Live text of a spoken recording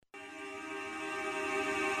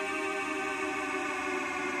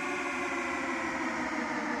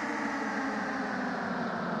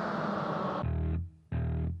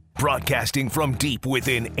Broadcasting from deep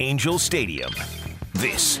within Angel Stadium,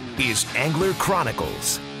 this is Angler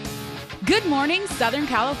Chronicles. Good morning, Southern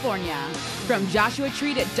California. From Joshua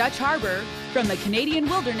Tree to Dutch Harbor, from the Canadian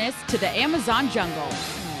wilderness to the Amazon jungle.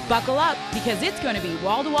 Buckle up because it's going to be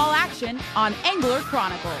wall-to-wall action on Angler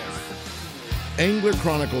Chronicles. Angler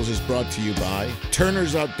Chronicles is brought to you by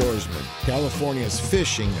Turner's Outdoorsman, California's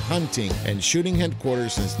fishing, hunting, and shooting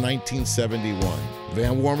headquarters since 1971.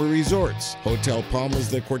 Van Warmer Resorts, Hotel Palmas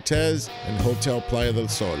de Cortez, and Hotel Playa del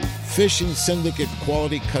Sol. Fishing Syndicate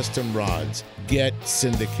Quality Custom Rods. Get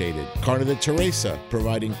syndicated. Carne de Teresa,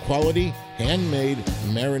 providing quality, handmade,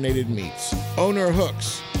 marinated meats. Owner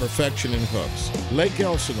Hooks, perfection in hooks. Lake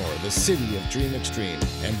Elsinore, the city of Dream Extreme.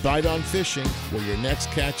 And Bite On Fishing, where your next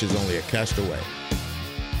catch is only a cast away.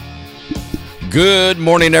 Good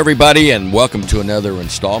morning, everybody, and welcome to another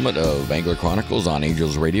installment of Angler Chronicles on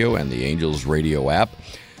Angels Radio and the Angels Radio app.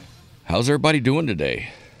 How's everybody doing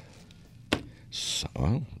today?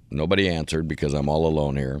 Well, nobody answered because I'm all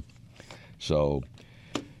alone here. So,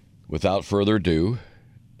 without further ado,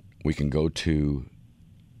 we can go to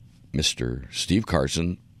Mr. Steve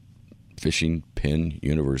Carson, Fishing Pin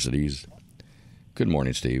Universities. Good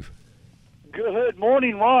morning, Steve. Good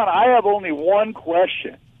morning, Ron. I have only one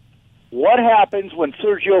question. What happens when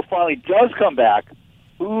Sergio finally does come back?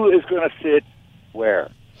 Who is going to sit where?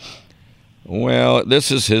 Well,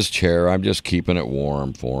 this is his chair. I'm just keeping it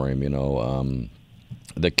warm for him, you know.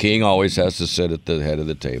 The king always has to sit at the head of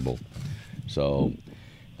the table. So,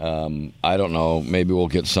 I don't know. Maybe we'll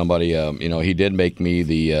get somebody, he did make me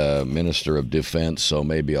the Minister of Defense, so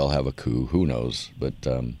maybe I'll have a coup. Who knows? But,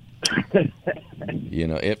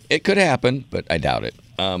 it could happen, but I doubt it.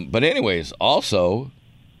 But anyways, also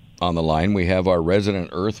on the line, we have our resident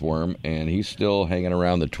earthworm, and he's still hanging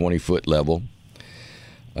around the 20-foot level.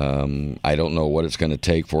 I don't know what it's going to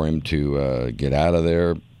take for him to get out of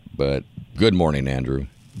there, but good morning, Andrew.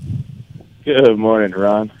 Good morning,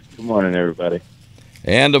 Ron. Good morning, everybody.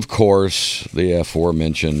 And, of course, the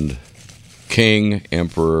aforementioned King,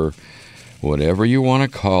 Emperor, whatever you want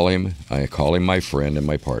to call him. I call him my friend and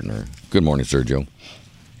my partner. Good morning, Sergio.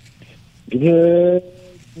 Good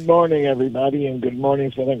morning, everybody, and good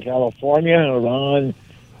morning, Southern California. Ron,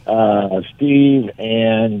 Steve,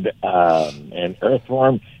 and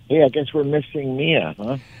Earthworm. Hey, I guess we're missing Mia,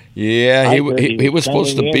 huh? Yeah, he was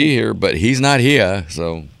supposed to be here, but he's not here,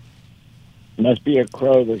 so... Must be a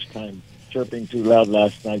crow this time, chirping too loud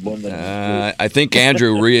last night. I think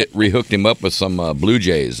Andrew rehooked him up with some Blue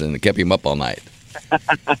Jays, and it kept him up all night.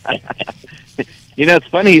 It's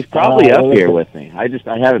funny. He's probably up here with me. I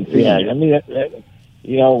haven't seen him. I mean,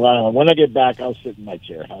 when I get back, I'll sit in my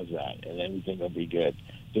chair. How's that? And everything will be good.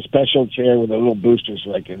 The special chair with a little booster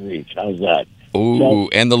so I can reach. How's that? Ooh,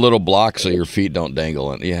 and the little block so your feet don't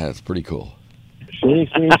dangle. And yeah, it's pretty cool. See?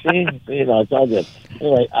 It's all good.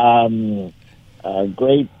 Anyway,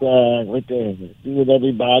 great to be with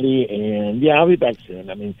everybody, and I'll be back soon.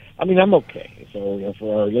 I mean, I'm okay. So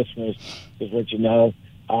for our listeners, just let you know,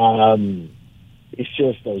 it's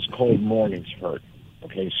just those cold mornings hurt.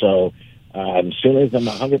 Okay, so as soon as I'm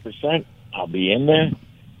 100%, I'll be in there,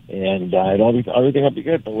 and everything will be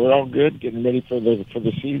good. But we're all good, getting ready for the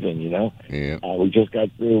season. Yeah. We just got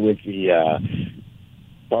through with the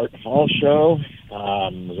Bart Hall show. It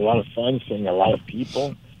was a lot of fun, seeing a lot of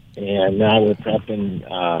people. And now we're prepping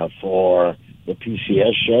for the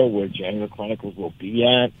PCS show, which Angler Chronicles will be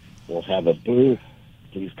at. We'll have a booth.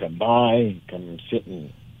 Please come by, come sit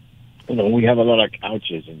and, we have a lot of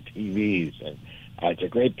couches and TVs. And it's a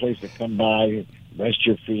great place to come by, rest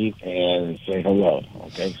your feet, and say hello.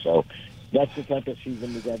 Okay, so that's the type of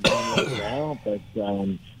season we got going right now. But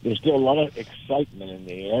there's still a lot of excitement in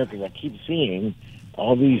the air because I keep seeing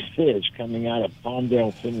all these fish coming out of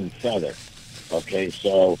Palmdale Fin and Feather. Okay,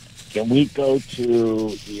 so can we go to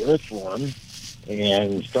the earthworm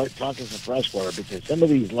and start talking some freshwater because some of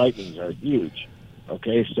these lightnings are huge.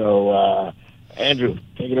 Okay, so Andrew,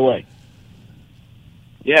 take it away.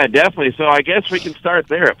 Yeah, definitely. So I guess we can start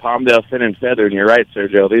there at Palmdale Fin and Feather. And you're right,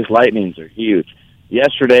 Sergio. These lightnings are huge.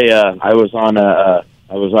 Yesterday, I was on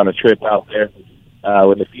a trip out there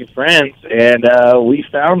with a few friends, and we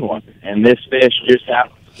found one. And this fish just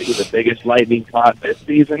happened to be the biggest lightning caught this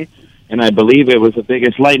season. And I believe it was the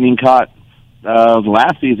biggest lightning caught of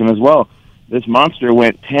last season as well. This monster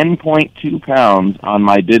went 10.2 pounds on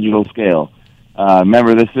my digital scale.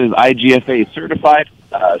 Remember, this is IGFA certified,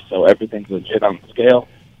 so everything's legit on the scale.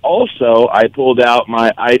 Also, I pulled out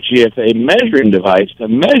my IGFA measuring device to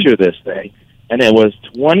measure this thing, and it was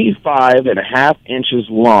 25.5 inches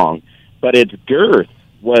long, but its girth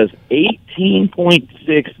was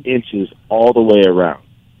 18.6 inches all the way around.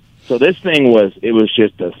 So this thing was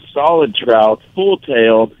just a solid trout, full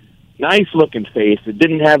tail, nice looking face. It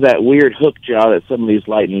didn't have that weird hook jaw that some of these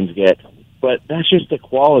lightnings get, but that's just the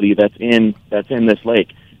quality that's in this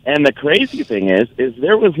lake. And the crazy thing is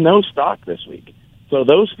there was no stock this week. So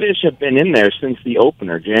those fish have been in there since the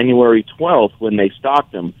opener, January 12th, when they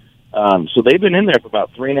stocked them. So they've been in there for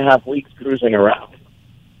about 3.5 weeks cruising around.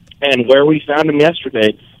 And where we found them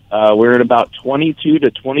yesterday, we're at about 22 to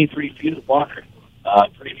 23 feet of water,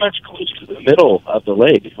 pretty much close to the middle of the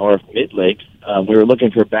lake, or mid-lake. We were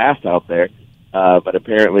looking for bass out there, but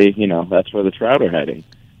apparently, that's where the trout are heading.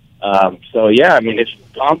 So, yeah, I mean,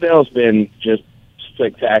 Palmdale's been just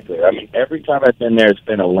spectacular. I mean, every time I've been there, it's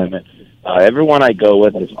been a limit. Everyone I go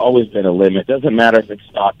with, has always been a limit. Doesn't matter if it's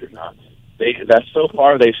stocked or not. So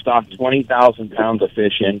far, they've stocked 20,000 pounds of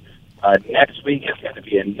fish in. Next week is going to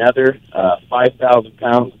be another 5,000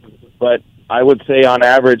 pounds. But I would say on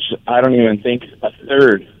average, I don't even think a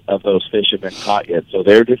third of those fish have been caught yet. So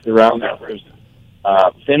they're just around numbers.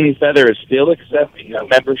 Fin and Feather is still accepting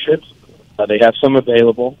memberships. They have some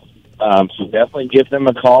available. So definitely give them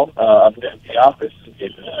a call up at the office.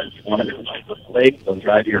 If you want to go to the lake, they'll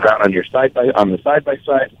drive you around on the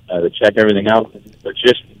side-by-side to check everything out. But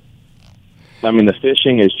the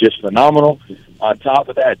fishing is just phenomenal. On top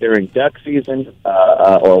of that, during duck season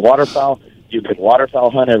or waterfowl, you can waterfowl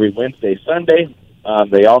hunt every Wednesday, Sunday.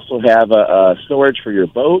 They also have a storage for your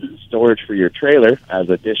boat, storage for your trailer as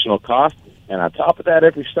additional cost. And on top of that,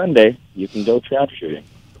 every Sunday, you can go trap shooting.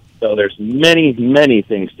 So there's many, many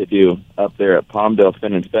things to do up there at Palmdale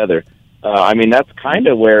Fin and Feather. That's kind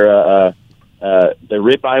of where the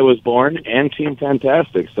Ripeye was born and Team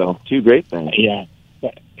Fantastic. So two great things. Yeah.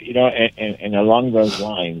 And along those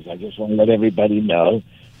lines, I just want to let everybody know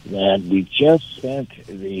that we just sent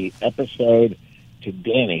the episode to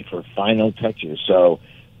Danny for final touches. So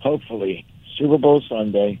hopefully, Super Bowl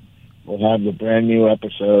Sunday, we'll have the brand new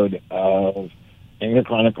episode of Angler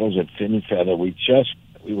Chronicles at Fin and Feather. We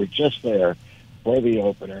were just there for the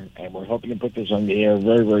opener, and we're hoping to put this on the air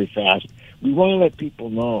very, very fast. We want to let people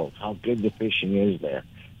know how good the fishing is there,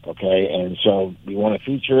 okay? And so we want to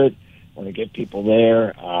feature it, want to get people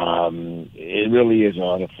there. It really is a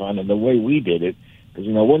lot of fun. And the way we did it, because,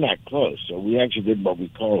 we're not close, so we actually did what we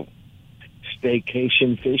call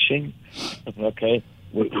staycation fishing, okay?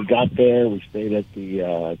 We got there, we stayed at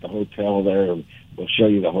the hotel there, and we'll show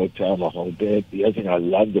you the hotel the whole bit. The other thing I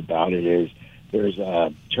loved about it is there's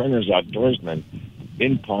Turner's Outdoorsman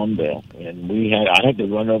in Palmdale, and I had to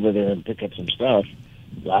run over there and pick up some stuff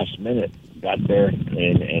last minute. Got there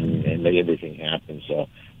and made everything happen. So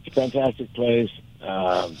it's a fantastic place,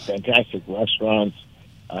 fantastic restaurants.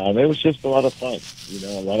 It was just a lot of fun,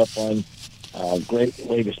 a lot of fun. Great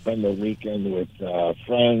way to spend the weekend with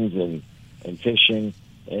friends and fishing.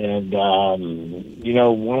 And, why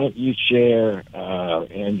don't you share,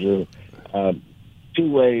 Andrew, the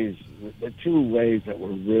two ways that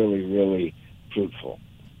were really, really fruitful,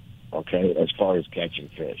 okay, as far as catching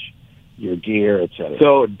fish, your gear, etc.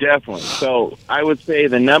 So definitely. So I would say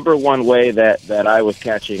the number one way that I was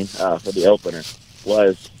catching for the opener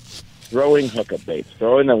was throwing hookup baits,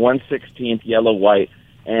 throwing the 1/16 yellow white,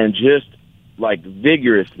 and just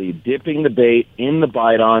vigorously dipping the bait in the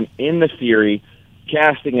bite on, in the Fury,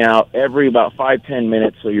 casting out every about 5-10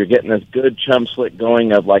 minutes, so you're getting this good chum slick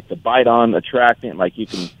going of the bite on attractant, you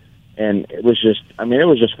can. And it was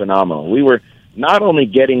just phenomenal. We were not only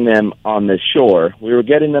getting them on the shore, we were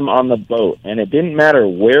getting them on the boat. And it didn't matter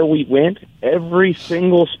where we went. Every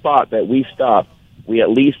single spot that we stopped, we at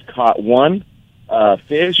least caught one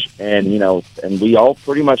fish, and we all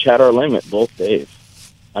pretty much had our limit both days.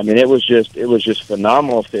 It was just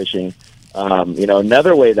phenomenal fishing.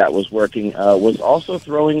 Another way that was working was also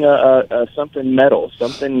throwing something metal,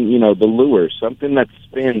 something, the lure, something that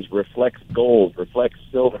spins, reflects gold, reflects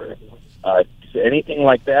silver, anything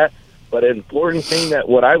like that. But an important thing that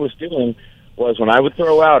what I was doing was when I would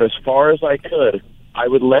throw out as far as I could, I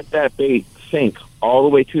would let that bait sink all the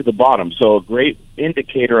way to the bottom. So a great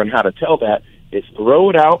indicator on how to tell that is throw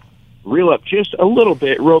it out, reel up just a little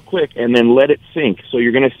bit real quick, and then let it sink. So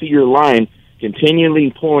you're going to see your line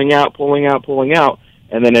continually pulling out,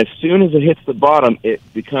 and then as soon as it hits the bottom, it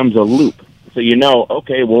becomes a loop. So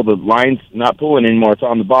okay, well, the line's not pulling anymore, it's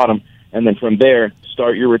on the bottom, and then from there,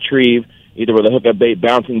 start your retrieve, either with a hookup bait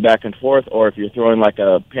bouncing back and forth, or if you're throwing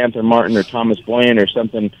a Panther Martin or Thomas Boyan or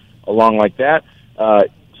something along like that,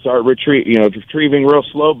 start retrieving real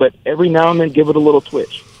slow, but every now and then give it a little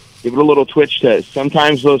twitch. Give it a little twitch.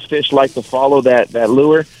 Sometimes those fish like to follow that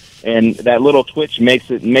lure, and that little twitch makes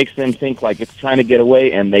them think it's trying to get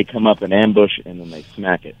away, and they come up and ambush, and then they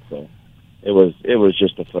smack it. So it was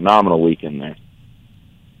just a phenomenal weekend there.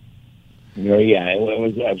 Yeah, it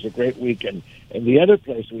was a great weekend. And the other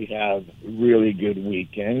place we have really good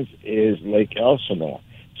weekends is Lake Elsinore.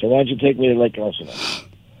 So why don't you take me to Lake Elsinore?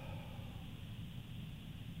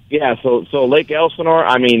 Yeah, so Lake Elsinore,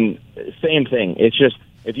 I mean, same thing. It's just,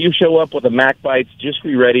 if you show up with a Mack Bites, just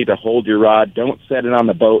be ready to hold your rod. Don't set it on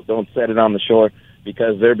the boat. Don't set it on the shore,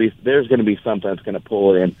 because there's going to be something that's going to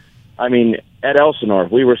pull it in. I mean, at Elsinore,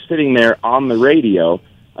 we were sitting there on the radio.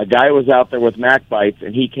 A guy was out there with Mack Bites,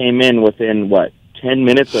 and he came in within, 10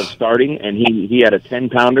 minutes of starting, and he had a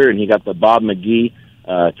 10-pounder, and he got the Bob McGee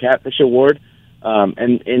Catfish Award.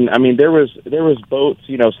 And I mean, there was boats,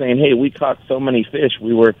 saying, hey, we caught so many fish,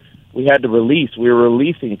 we had to release. We were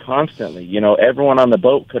releasing constantly. Everyone on the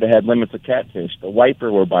boat could have had limits of catfish. The wiper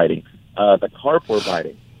were biting. The carp were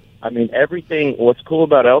biting. I mean, everything. What's cool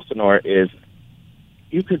about Elsinore is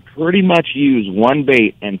you could pretty much use one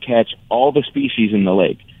bait and catch all the species in the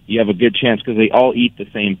lake. You have a good chance because they all eat the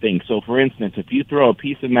same thing. So, for instance, if you throw a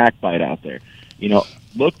piece of Mack Bite out there,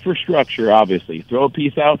 look for structure, obviously. Throw a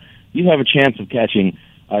piece out, you have a chance of catching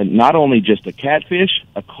not only just a catfish,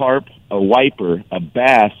 a carp, a wiper, a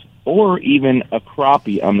bass, or even a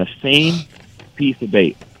crappie on the same piece of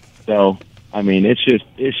bait. So, I mean, it's just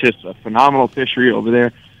a phenomenal fishery over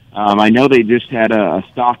there. I know they just had a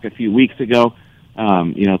stock a few weeks ago.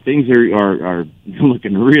 Things are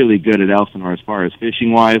looking really good at Elsinore as far as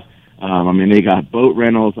fishing wise. I mean, they got boat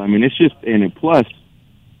rentals. I mean, it's just, and plus,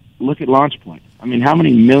 look at Launch Point. I mean, how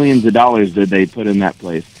many millions of dollars did they put in that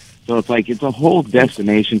place? So it's a whole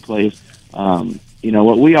destination place.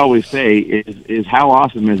 What we always say is how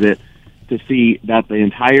awesome is it to see that the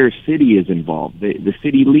entire city is involved. The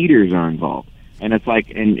city leaders are involved. And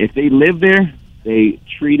and if they live there, they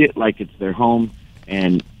treat it like it's their home.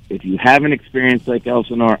 And if you haven't experienced Lake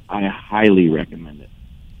Elsinore, I highly recommend it.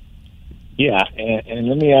 Yeah, and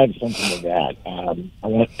let me add something to that. I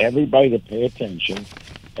want everybody to pay attention,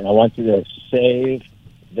 and I want you to save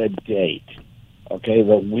the date. Okay,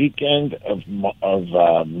 the weekend of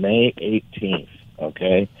May 18th.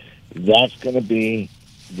 Okay, that's going to be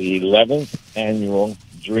the 11th annual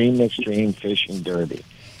Dream Extreme Fishing Derby.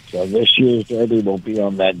 So this year's derby will be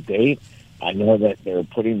on that date. I know that they're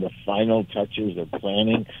putting the final touches of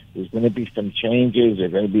planning. There's going to be some changes.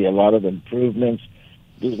 There's going to be a lot of improvements.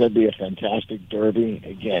 This is going to be a fantastic derby.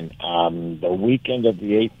 Again, the weekend of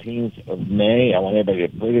the 18th of May, I want everybody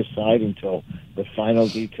to put it aside until the final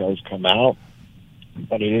details come out.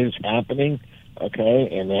 But it is happening,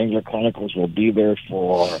 okay? And the Angler Chronicles will be there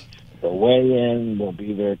for the weigh-in. We'll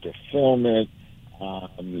be there to film it.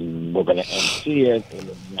 We're going to MC it. We're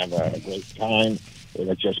going to have a great time.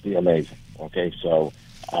 It'll just be amazing, okay? So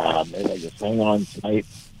everybody just hang on tight,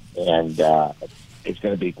 and it's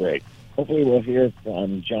going to be great. Hopefully we'll hear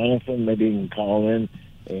from Johnathan. Maybe he can call in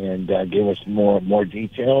and give us more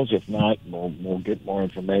details. If not, we'll get more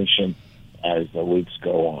information as the weeks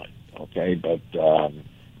go on, okay? But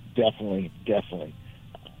definitely,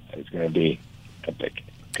 it's going to be epic,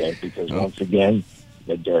 okay? Because once again,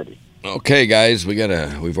 the Derby. Okay, guys,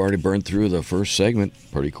 we've already burned through the first segment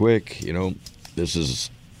pretty quick. This is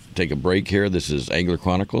take a break here. This is Angler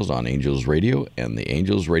Chronicles on Angels Radio and the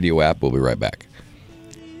Angels Radio app. We'll be right back.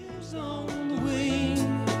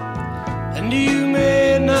 And you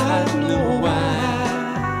may not know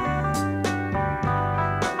why.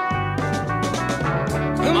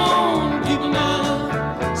 Come on, people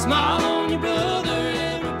now, smile on your brother,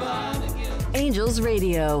 everybody. Angels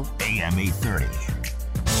Radio, AM 830.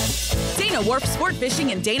 Dana Wharf Sport Fishing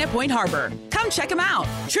in Dana Point Harbor. Come check them out.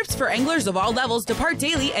 Trips for anglers of all levels depart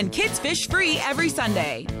daily and kids fish free every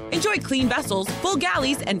Sunday. Enjoy clean vessels, full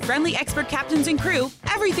galleys, and friendly expert captains and crew.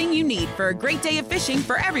 Everything you need for a great day of fishing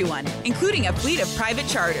for everyone, including a fleet of private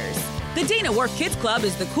charters. The Dana Wharf Kids Club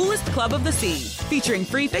is the coolest club of the sea, featuring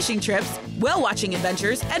free fishing trips, whale-watching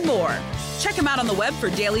adventures, and more. Check them out on the web for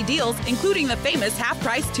daily deals, including the famous Half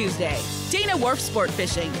Price Tuesday. Dana Wharf Sport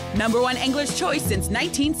Fishing, #1 angler's choice since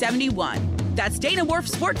 1971. That's Dana Wharf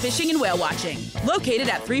Sport Fishing and Whale Watching, located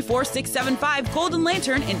at 34675 Golden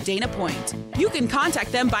Lantern in Dana Point. You can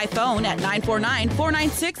contact them by phone at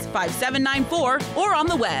 949-496-5794 or on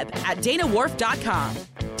the web at danawharf.com.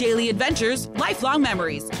 Daily adventures, lifelong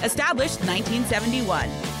memories, established 1971.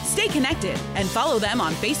 Stay connected and follow them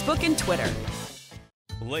on Facebook and Twitter.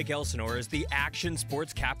 Lake Elsinore is the action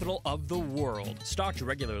sports capital of the world, stocked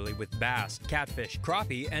regularly with bass, catfish,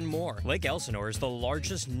 crappie, and more. Lake Elsinore is the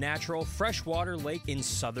largest natural freshwater lake in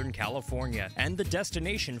Southern California and the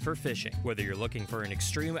destination for fishing. Whether you're looking for an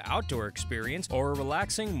extreme outdoor experience or a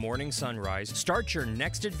relaxing morning sunrise, start your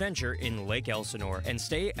next adventure in Lake Elsinore and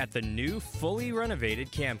stay at the new, fully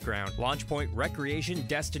renovated campground, Launch Point Recreation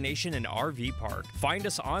Destination and RV Park. Find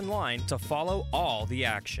us online to follow all the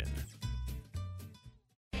action.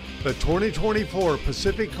 The 2024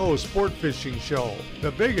 Pacific Coast Sport Fishing Show,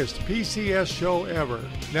 the biggest PCS show ever.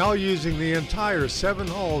 Now using the entire 7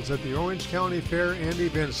 halls at the Orange County Fair and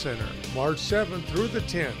Event Center. March 7th through the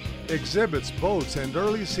 10th. Exhibits, boats, and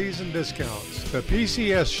early season discounts. The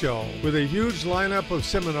PCS show, with a huge lineup of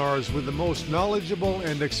seminars with the most knowledgeable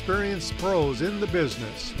and experienced pros in the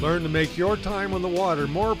business. Learn to make your time on the water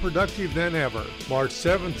more productive than ever. March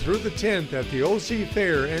 7th through the 10th at the OC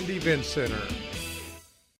Fair and Event Center.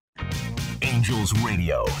 Angels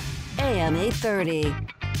Radio. AM 830. And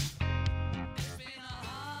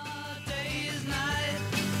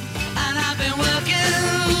I've been working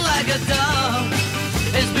like a dog.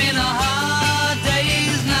 It's been a hard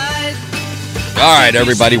day's night. All right,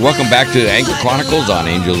 everybody, welcome back to Angler Chronicles on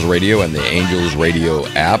Angels Radio and the Angels Radio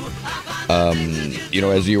app.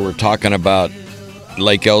 As you were talking about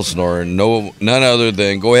Lake Elsinore, none other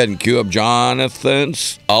than go ahead and cue up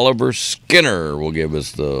Johnathan Oliver Skinner will give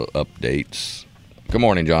us the updates. Good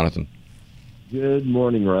morning, Jonathan. Good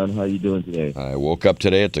morning, Ron. How you doing today? I woke up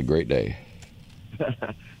today. It's a great day.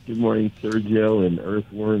 Good morning, Sergio and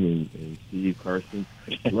Earthworm and Steve, Carson.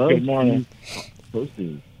 Good morning.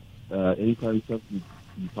 Posting. Anytime you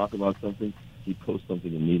talk about something, he posts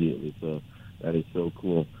something immediately. So that is so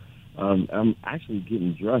cool. I'm actually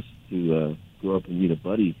getting dressed to go up and meet a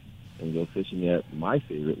buddy and go fishing at my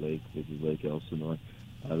favorite lake, which is Lake Elsinore.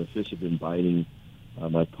 The fish have been biting.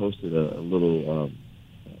 I posted a little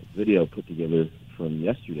video put together from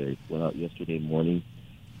yesterday. Went out yesterday morning,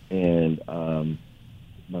 and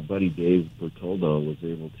my buddy Dave Bertoldo was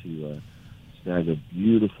able to snag a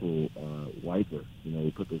beautiful wiper.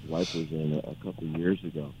 We put those wipers in a couple of years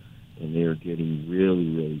ago, and they are getting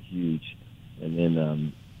really, really huge. And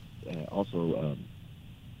then also,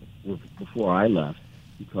 before I left,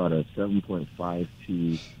 he caught a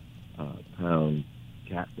 7.52 pound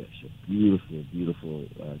catfish, a beautiful, beautiful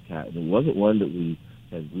cat. And it wasn't one that we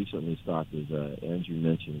had recently stocked. As Andrew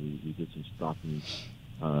mentioned, we did some stocking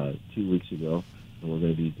 2 weeks ago, and we're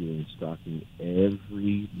going to be doing stocking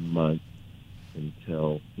every month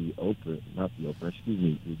until the 11th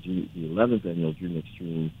annual Dream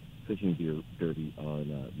Extreme Fishing Derby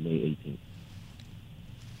on May 18th.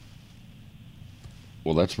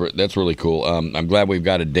 Well, that's really cool. I'm glad we've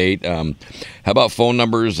got a date. How about phone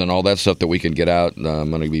numbers and all that stuff that we can get out? I'm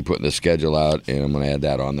going to be putting the schedule out, and I'm going to add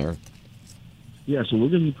that on there. Yeah, so we're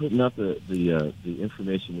going to be putting out the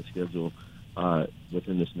information, the schedule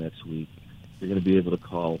within this next week. You're going to be able to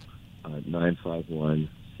call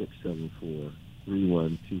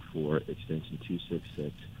 951-674-3124, extension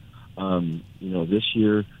 266. This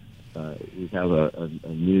year we have a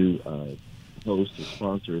new host or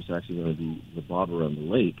sponsor. Is actually going to be the Bobber on the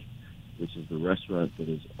Lake, which is the restaurant that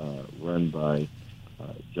is run by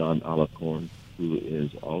John Alacorn, who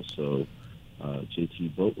is also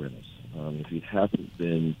JT Boat Rentals. If you haven't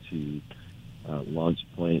been to Launch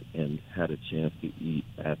Point and had a chance to eat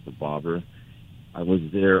at the Bobber, I was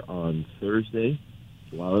there on Thursday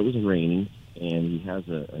while it was raining, and he has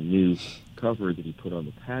a new cover that he put on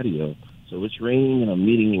the patio. So it's raining, and I'm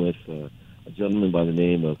meeting with a gentleman by the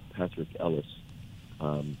name of Patrick Ellis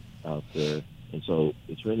out there. And so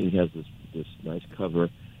it's raining. He has this nice cover,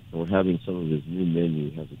 and we're having some of his new menu.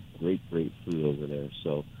 He has a great food over there.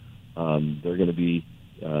 So they're going to be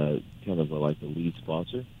kind of like the lead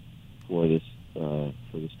sponsor for this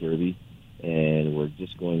derby, and we're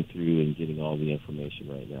just going through and getting all the information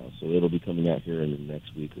right now. So it'll be coming out here in the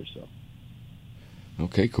next week or so.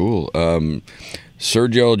 Okay, cool.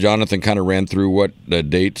 Sergio, Jonathan kind of ran through what the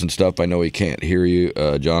dates and stuff. I know he can't hear you,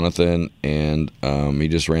 Jonathan, and he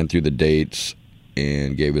just ran through the dates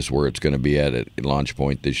and gave us where it's going to be at Launch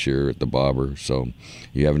Point this year at the Bobber. So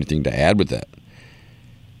you have anything to add with that?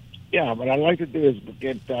 Yeah, what I'd like to do is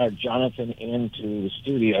get Jonathan into the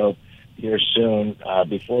studio here soon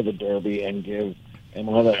before the Derby and give him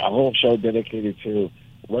a whole show dedicated to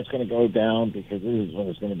what's going to go down, because this is when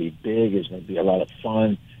it's going to be big. It's going to be a lot of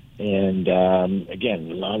fun. And,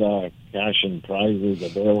 again, a lot of cash and prizes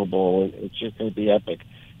available. It's just going to be epic.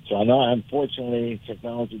 So I know, unfortunately,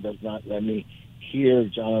 technology does not let me hear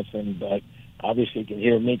Jonathan, but obviously he can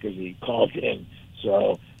hear me because he called in.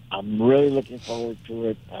 So I'm really looking forward to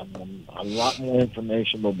it. A lot more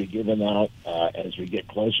information will be given out as we get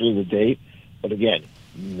closer to the date. But again,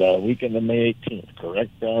 the weekend of May 18th,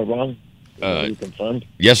 correct, Ron? You confirmed?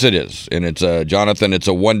 Yes, it is. And it's, Johnathan, it's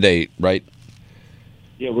a one-day, right?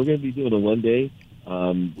 Yeah, we're going to be doing a one-day.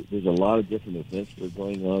 There's a lot of different events that are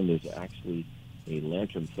going on. There's actually a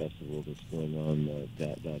lantern festival that's going on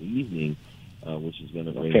that evening, which is going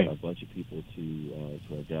to bring a bunch of people to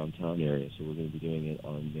our downtown area. So we're going to be doing it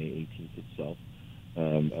on May 18th itself.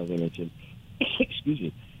 As I mentioned, excuse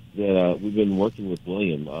me, that we've been working with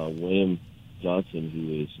William Johnson,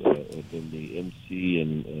 who has been the MC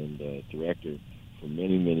and director for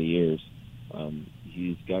many, many years.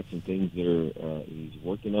 He's got some things that he's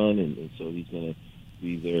working on, and so he's going to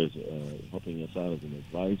be there helping us out as an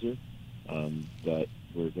advisor. But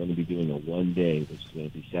we're going to be doing a one-day, which is going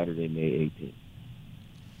to be Saturday, May 18th.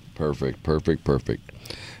 Perfect.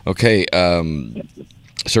 Okay,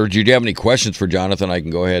 sir, do you have any questions for Johnathan? I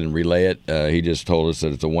can go ahead and relay it. He just told us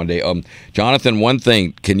that it's a one-day. Johnathan, one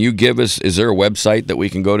thing, can you give us, is there a website that we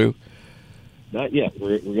can go to? Not yet.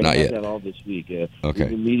 We're going to have that all this week. Okay. We've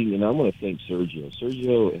been meeting, and I want to thank Sergio.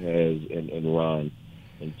 Sergio and Ron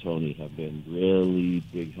and Tony have been really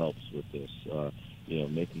big helps with this,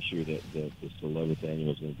 making sure that this 11th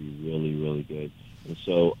annual is going to be really, really good. And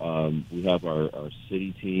so we have our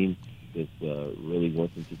city team that's really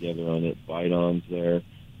working together on it. Bidon's there.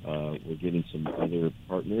 We're getting some other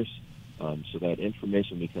partners. So that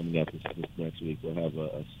information will be coming out this next week. We'll have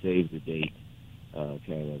a save the date kind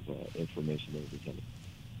of information that will be coming.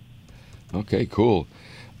 Okay, cool.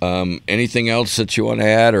 Anything else that you want to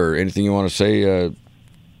add or anything you want to say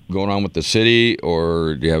going on with the city,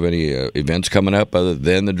 or do you have any events coming up other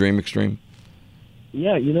than the Dream Extreme?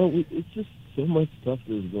 Yeah, it's just so much stuff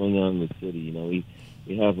that is going on in the city.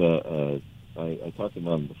 We have I talked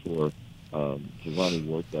about him before, Giovanni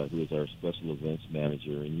Huerta, who is our special events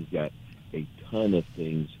manager, and he's got a ton of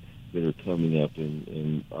things that are coming up,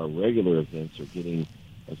 and our regular events are getting,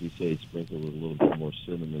 as we say, sprinkled with a little bit more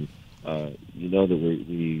cinnamon. That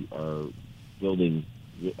we are building,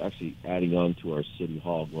 actually adding on to our city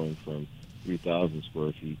hall, going from 3,000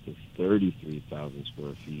 square feet to 33,000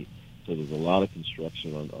 square feet. So there's a lot of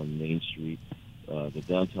construction on Main Street. The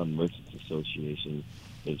Downtown Merchants Association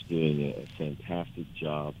is doing a fantastic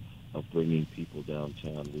job of bringing people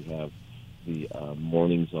downtown. We have the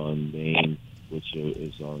Mornings on Main, which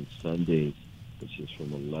is on Sundays, which is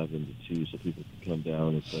from 11 to 2, so people can come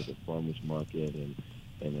down. It's like a farmer's market and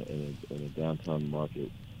a downtown market,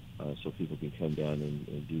 so people can come down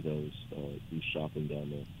and do shopping down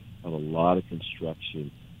there. Have a lot of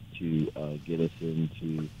construction to get us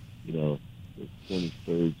into, the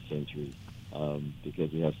 23rd century,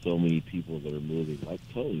 because we have so many people that are moving, like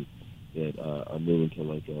Tony, that are moving to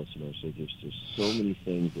Lake Elsinore. So there's just so many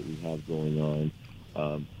things that we have going on.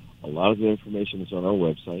 A lot of the information is on our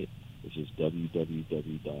website, which is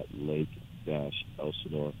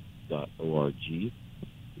www.lake-elsinore.org.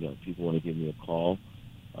 If people want to give me a call,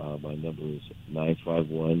 my number is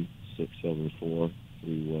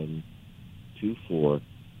 951-674-3124.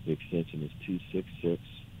 The extension is 266.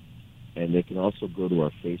 And they can also go to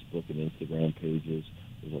our Facebook and Instagram pages.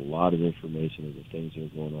 There's a lot of information of the things that are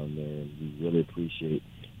going on there, and we really appreciate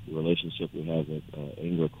the relationship we have with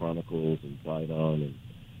Angler Chronicles and Bidon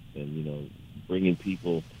and bringing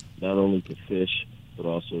people not only to fish but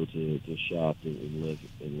also to shop and live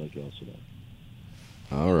in Lake Elsinore.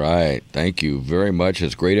 All right. Thank you very much.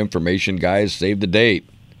 It's great information, guys. Save the date.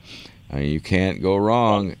 You can't go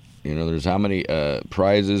wrong. There's how many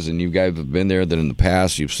prizes, and you guys have been there that in the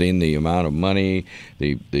past you've seen the amount of money,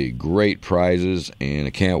 the great prizes, and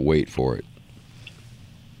I can't wait for it.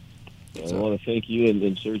 I want to thank you and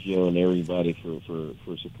Sergio and everybody for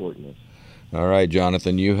supporting us. All right,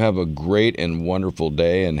 Johnathan, you have a great and wonderful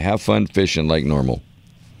day, and have fun fishing like normal.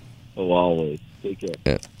 Oh, always. Take care.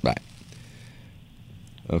 Bye.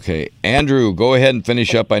 Okay, Andrew, go ahead and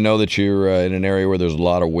finish up. I know that you're in an area where there's a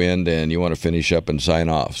lot of wind, and you want to finish up and sign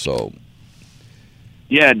off. So,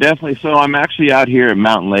 yeah, definitely. So I'm actually out here at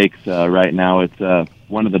Mountain Lakes right now. It's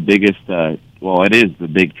one of the biggest. It is the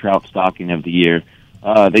big trout stocking of the year.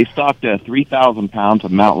 They stocked 3,000 pounds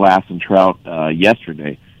of Mount Lassen trout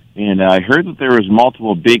yesterday, and I heard that there was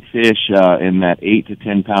multiple big fish in that 8 to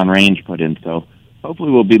 10 pound range put in. So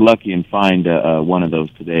hopefully we'll be lucky and find one of those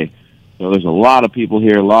today. So there's a lot of people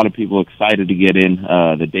here, a lot of people excited to get in,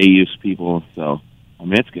 the day use people. So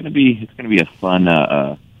it's going to be a fun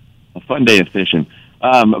day of fishing.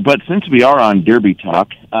 But since we are on Derby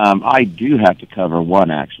Talk, I do have to cover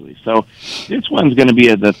one actually. So this one's going to be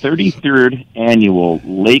the 33rd annual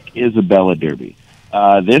Lake Isabella Derby.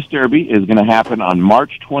 This derby is going to happen on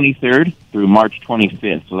March 23rd through March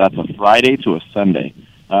 25th, so that's a Friday to a Sunday.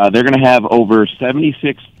 They're going to have over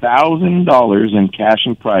 $76,000 in cash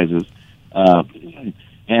and prizes.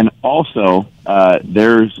 And also,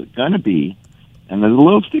 there's going to be, and there's a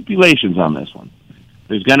little stipulations on this one,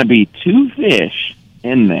 there's going to be 2 fish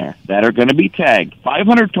in there that are going to be tagged,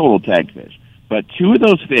 500 total tagged fish, but 2 of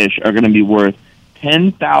those fish are going to be worth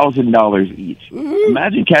 $10,000 each.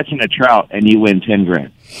 Imagine catching a trout and you win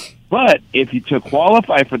 $10,000. But if you to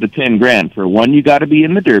qualify for the $10,000, for one, you got to be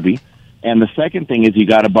in the derby, and the second thing is you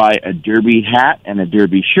got to buy a derby hat and a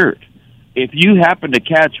derby shirt. If you happen to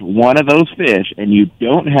catch one of those fish and you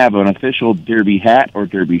don't have an official derby hat or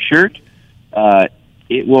derby shirt,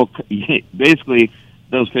 it will basically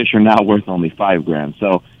those fish are now worth only $5,000.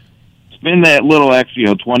 So spend that little extra,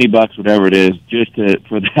 $20, whatever it is, just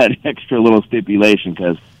for that extra little stipulation.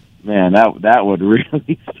 Because man, that would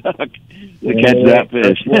really suck to catch that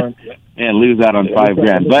fish and lose out on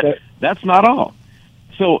 $5,000. But that's not all.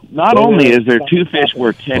 So not only is there 2 fish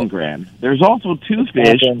worth $10,000, there's also 2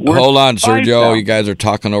 fish worth Hold on, Sergio. $5,000. You guys are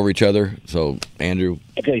talking over each other. So Andrew.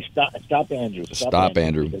 Okay, stop, Andrew. Stop,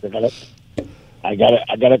 Andrew. I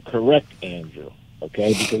gotta correct Andrew.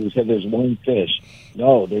 Okay, because he said there's 1 fish.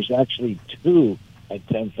 No, there's actually 2 at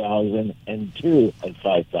 10,000 and 2 at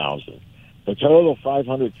 5,000. The total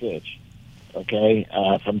 500 fish. Okay,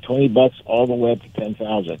 from $20 all the way up to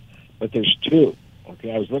 10,000. But there's 2.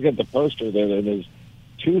 Okay, I was looking at the poster there. And there's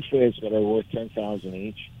 2 fish that are worth 10,000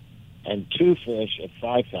 each, and 2 fish at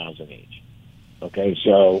 5,000 each. Okay,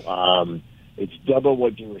 so it's double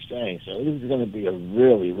what you were saying. So this is going to be a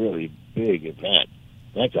really, really big event.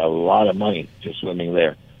 That's a lot of money just swimming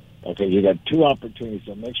there. Okay, you got 2 opportunities,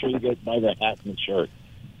 so make sure you buy the hat and the shirt.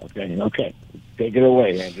 Okay, take it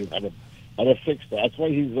away, Andrew. How to fix that? That's why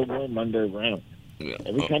he's the worm underground.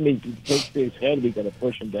 Every time he takes to his head, we got to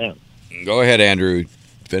push him down. Go ahead, Andrew.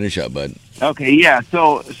 Finish up, bud. Okay, yeah.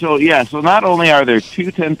 So not only are there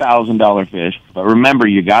 2 $10,000 fish, but remember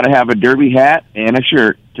you got to have a derby hat and a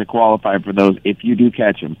shirt to qualify for those if you do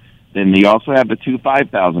catch them. Then you also have the 2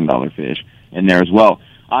 $5,000 fish in there as well.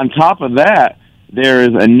 On top of that, there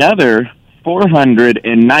is another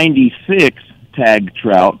 496 tagged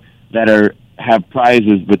trout that have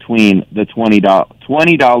prizes between the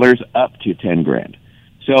 $20 up to $10,000.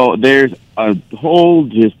 So there's a whole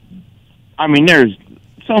there's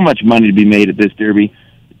so much money to be made at this derby.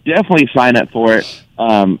 Definitely sign up for it.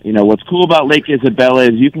 What's cool about Lake Isabella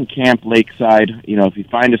is you can camp lakeside. If you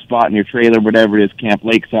find a spot in your trailer, whatever it is, camp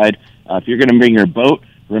lakeside. If you're going to bring your boat,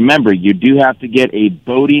 remember, you do have to get a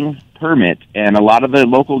boating permit, and a lot of the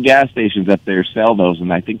local gas stations up there sell those,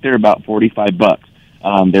 and I think they're about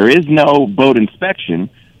 $45. There is no boat inspection,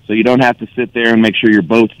 so you don't have to sit there and make sure your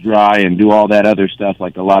boat's dry and do all that other stuff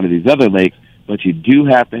like a lot of these other lakes, but you do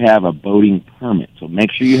have to have a boating permit, so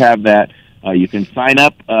make sure you have that. You can sign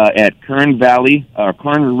up at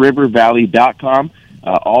KernRiverValley.com.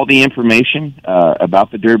 All the information about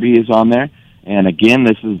the Derby is on there, and again,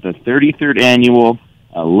 this is the 33rd annual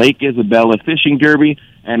Lake Isabella Fishing Derby.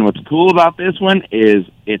 And what's cool about this one is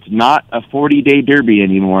it's not a 40-day derby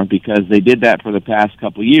anymore because they did that for the past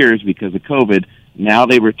couple years because of COVID. Now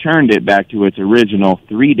they returned it back to its original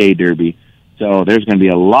 3-day derby. So there's going to be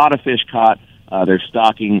a lot of fish caught. They're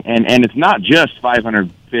stocking, and it's not just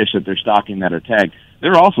 500 fish that they're stocking that are tagged.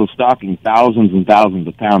 They're also stocking thousands and thousands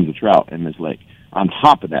of pounds of trout in this lake on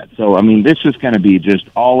top of that. So, this is going to be just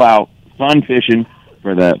all-out fun fishing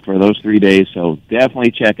for those 3 days. So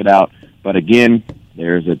definitely check it out. But again,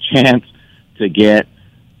 there's a chance to get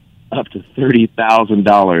up to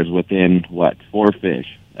 $30,000 within 4 fish.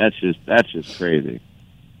 That's just crazy.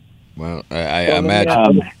 Well, I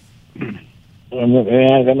imagine.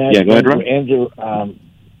 Yeah, go ahead, Ron. Andrew, how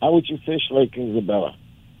would you fish Lake Isabella?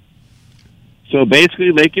 So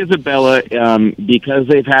basically, Lake Isabella, because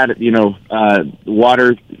they've had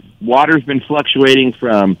water's been fluctuating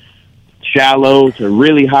from shallow to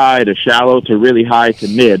really high to shallow to really high to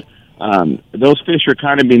mid. Those fish are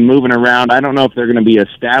kind of been moving around. I don't know if they're going to be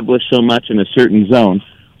established so much in a certain zone.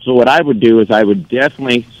 So what I would do is I would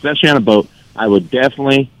definitely, especially on a boat, I would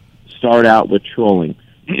definitely start out with trolling.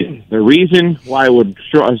 The reason why I would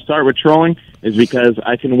start with trolling is because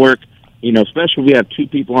I can work, especially if we have 2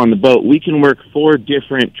 people on the boat, we can work 4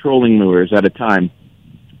 different trolling lures at a time,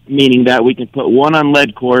 meaning that we can put one on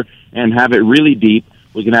lead core and have it really deep.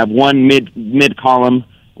 We can have one mid column,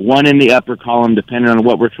 one in the upper column, depending on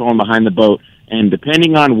what we're trolling behind the boat. And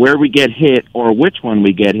depending on where we get hit or which one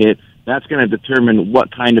we get hit, that's going to determine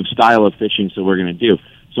what kind of style of fishing so we're going to do.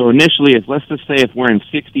 So initially, let's just say if we're in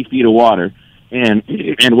 60 feet of water and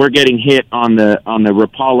we're getting hit on the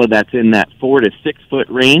Rapala that's in that 4 to 6 foot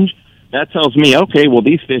range, that tells me, okay, well,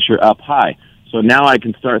 these fish are up high. So now I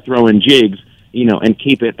can start throwing jigs, and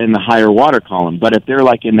keep it in the higher water column. But if they're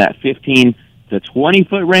like in that 15 to 20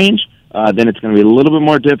 foot range, then it's going to be a little bit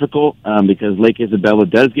more difficult because Lake Isabella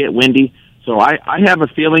does get windy. So I have a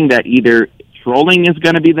feeling that either trolling is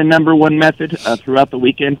going to be the number one method throughout the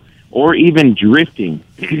weekend, or even drifting.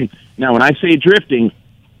 Now, when I say drifting,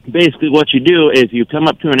 basically what you do is you come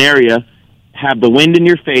up to an area, have the wind in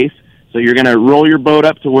your face, so you're going to roll your boat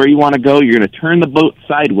up to where you want to go. You're going to turn the boat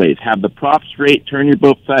sideways, have the prop straight, turn your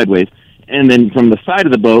boat sideways, and then from the side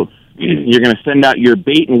of the boat, you're going to send out your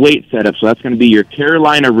bait and weight setup. So that's going to be your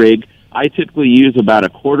Carolina rig. I typically use about a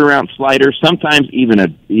 1/4 ounce slider, sometimes even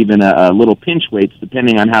a little pinch weights,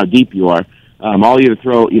 depending on how deep you are. I'll either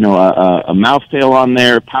throw a mouse tail on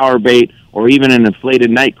there, power bait, or even an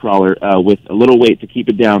inflated night crawler with a little weight to keep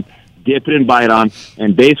it down. Dip it and bite on,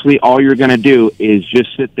 and basically all you're going to do is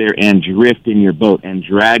just sit there and drift in your boat and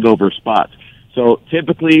drag over spots. So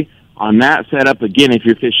typically on that setup, again, if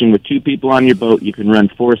you're fishing with 2 people on your boat, you can run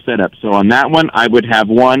 4 setups. So on that one, I would have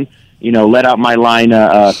one, let out my line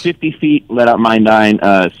 50 feet, let out my line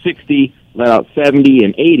 60, let out 70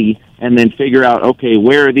 and 80, and then figure out, okay,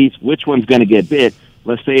 where are these, which one's going to get bit.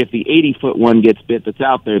 Let's say if the 80-foot one gets bit that's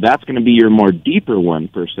out there, that's going to be your more deeper one,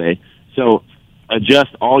 per se. So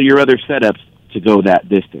adjust all your other setups to go that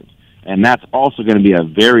distance. And that's also going to be a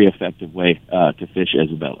very effective way to fish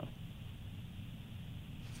Isabella.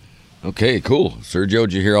 Okay, cool. Sergio,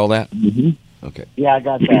 did you hear all that? Mm-hmm. Okay. Yeah, I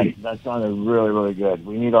got that. That sounded really, really good.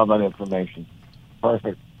 We need all that information.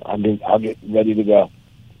 Perfect. I'll get ready to go.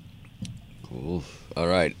 Cool. All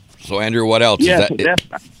right. So, Andrew, what else? Yeah, Is that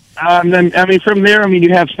then, from there,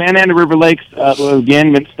 you have Santa Ana River Lakes, who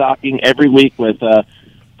again been stocking every week with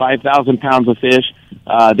 5,000 pounds of fish.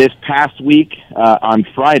 This past week, on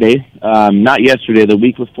Friday, not yesterday, the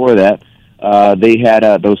week before that, they had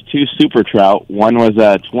those 2 super trout. One was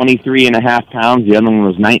 23.5 pounds. The other one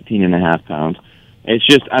was 19.5 pounds. It's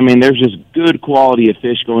just, there's just good quality of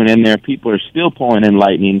fish going in there. People are still pulling in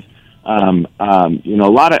lightnings. A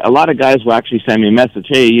lot of guys will actually send me a message.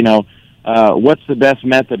 Hey, what's the best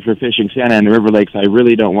method for fishing Santa Ana River Lakes? I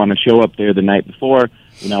really don't want to show up there the night before.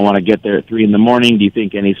 I want to get there at 3 a.m. Do you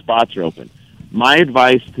think any spots are open? My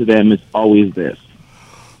advice to them is always this: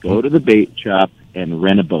 go to the bait shop and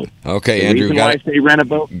rent a boat. Okay, the Andrew. Reason why I say rent a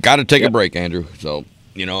boat. Got to take a break, Andrew. So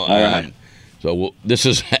all right. So this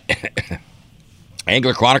is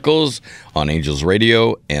Angler Chronicles on Angels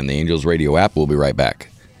Radio and the Angels Radio app. We'll be right back.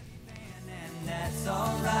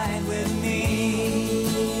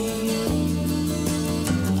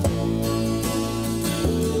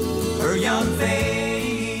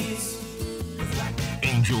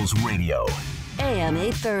 Angels Radio. AM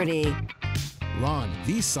 830. Ron,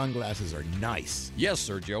 these sunglasses are nice. Yes,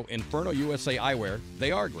 Sergio. Inferno USA Eyewear,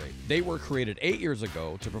 they are great. They were created 8 years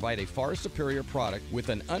ago to provide a far superior product with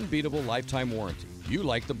an unbeatable lifetime warranty. You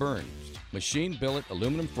like the burns. Machine billet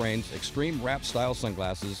aluminum frames, extreme wrap style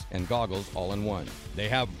sunglasses, and goggles all in one. They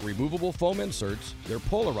have removable foam inserts, they're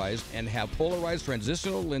polarized, and have polarized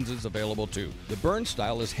transitional lenses available too. The burn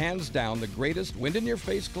style is hands down the greatest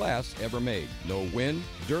wind-in-your-face glass ever made. No wind,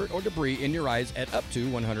 dirt, or debris in your eyes at up to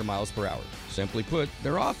 100 miles per hour. Simply put,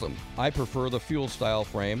 they're awesome. I prefer the fuel style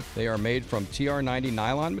frame. They are made from TR90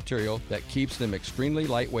 nylon material that keeps them extremely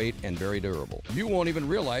lightweight and very durable. You won't even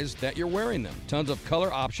realize that you're wearing them. Tons of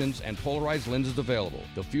color options and polarized lenses available.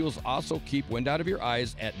 The fuels also keep wind out of your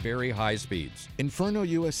eyes at very high speeds. Inferno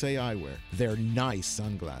USA Eyewear. They're nice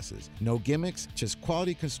sunglasses. No gimmicks, just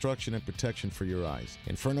quality construction and protection for your eyes.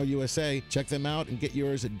 Inferno USA. Check them out and get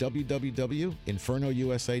yours at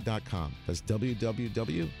www.infernousa.com. That's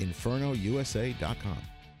www.infernousa.com.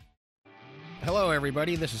 Hello,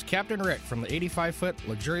 everybody. This is Captain Rick from the 85-foot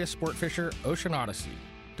luxurious sport fisher Ocean Odyssey.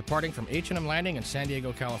 Departing from H&M Landing in San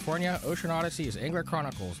Diego, California, Ocean Odyssey is Angler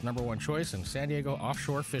Chronicles' #1 choice in San Diego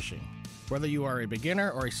offshore fishing. Whether you are a beginner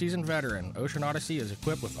or a seasoned veteran, Ocean Odyssey is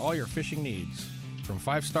equipped with all your fishing needs. From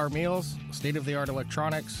 5-star meals, state-of-the-art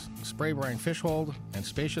electronics, spray brine fish hold, and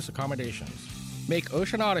spacious accommodations. Make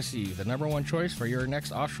Ocean Odyssey the #1 choice for your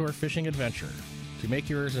next offshore fishing adventure. To make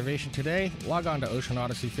your reservation today, log on to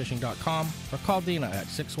oceanodysseyfishing.com or call Dina at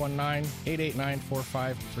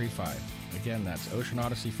 619-889-4535. Again, that's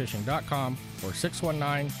oceanodysseyfishing.com or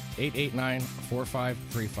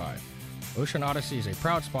 619-889-4535. Ocean Odyssey is a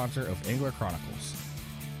proud sponsor of Angler Chronicles.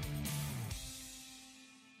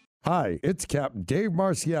 Hi, it's Captain Dave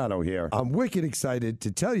Marciano here. I'm wicked excited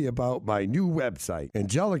to tell you about my new website,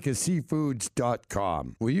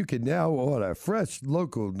 angelicaseafoods.com, where you can now order fresh,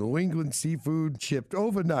 local New England seafood shipped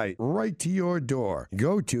overnight right to your door.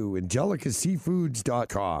 Go to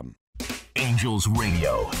angelicaseafoods.com. Angels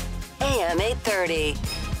Radio. AM 830.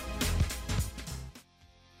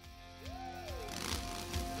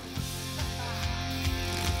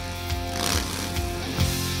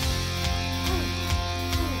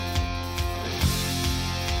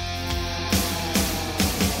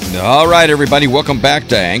 All right, everybody, welcome back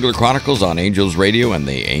to Angler Chronicles on Angels Radio and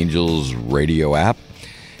the Angels Radio app.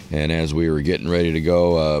 And as we were getting ready to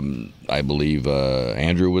go, I believe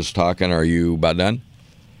Andrew was talking. Are you about done?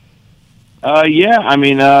 Yeah, I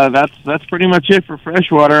mean, that's pretty much it for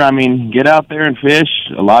freshwater. I mean, get out there and fish.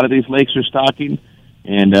 A lot of these lakes are stocking.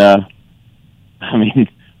 And, I mean,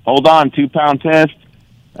 hold on, 2-pound test,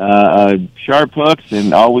 sharp hooks,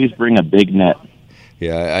 and always bring a big net.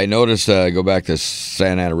 Yeah, I noticed, go back to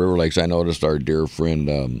Santa Ana River Lakes, I noticed our dear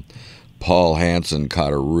friend Paul Hansen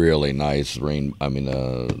caught a really nice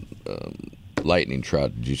lightning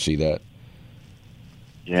trout. Did you see that?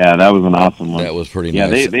 Yeah, that was an awesome one. That was pretty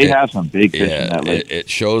nice. Yeah, they have some big fish in that lake. It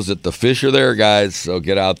shows that the fish are there, guys, so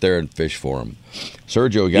get out there and fish for them.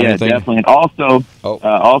 Sergio, you got anything? Yeah, definitely. And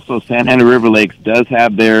also Santa Ana River Lakes does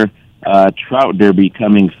have their trout derby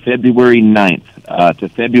coming February 9th to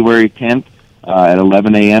February 10th. At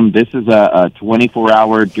 11 a.m. This is a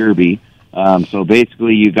 24-hour derby. So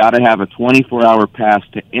basically, you got to have a 24-hour pass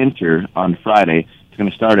to enter on Friday. It's going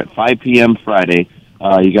to start at 5 p.m. Friday.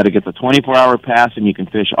 You got to get the 24-hour pass, and you can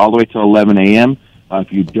fish all the way till 11 a.m.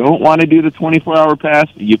 If you don't want to do the 24-hour pass,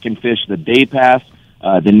 you can fish the day pass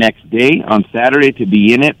the next day on Saturday to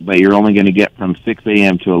be in it, but you're only going to get from 6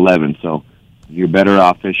 a.m. to 11. So you're better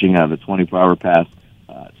off fishing the 24-hour pass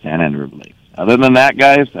at Santa Ana River Lakes. Other than that,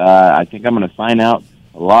 guys, I think I'm going to sign out.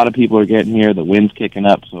 A lot of people are getting here. The wind's kicking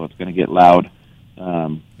up, so it's going to get loud.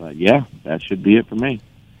 But, yeah, that should be it for me.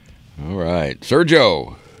 All right.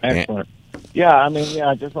 Sergio. Excellent.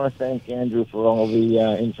 I just want to thank Andrew for all the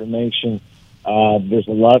information. There's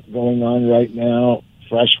a lot going on right now.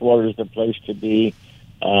 Freshwater is the place to be.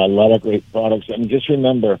 A lot of great products. And just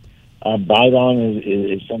remember, bite on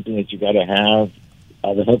is something that you got to have.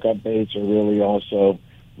 The hookup baits are really also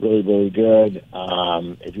really, really good.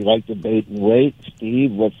 If you like the bait and weight,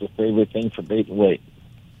 Steve, what's the favorite thing for bait and weight?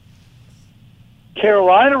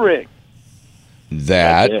 Carolina rig.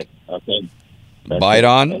 That. That's it. Okay. Bite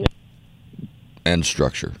on and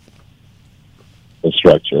structure. The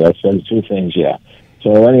structure. That's the two things, yeah.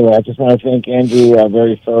 So anyway, I just want to thank Andrew,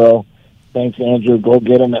 very thorough. Thanks, Andrew. Go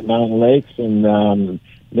get him at Mountain Lakes, and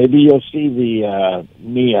maybe you'll see the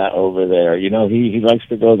Mia over there. You know, he likes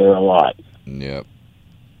to go there a lot. Yep.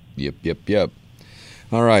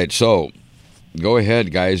 All right, so go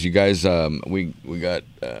ahead, guys. You guys, we got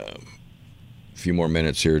a few more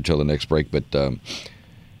minutes here until the next break, but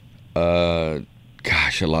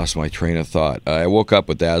gosh, I lost my train of thought. I woke up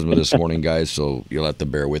with asthma this morning, guys, so you'll have to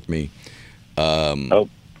bear with me. Yeah,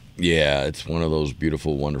 it's one of those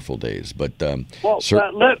beautiful, wonderful days. But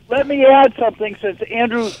let me add something, since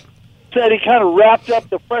Andrew said he kind of wrapped up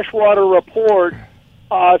the freshwater report.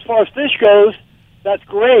 As far as fish goes, that's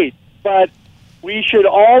great, but we should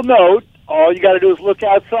all note, all you got to do is look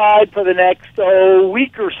outside for the next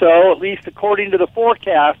week or so, at least according to the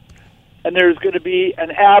forecast, and there's going to be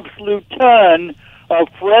an absolute ton of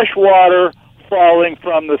fresh water falling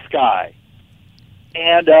from the sky.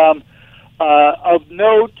 And of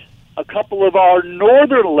note, a couple of our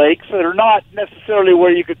northern lakes that are not necessarily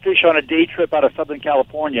where you could fish on a day trip out of Southern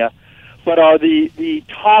California, but are the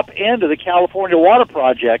top end of the California Water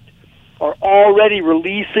Project, are already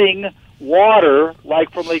releasing water,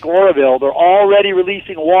 like from Lake Oroville. They're already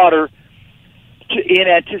releasing water in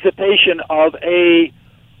anticipation of a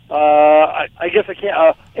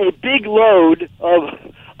big load of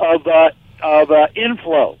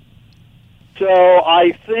inflow. So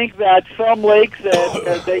I think that some lakes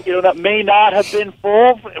that may not have been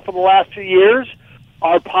full for the last 2 years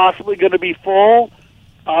are possibly going to be full.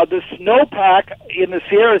 The snowpack in the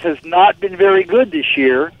Sierras has not been very good this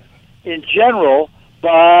year in general,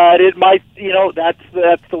 but it might,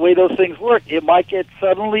 that's the way those things work. It might get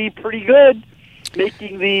suddenly pretty good,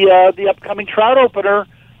 making the upcoming trout opener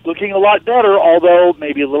looking a lot better, although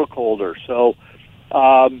maybe a little colder. So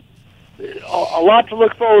a lot to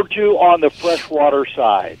look forward to on the freshwater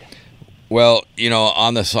side. Well,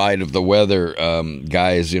 on the side of the weather,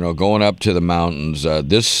 guys, going up to the mountains,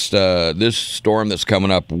 this storm that's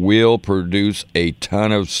coming up will produce a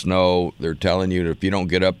ton of snow. They're telling you that if you don't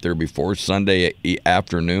get up there before Sunday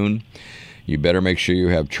afternoon, you better make sure you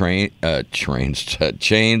have chains,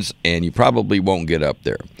 and you probably won't get up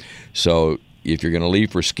there. So if you're going to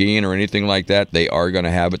leave for skiing or anything like that, they are going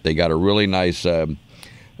to have it. They got a really nice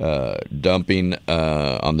dumping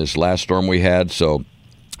on this last storm we had, so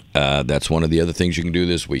that's one of the other things you can do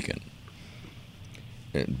this weekend.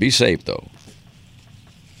 Be safe, though.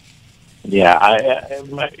 Yeah,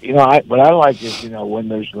 what I like is, when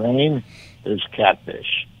there's rain, there's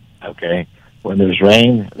catfish. Okay, when there's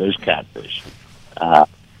rain, there's catfish. And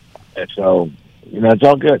so, it's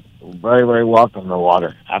all good. Very, very welcome the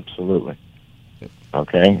water. Absolutely.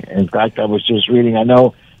 Okay. In fact, I was just reading. I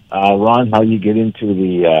know, Ron, how you get into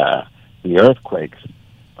the earthquakes.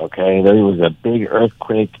 Okay, there was a big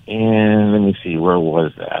earthquake in. Let me see, where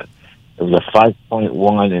was that? It was a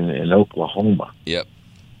 5.1 in Oklahoma. Yep.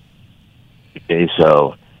 Okay,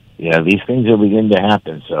 so, these things are beginning to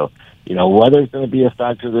happen. So, weather's going to be a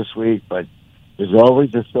factor this week, but there's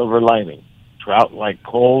always a silver lining. Trout like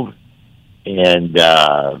cold, and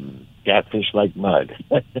catfish like mud.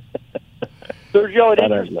 Sergio, an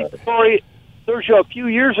interesting story. Sergio, a few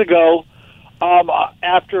years ago,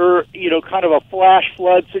 after, kind of a flash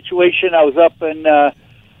flood situation, I was up in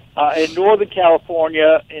Northern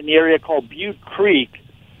California in the area called Butte Creek,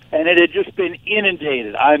 and it had just been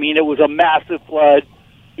inundated. I mean, it was a massive flood,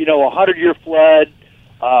 a 100-year flood.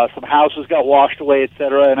 Some houses got washed away, et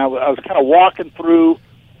cetera. And I was kind of walking through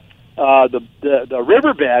the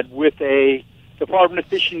riverbed with a Department of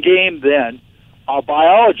Fish and Game then, a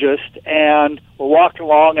biologist, and we're walking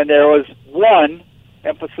along, and there was one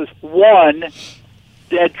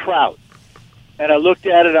dead trout. And I looked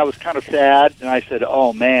at it, I was kind of sad, and I said,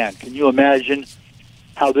 oh, man, can you imagine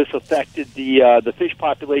how this affected the fish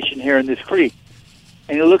population here in this creek?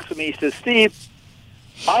 And he looks at me, he says, Steve,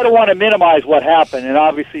 I don't want to minimize what happened, and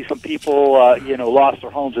obviously some people, lost their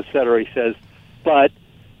homes, et cetera, he says, but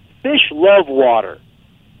fish love water.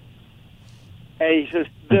 And he says,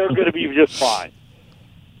 they're going to be just fine.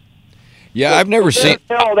 Yeah, I've never seen...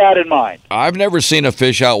 Bear all that in mind. I've never seen a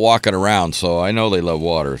fish out walking around, so I know they love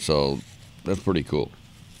water, so that's pretty cool.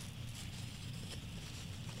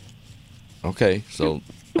 Okay, so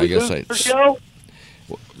I guess Sergio?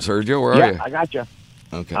 Sergio, where are you? I got you.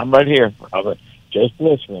 Okay. I'm right here. Just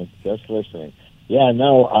listening. Yeah,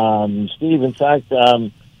 no, Steve, in fact,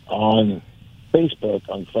 on Facebook,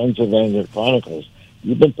 on Friends of Angler Chronicles,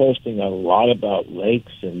 you've been posting a lot about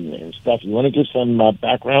lakes and stuff. You want to give some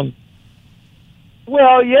background?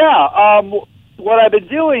 Well, yeah. What I've been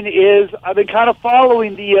doing is I've been kind of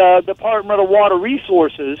following the Department of Water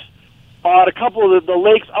Resources on a couple of the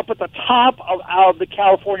lakes up at the top of the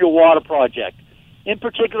California Water Project. In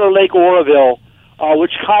particular, Lake Oroville,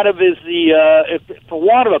 which kind of is for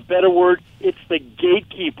want of a better word, it's the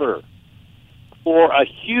gatekeeper for a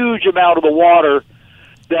huge amount of the water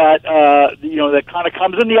that that kind of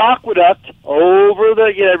comes in the aqueduct over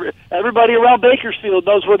the. Everybody around Bakersfield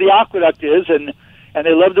knows where the aqueduct is, and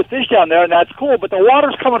they love to fish down there, and that's cool. But the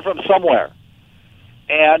water's coming from somewhere,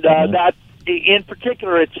 and that in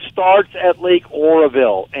particular it starts at Lake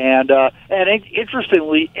Oroville, and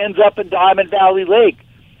interestingly ends up in Diamond Valley Lake.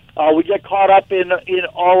 We get caught up in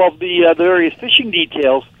all of the various fishing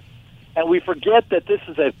details, and we forget that this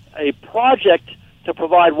is a project to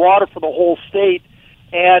provide water for the whole state.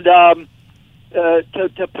 And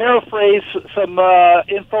to paraphrase some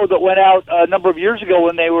info that went out a number of years ago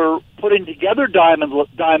when they were putting together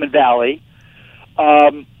Diamond Valley,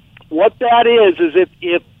 what that is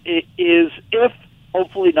if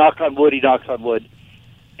hopefully knock on wood, he knocks on wood,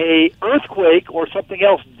 a earthquake or something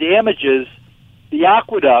else damages the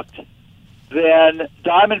aqueduct, then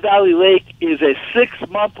Diamond Valley Lake is a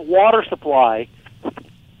 6-month water supply,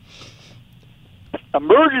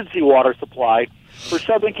 emergency water supply for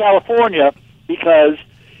Southern California, because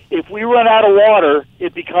if we run out of water,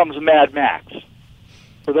 it becomes Mad Max.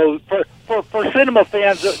 For cinema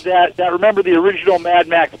fans that remember the original Mad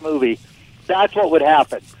Max movie, that's what would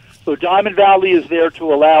happen. So Diamond Valley is there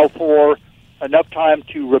to allow for enough time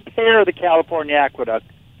to repair the California aqueduct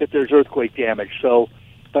if there's earthquake damage. So,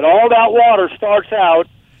 but all that water starts out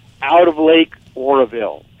of Lake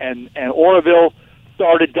Oroville, and Oroville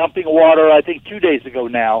started dumping water, I think, 2 days ago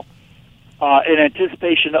now, in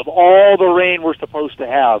anticipation of all the rain we're supposed to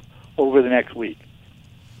have over the next week.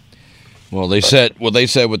 Well, they said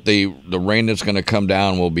with the rain that's going to come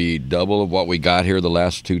down will be double of what we got here the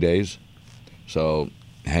last 2 days. So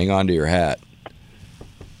hang on to your hat.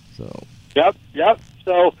 So. Yep.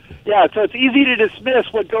 So yeah, so it's easy to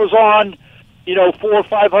dismiss what goes on, 400 or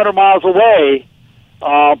 500 miles away,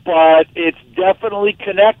 but it's definitely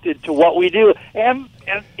connected to what we do. And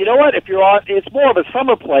you know what? If you're on, it's more of a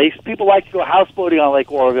summer place. People like to go houseboating on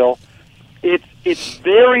Lake Oroville. It's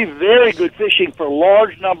very, very good fishing for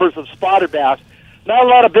large numbers of spotted bass. Not a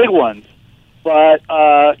lot of big ones, but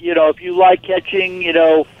if you like catching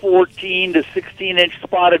 14 to 16-inch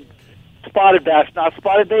spotted bass, not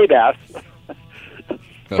spotted bay bass,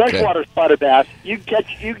 freshwater spotted bass, you can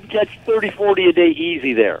catch 30, 40 a day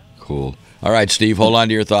easy there. Cool. All right, Steve, hold on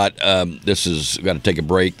to your thought. We've got to take a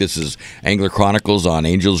break. This is Angler Chronicles on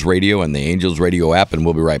Angels Radio and the Angels Radio app, and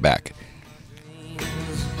we'll be right back.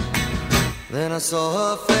 Then I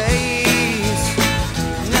saw her face.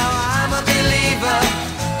 Now I'm a believer,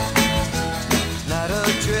 not a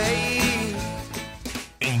trace.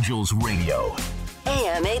 Angels Radio.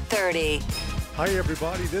 AM 830. Hi,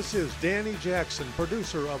 everybody. This is Danny Jackson,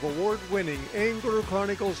 producer of award-winning Angler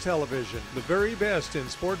Chronicles Television. The very best in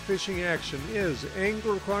sport fishing action is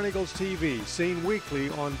Angler Chronicles TV, seen weekly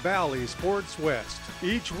on Valley Sports West.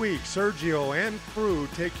 Each week, Sergio and crew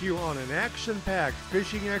take you on an action-packed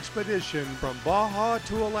fishing expedition from Baja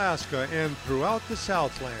to Alaska and throughout the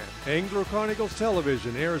Southland. Angler Chronicles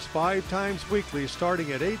Television airs 5 times weekly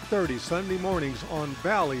starting at 8:30 Sunday mornings on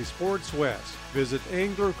Valley Sports West. Visit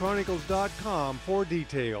anglerchronicles.com for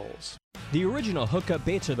details. The original hookup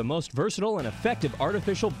baits are the most versatile and effective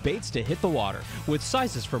artificial baits to hit the water. With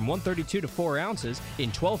sizes from 132 to 4 ounces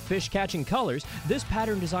in 12 fish-catching colors, this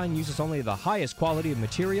pattern design uses only the highest quality of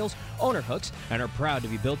materials, owner hooks, and are proud to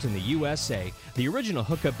be built in the USA. The original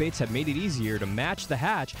hookup baits have made it easier to match the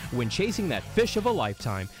hatch when chasing that fish of a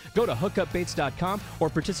lifetime. Go to hookupbaits.com or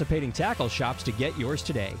participating tackle shops to get yours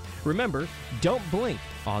today. Remember, don't blink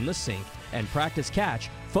on the sink, and practice catch,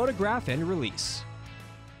 photograph, and release.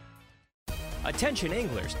 Attention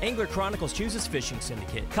anglers, Angler Chronicles chooses Fishing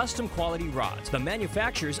Syndicate, custom quality rods, the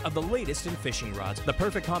manufacturers of the latest in fishing rods, the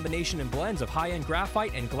perfect combination and blends of high-end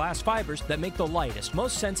graphite and glass fibers that make the lightest,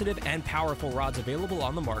 most sensitive, and powerful rods available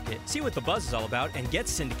on the market. See what the buzz is all about and get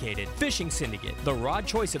syndicated. Fishing Syndicate, the rod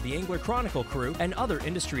choice of the Angler Chronicle crew and other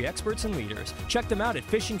industry experts and leaders. Check them out at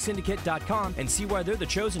fishingsyndicate.com and see why they're the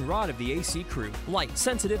chosen rod of the AC crew. Light,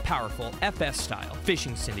 sensitive, powerful, FS style.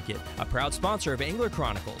 Fishing Syndicate, a proud sponsor of Angler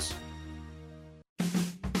Chronicles.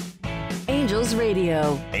 Angels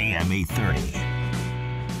Radio. AM 830.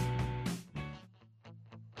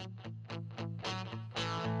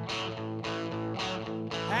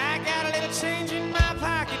 I got a little change in my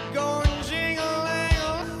pocket going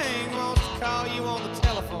jingle-langle-lang. Wants to call you on the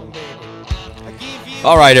telephone, baby.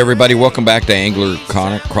 All right, everybody, welcome back to Angler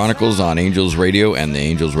Chronicles on Angels Radio and the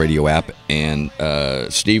Angels Radio app. And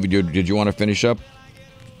Steve, did you want to finish up?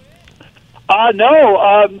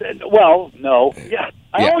 No. No. Yeah.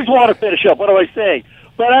 I always want to finish up. What do I say?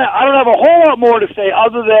 But I don't have a whole lot more to say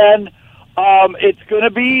other than it's going to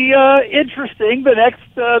be interesting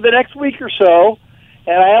the next week or so,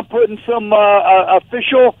 and I am putting some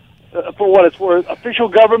official, for what it's worth, official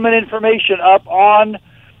government information up on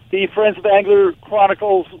the Friends of Angler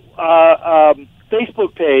Chronicles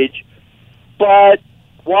Facebook page. But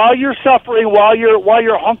while you're suffering, while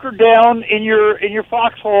you're hunkered down in your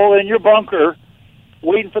foxhole in your bunker,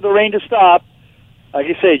 waiting for the rain to stop, like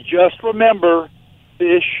I say, just remember,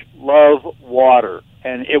 fish love water,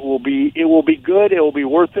 and it will be good. It will be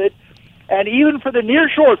worth it. And even for the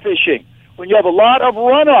nearshore fishing, when you have a lot of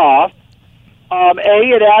runoff,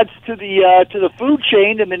 it adds to the food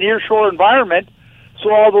chain in the nearshore environment. So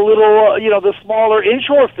all the little, the smaller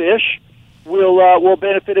inshore fish will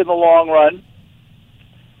benefit in the long run.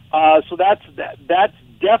 So that's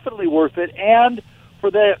definitely worth it. And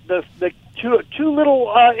for the two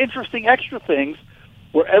little interesting extra things.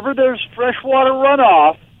 Wherever there's freshwater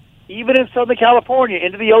runoff, even in Southern California,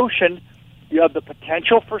 into the ocean, you have the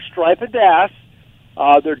potential for striped bass.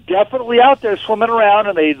 They're definitely out there swimming around,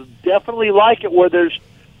 and they definitely like it where there's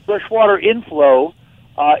freshwater inflow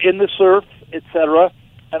in the surf, etc.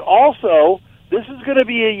 And also, this is going to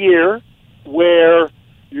be a year where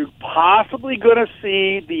you're possibly going to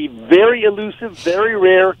see the very elusive, very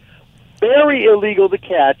rare, very illegal to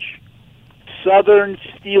catch southern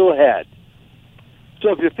steelhead. So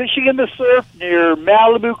if you're fishing in the surf near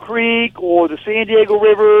Malibu Creek or the San Diego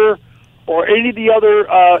River or any of the other,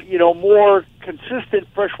 more consistent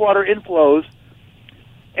freshwater inflows,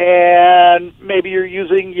 and maybe you're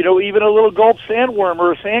using, even a little gulp sandworm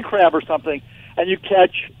or a sand crab or something, and you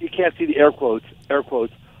can't see the air quotes,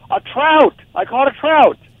 a trout. I caught a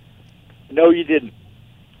trout. No, you didn't.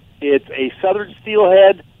 It's a southern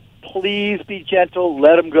steelhead. Please be gentle.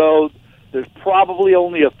 Let them go. There's probably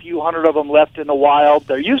only a few hundred of them left in the wild.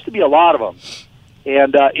 There used to be a lot of them.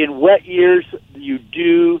 And in wet years, you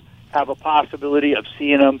do have a possibility of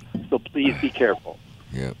seeing them, so please be careful.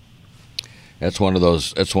 Yeah. That's one of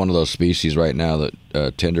those species right now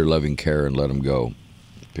that tender loving care and let them go.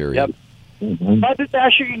 Period. Yep. Mother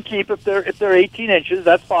bass you can keep if they're 18 inches.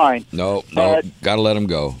 That's fine. No, got to let them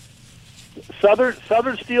go.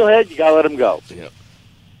 Southern steelhead, you got to let them go. Yeah.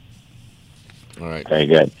 All right. Very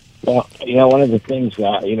good. Well, one of the things,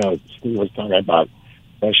 Steve was talking about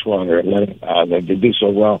freshwater and letting they do so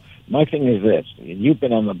well. My thing is this: you've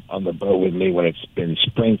been on the boat with me when it's been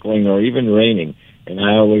sprinkling or even raining, and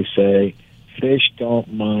I always say, fish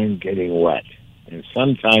don't mind getting wet, and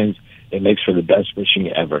sometimes it makes for the best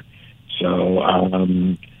fishing ever. So, I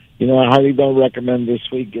highly don't recommend this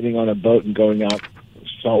week getting on a boat and going out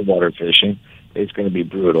saltwater fishing. It's going to be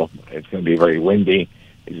brutal. It's going to be very windy.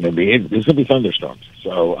 There's going to be thunderstorms.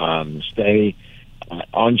 So stay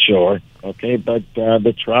on shore, okay? But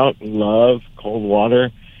the trout love cold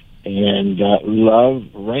water and love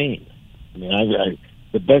rain. I mean,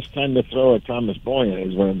 the best time to throw a Thomas Boyan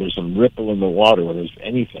is when there's some ripple in the water, when there's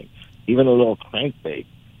anything, even a little crankbait,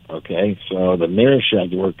 okay? So the mirror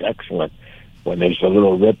shad work excellent when there's a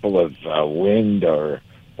little ripple of wind or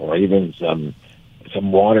even some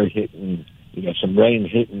water hitting, some rain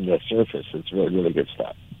hitting the surface. It's really, really good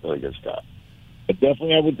stuff. Really good stuff. But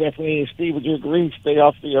I would definitely, Steve, would you agree, stay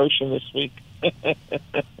off the ocean this week?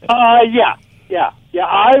 Yeah.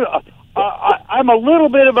 I'm a little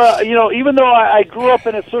bit of a, even though I grew up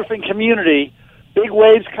in a surfing community, big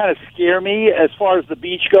waves kind of scare me as far as the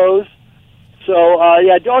beach goes. So,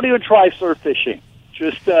 don't even try surf fishing.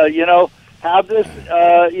 Just, have this,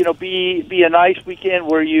 be a nice weekend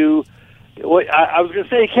where you, I was going to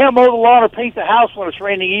say you can't mow the lawn or paint the house when it's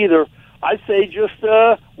raining either. I'd say just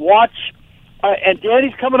watch, and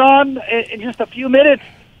Danny's coming on in just a few minutes.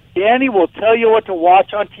 Danny will tell you what to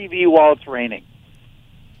watch on TV while it's raining.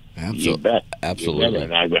 You bet. Absolutely. You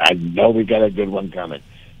bet. I know we got a good one coming.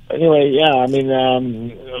 Anyway, a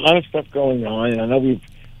lot of stuff going on. I know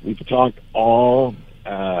we've talked all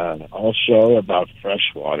show about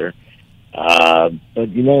freshwater. But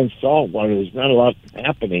in saltwater, there's not a lot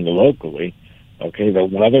happening locally. Okay, the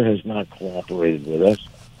weather has not cooperated with us.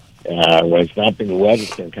 When it's not been wet,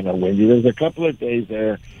 it's been kind of windy. There's a couple of days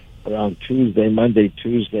there around Monday,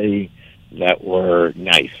 Tuesday, that were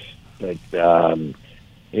nice. But right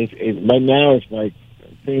now it's like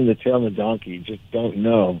seeing the tail on the donkey. You just don't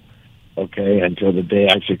know, okay, until the day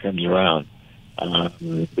actually comes around.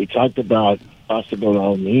 We talked about possible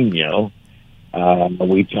El Nino.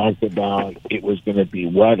 We talked about it was going to be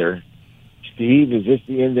wetter. Steve, is this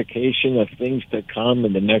the indication of things to come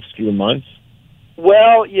in the next few months?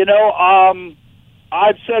 Well,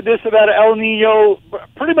 I've said this about El Nino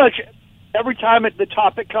pretty much every time the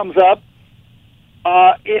topic comes up.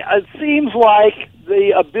 It seems like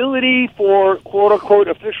the ability for quote-unquote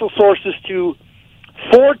official sources to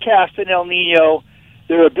forecast an El Nino,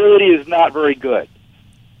 their ability is not very good.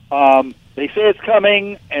 They say it's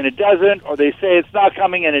coming and it doesn't, or they say it's not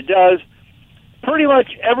coming and it does. Pretty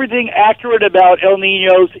much everything accurate about El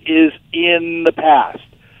Ninos is in the past.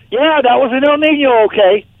 Yeah, that was an El Nino,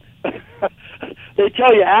 okay. They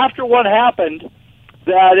tell you after what happened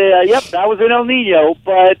that, that was an El Nino,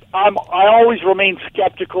 but I always remain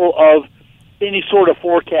skeptical of any sort of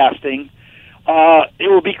forecasting.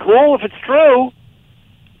 It would be cool if it's true,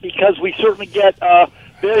 because we certainly get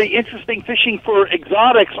very interesting fishing for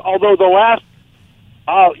exotics, although the last,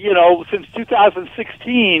 since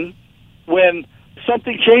 2016, when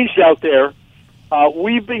something changed out there,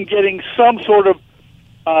 we've been getting some sort of,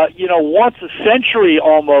 once a century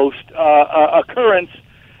almost occurrence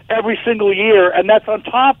every single year, and that's on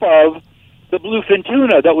top of the bluefin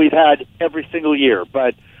tuna that we've had every single year.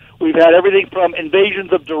 But we've had everything from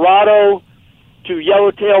invasions of Dorado to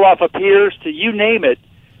yellowtail off of piers to you name it.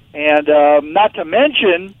 And not to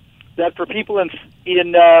mention that for people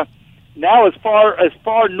in now as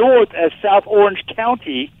far north as South Orange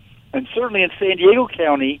County, and certainly in San Diego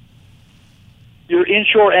County, your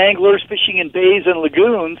inshore anglers fishing in bays and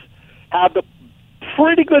lagoons have the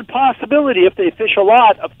pretty good possibility, if they fish a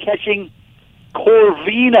lot, of catching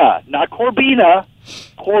Corvina, not Corbina,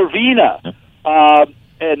 Corvina.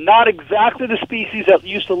 And not exactly the species that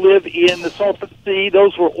used to live in the Salton Sea.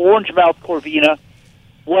 Those were orange-mouthed Corvina.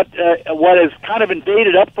 What has kind of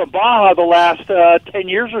invaded up from Baja the last 10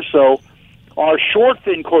 years or so are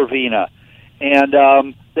short-fin Corvina.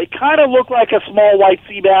 And they kind of look like a small white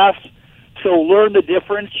sea bass, so learn the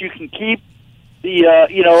difference. You can keep the,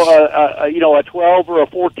 a 12 or a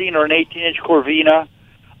 14 or an 18-inch Corvina.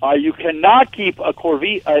 You cannot keep a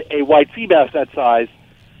white sea bass that size.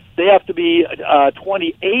 They have to be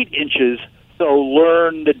 28 inches, so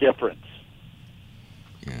learn the difference.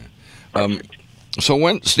 Yeah. So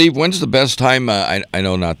when's the best time? I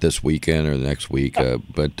know not this weekend or the next week,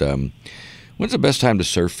 but when's the best time to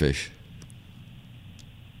surf fish?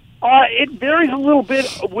 It varies a little bit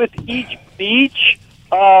with each beach.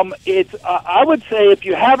 I would say if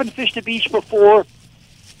you haven't fished a beach before,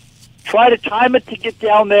 try to time it to get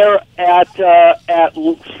down there at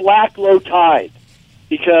slack low tide,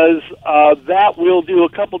 because that will do a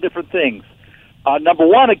couple different things. Number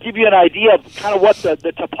one, it'll give you an idea of kind of what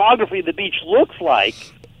the topography of the beach looks like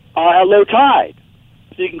at low tide.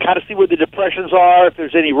 So you can kind of see where the depressions are, if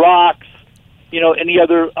there's any rocks, any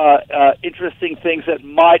other interesting things that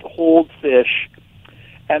might hold fish.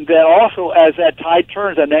 And then also, as that tide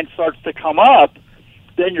turns and then starts to come up,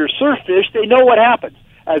 then your surf fish, they know what happens.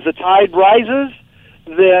 As the tide rises,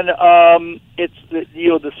 then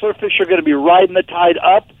the surf fish are going to be riding the tide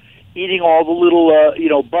up, eating all the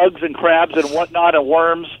little bugs and crabs and whatnot and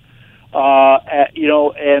worms,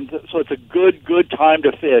 and so it's a good time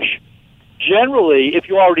to fish. Generally, if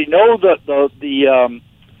you already know the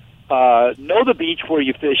beach where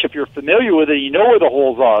you fish, if you're familiar with it, you know where the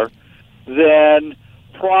holes are, then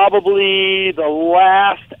probably the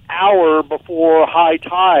last hour before high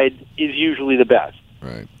tide is usually the best.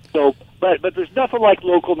 Right. So, but there's nothing like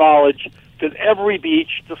local knowledge, because every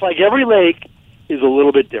beach, just like every lake, is a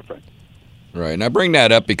little bit different. Right, and I bring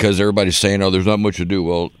that up because everybody's saying, "Oh, there's not much to do."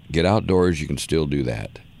 Well, get outdoors. You can still do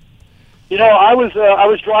that. I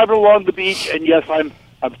was driving along the beach, and yes, I'm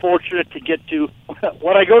fortunate to get to.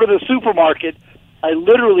 When I go to the supermarket, I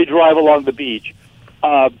literally drive along the beach.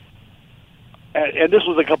 And this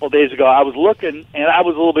was a couple of days ago. I was looking, and I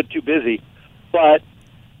was a little bit too busy, but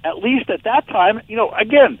at least at that time,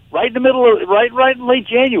 again, right in the middle of right in late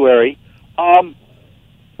January,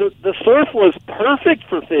 the surf was perfect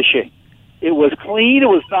for fishing. It was clean. It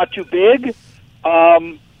was not too big.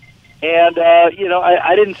 I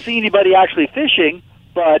didn't see anybody actually fishing,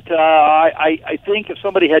 but I think if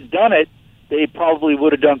somebody had done it, they probably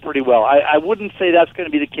would have done pretty well. I wouldn't say that's going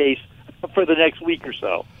to be the case for the next week or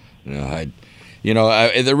so. No,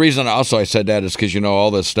 the reason also I said that is because all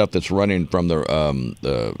the stuff that's running from the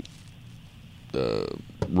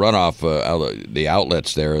runoff, the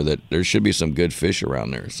outlets that there should be some good fish around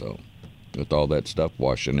there. So with all that stuff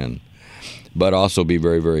washing in, but also be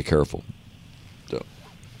very, very careful. So,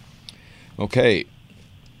 okay,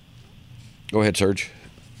 go ahead, Serge.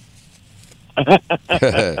 You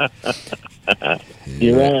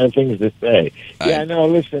ran out of things to say. Yeah, no,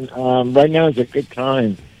 listen, right now is a good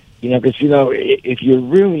time, because, if you're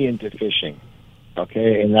really into fishing,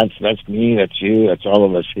 okay, and that's me, that's you, that's all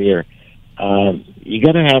of us here, you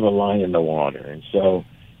got to have a line in the water. And so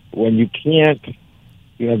when you can't,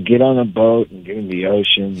 get on a boat and get in the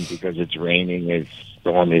ocean because it's raining, it's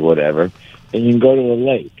stormy, whatever, then you can go to a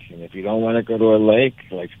lake. And if you don't want to go to a lake,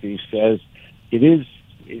 like Steve says,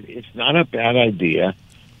 it's not a bad idea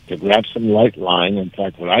to grab some light line. In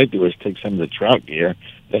fact, what I do is take some of the trout gear,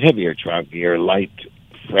 the heavier trout gear, light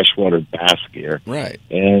freshwater bass gear, right,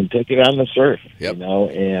 and take it on the surf. Yep.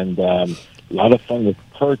 And a lot of fun with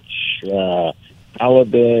perch,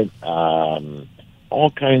 halibut,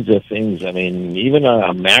 all kinds of things. I mean, even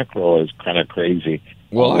a mackerel is kind of crazy.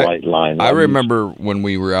 Well, light line. I remember when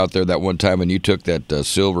we were out there that one time, and you took that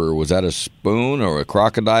silver. Was that a spoon or a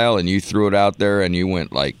crocodile? And you threw it out there, and you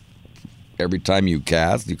went like every time you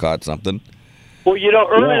cast, you caught something. Well,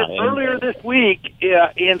 earlier this week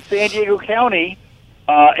in San Diego County,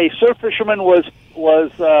 a surf fisherman was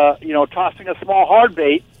tossing a small hard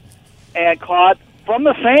bait and caught from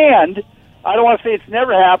the sand. I don't want to say it's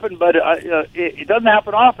never happened, but it doesn't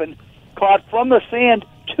happen often. Caught from the sand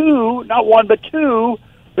not one but two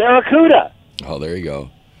barracuda. Oh, there you go.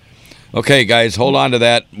 Okay, guys, hold on to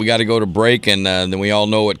that. We got to go to break, and then we all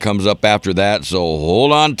know what comes up after that. So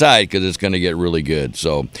hold on tight, because it's going to get really good.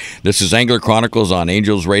 So this is Angler Chronicles on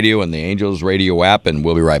Angels Radio and the Angels Radio app, and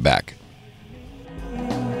we'll be right back.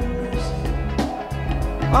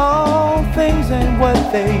 All things ain't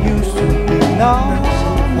what they used to be. No.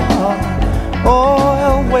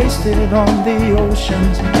 Oil wasted on the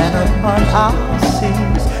oceans and upon our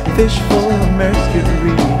seas, fish full of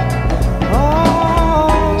mercury.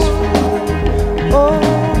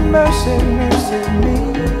 Oh, mercy, mercy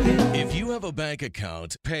me. If you have a bank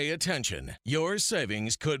account, pay attention. Your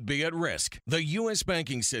savings could be at risk. The U.S.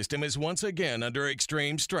 banking system is once again under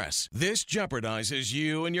extreme stress. This jeopardizes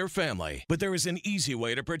you and your family. But there is an easy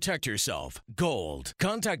way to protect yourself. Gold.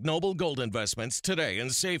 Contact Noble Gold Investments today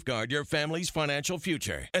and safeguard your family's financial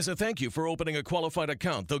future. As a thank you for opening a qualified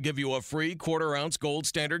account, they'll give you a free quarter-ounce gold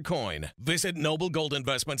standard coin. Visit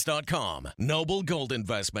NobleGoldInvestments.com.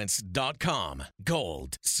 NobleGoldInvestments.com.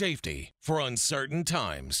 Gold. Safety for uncertain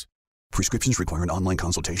times. Prescriptions require an online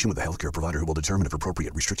consultation with a healthcare provider who will determine if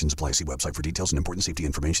appropriate. Restrictions apply. See website for details and important safety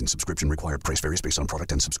information. Subscription required. Price varies based on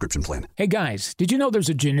product and subscription plan. Hey guys, did you know there's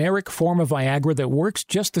a generic form of Viagra that works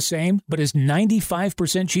just the same, but is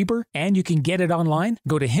 95% cheaper? And you can get it online?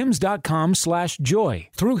 Go to hims.com/joy.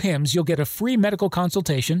 Through Hims, you'll get a free medical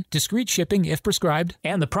consultation, discreet shipping if prescribed,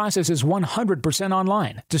 and the process is 100%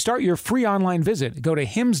 online. To start your free online visit, go to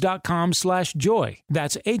hims.com/joy.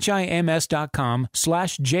 That's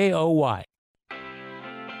HIMS.com/JOY.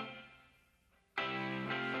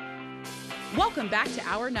 Welcome back to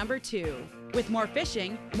hour number 2 with more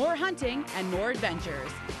fishing, more hunting, and more adventures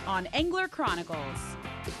on Angler Chronicles.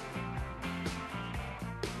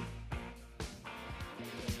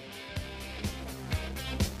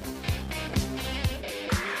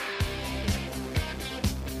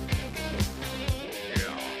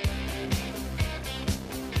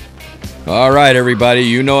 All right, everybody,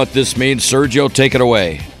 you know what this means. Sergio, take it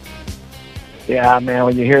away. Yeah, man,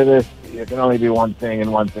 when you hear this, it can only be one thing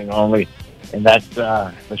and one thing only, and that's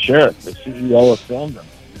the sheriff, the CEO of Filmdom,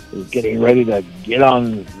 is getting ready to get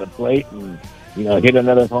on the plate and, hit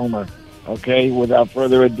another homer. Okay, without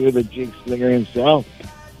further ado, the jig slinger himself,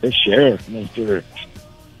 the sheriff, Mr.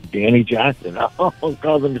 Danny Jackson. I almost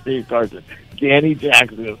called him Steve Carson. Danny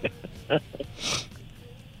Jackson.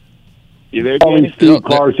 You there, Danny? Steve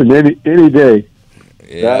Carson any day.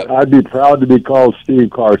 Yeah. I'd be proud to be called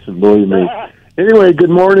Steve Carson, believe me. Anyway, good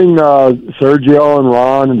morning, Sergio and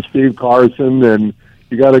Ron and Steve Carson, and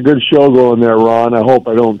you got a good show going there, Ron. I hope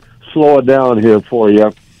I don't slow it down here for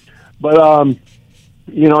you. But,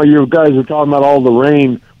 you guys are talking about all the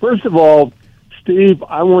rain. First of all, Steve,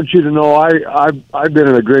 I want you to know I've been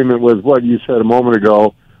in agreement with what you said a moment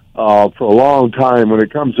ago for a long time when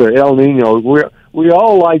it comes to El Nino. We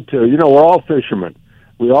all like to, we're all fishermen.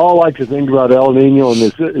 We all like to think about El Nino, and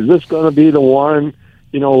is this going to be the one,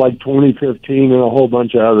 like 2015 and a whole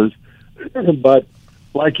bunch of others? But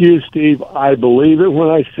like you, Steve, I believe it when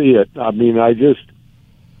I see it. I mean, I just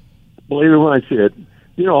believe it when I see it.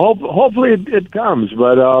 Hopefully it comes,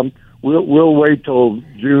 but we'll wait till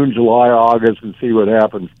June, July, August and see what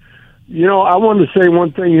happens. I wanted to say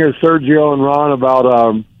one thing here, Sergio and Ron, about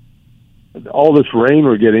all this rain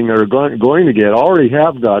we're getting, or going to get. Already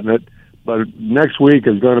have gotten it, but next week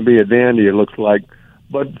is going to be a dandy, it looks like.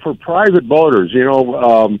 But for private boaters,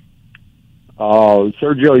 Sergio,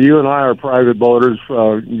 you and I are private boaters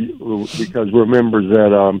because we're members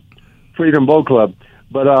at Freedom Boat Club.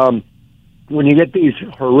 But when you get these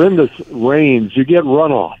horrendous rains, you get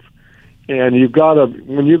runoff. And you've got to,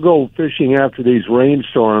 when you go fishing after these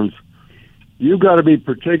rainstorms, you've got to be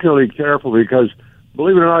particularly careful because,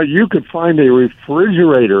 believe it or not, you could find a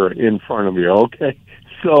refrigerator in front of you, okay?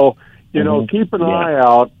 So, keep an eye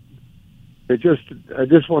out. I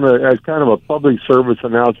just want to, as kind of a public service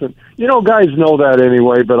announcement, guys know that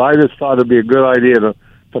anyway, but I just thought it'd be a good idea to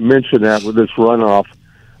mention that with this runoff.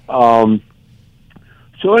 So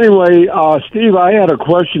anyway, Steve, I had a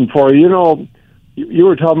question for you. You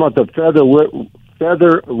were talking about the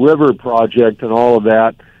Feather River project and all of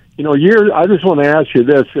that. I just want to ask you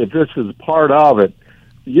this, if this is part of it.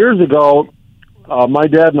 Years ago, my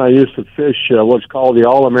dad and I used to fish what's called the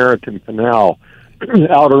All-American Canal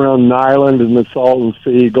out around Nyland and the Salton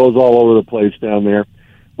Sea. It goes all over the place down there.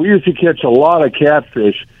 We used to catch a lot of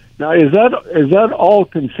catfish. Now, is that all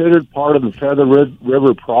considered part of the Feather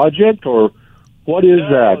River project, or what is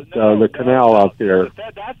the canal out there?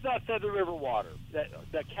 That's not Feather River water. The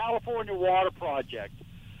California Water Project,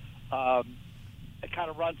 it kind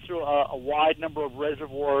of runs through a wide number of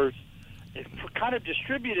reservoirs. It's kind of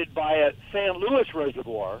distributed by a San Luis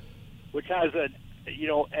Reservoir, which has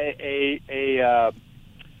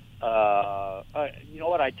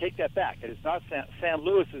I take that back. It's not San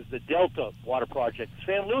Luis is the Delta Water Project.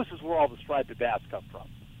 San Luis is where all the striped bass come from.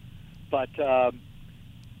 But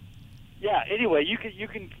anyway, you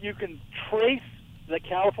can trace the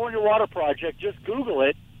California Water Project. Just Google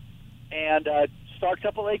it, and starts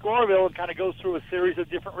up at Lake Oroville and kind of goes through a series of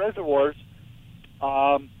different reservoirs,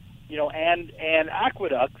 and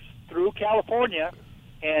aqueducts through California,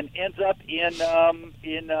 and ends up in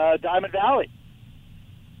Diamond Valley.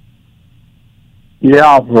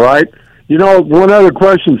 Yeah, right. One other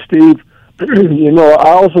question, Steve. I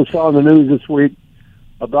also saw in the news this week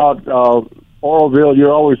about Oroville.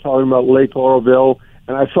 You're always talking about Lake Oroville,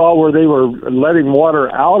 and I saw where they were letting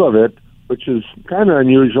water out of it, which is kind of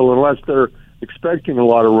unusual unless they're expecting a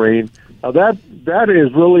lot of rain. Now that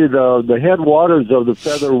is really the headwaters of the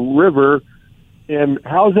Feather River. And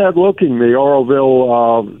how's that looking, the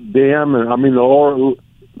Oroville Dam, and the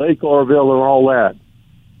Lake Oroville and all that?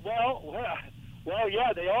 Well,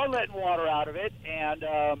 yeah, they are letting water out of it, and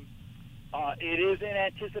It is in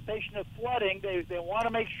anticipation of flooding. They want to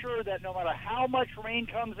make sure that no matter how much rain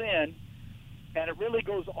comes in, and it really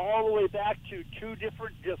goes all the way back to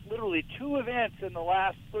literally two events in the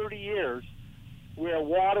last 30 years where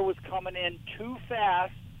water was coming in too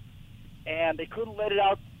fast, and they couldn't let it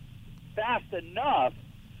out fast enough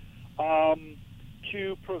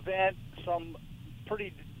to prevent some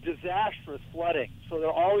pretty disastrous flooding. So they're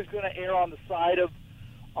always going to err on the side of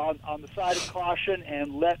caution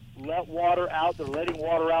and let water out. They're letting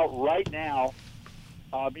water out right now,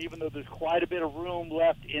 even though there's quite a bit of room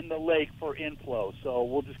left in the lake for inflow. So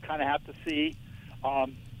we'll just kind of have to see.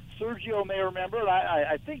 Sergio may remember, and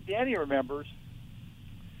I think Danny remembers,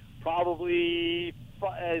 probably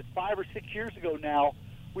 5 or 6 years ago now,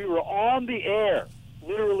 we were on the air.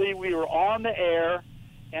 Literally, we were on the air,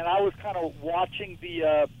 and I was kind of watching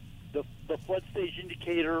the flood stage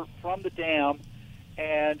indicator from the dam.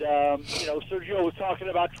 And, Sergio was talking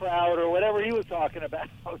about trout or whatever he was talking about.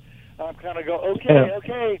 I'm kind of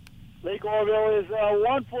okay, Lake Oroville is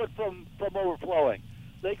 1 foot from overflowing.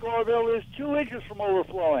 Lake Oroville is 2 inches from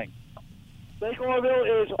overflowing. Lake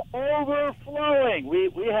Oroville is overflowing.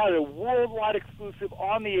 We had a worldwide exclusive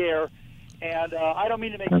on the air, and I don't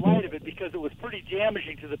mean to make light of it because it was pretty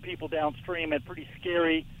damaging to the people downstream and pretty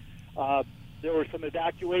scary. There were some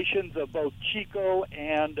evacuations of both Chico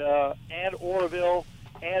and Oroville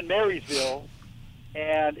and Marysville,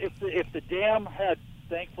 and if the dam had,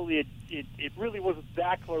 thankfully it really wasn't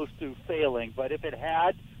that close to failing, but if it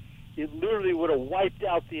had, it literally would have wiped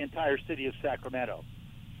out the entire city of Sacramento.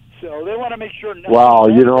 So they want to make sure nothing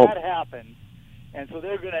that happens, and so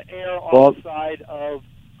they're going to err on the side of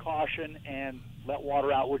caution and let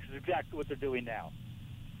water out, which is exactly what they're doing now.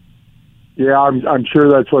 Yeah, I'm sure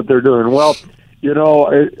that's what they're doing. Well,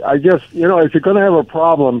 I guess if you're going to have a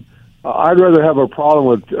problem, I'd rather have a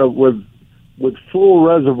problem with full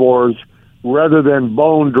reservoirs rather than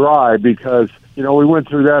bone dry, because we went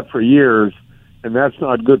through that for years, and that's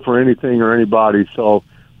not good for anything or anybody. So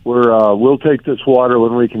we'll take this water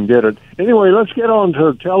when we can get it. Anyway, let's get on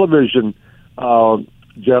to television,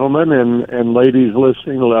 gentlemen and ladies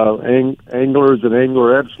listening, anglers and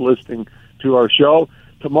anglerettes listening to our show.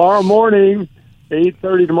 Tomorrow morning,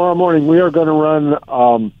 8:30 tomorrow morning, we are going to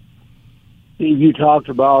run, Steve, you talked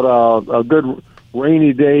about a good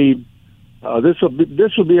rainy day. This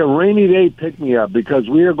will be a rainy day pick-me-up, because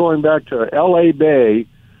we are going back to L.A. Bay,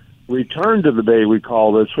 return to the Bay, we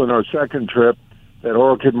call this, on our second trip that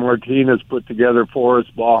Orchid Martinez put together for us,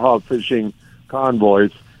 Baja Fishing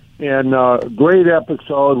Convoys. And great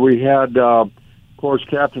episode. We had, of course,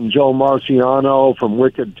 Captain Joe Marciano from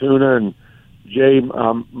Wicked Tuna, and Jay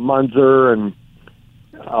Munzer, and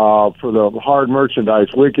for the hard merchandise,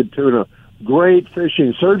 Wicked Tuna. Great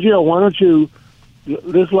fishing. Sergio, why don't you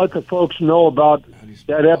just let the folks know about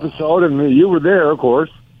that episode? And you were there, of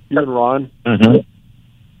course, you and Ron. Mm-hmm.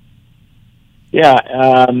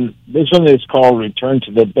 Yeah, this one is called Return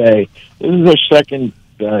to the Bay. This is our second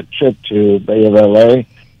trip to Bay of L.A.,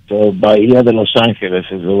 so Bahia de Los Angeles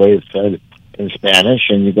is the way it's said in Spanish,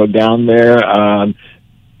 and you go down there.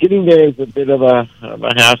 Getting there is a bit of a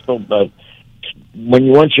hassle, but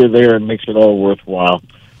once you're there, it makes it all worthwhile.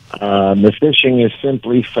 The fishing is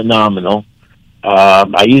simply phenomenal.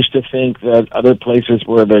 I used to think that other places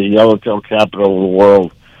were the yellowtail capital of the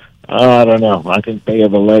world. I don't know. I think Bay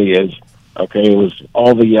of LA is. Okay, it was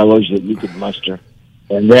all the yellows that you could muster.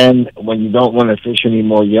 And then when you don't want to fish any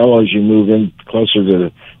more yellows, you move in closer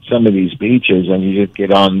to some of these beaches, and you just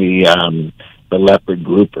get on the leopard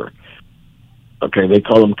grouper. Okay, they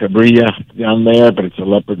call them cabrilla down there, but it's a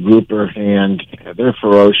leopard grouper, and they're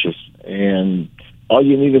ferocious. And all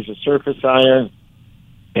you need is a surface iron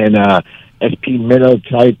and SP minnow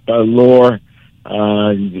type lure.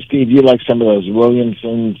 Steve, you like some of those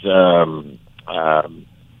Williamsons,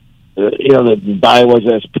 the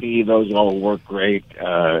Daiwa's SP, those all work great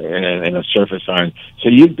in a surface iron. So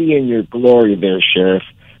you'd be in your glory there, Sheriff,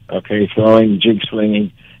 okay, throwing, jig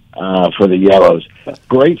slinging for the yellows.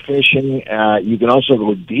 Great fishing. You can also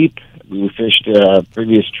go deep. We fished a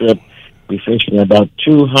previous trip. We fished in about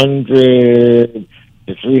 200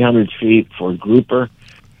 to 300 feet for grouper.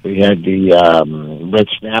 We had the red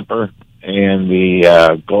snapper and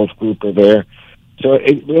the Gulf grouper there. So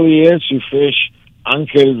it really is. You fish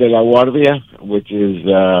Ángel de la Guardia, which is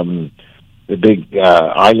the big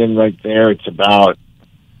island right there. It's about,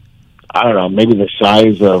 I don't know, maybe the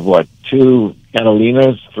size of, 2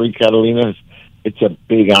 Catalinas, 3 Catalinas. It's a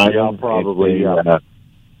big island. Yeah, probably,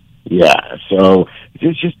 yeah, so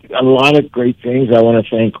there's just a lot of great things. I want to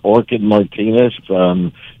thank Orchid Martinez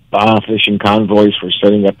from Baja Fishing Convoys for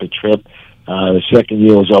setting up the trip. The second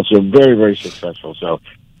year was also very, very successful. So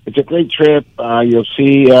it's a great trip. You'll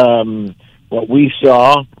see what we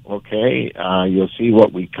saw. Okay, you'll see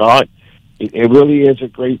what we caught. It really is a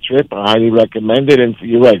great trip. I highly recommend it. And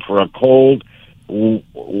you're right, for a cold,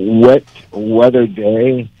 wet weather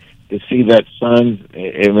day to see that sun,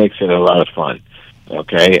 it makes it a lot of fun.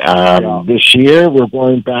 Okay, This year we're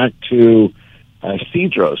going back to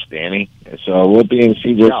Cedros, Danny. So we'll be in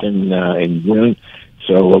Cedros in June.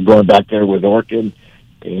 So we're going back there with Orchid,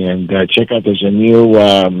 and check out. There's a new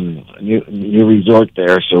resort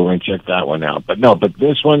there, so we're going to check that one out. But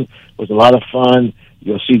this one was a lot of fun.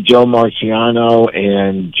 You'll see Joe Marciano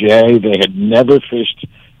and Jay. They had never fished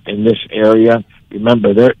in this area.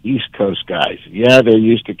 Remember, they're East Coast guys. Yeah, they're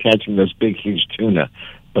used to catching those big, huge tuna.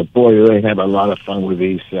 But, boy, they have a lot of fun with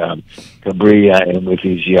these Cabrilla and with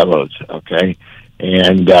these yellows, okay?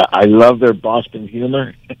 And I love their Boston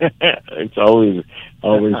humor. It's always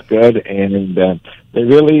good. And they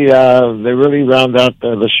really round out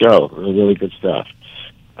the show. Really good stuff.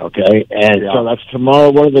 Okay? And so that's tomorrow.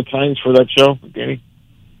 What are the times for that show, Danny?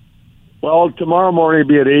 Well, tomorrow morning will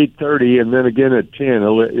be at 8:30, and then again at 10.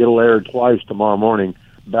 It'll air twice tomorrow morning,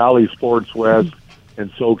 Valley Sports West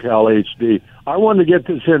and SoCal HD. I wanted to get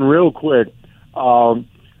this in real quick.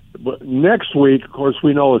 But next week, of course,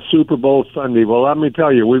 we know it's Super Bowl Sunday. Well, let me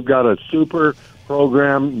tell you, we've got a super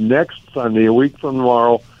program next Sunday, a week from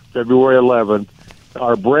tomorrow, February 11th.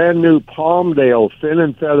 Our brand new Palmdale Fin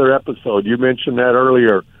and Feather episode. You mentioned that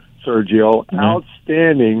earlier, Sergio.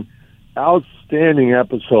 Mm-hmm. Outstanding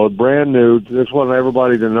episode, brand new. Just want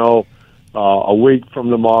everybody to know a week from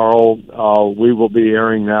tomorrow, we will be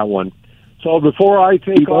airing that one. So before I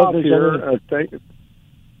take off here,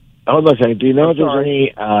 hold on a second. Do you know if there's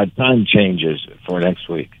any time changes for next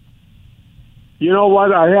week? You know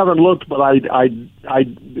what? I haven't looked, but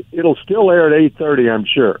it'll still air at 8:30, I'm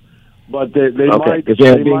sure. But they might. Because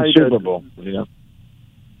they're being Super Bowl. You know.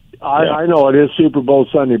 I know it is Super Bowl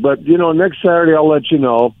Sunday, but next Saturday I'll let you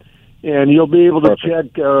know, and you'll be able to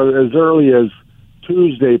check as early as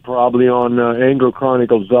Tuesday, probably on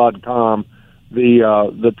anglerchronicles.com,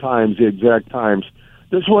 the times, the exact times.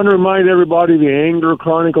 Just want to remind everybody, the Angler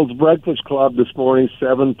Chronicles Breakfast Club this morning,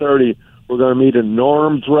 7:30. We're going to meet at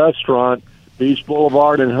Norm's Restaurant, Beach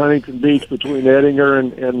Boulevard and Huntington Beach, between Ettinger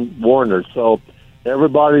and Warner. So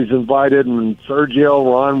everybody's invited, and Sergio,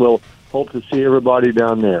 Ron, will hope to see everybody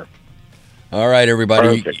down there. All right,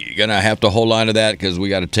 everybody. You're going to have to hold on to that because we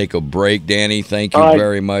got to take a break. Danny, thank you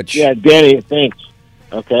very much. Yeah, Danny, thanks.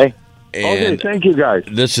 Okay. Okay, thank you, guys.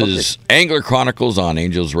 This is Angler Chronicles on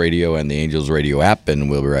Angels Radio and the Angels Radio app, and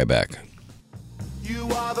we'll be right back.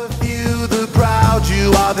 You are the few, the proud,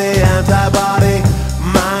 you are the antibody,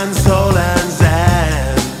 mind, soul, and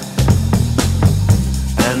zen.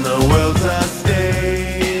 And the world's a stage.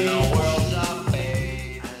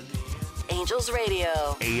 Angels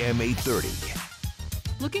Radio. AM 830.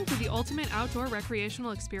 Looking for the ultimate outdoor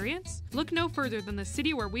recreational experience? Look no further than the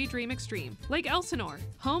city where we dream extreme, Lake Elsinore,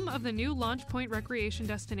 home of the new Launch Point Recreation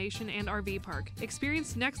Destination and RV Park.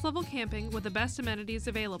 Experience next-level camping with the best amenities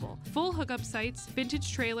available. Full hookup sites,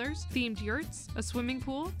 vintage trailers, themed yurts, a swimming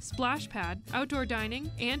pool, splash pad, outdoor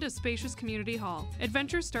dining, and a spacious community hall.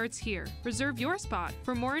 Adventure starts here. Reserve your spot.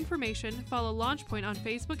 For more information, follow Launch Point on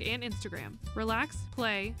Facebook and Instagram. Relax,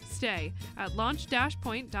 play, stay at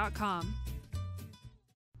launch-point.com.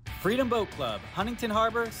 Freedom Boat Club, Huntington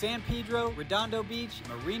Harbor, San Pedro, Redondo Beach,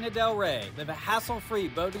 Marina del Rey. Live a hassle-free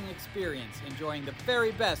boating experience, enjoying the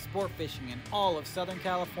very best sport fishing in all of Southern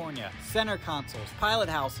California. Center consoles, pilot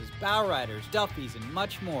houses, bow riders, Duffys, and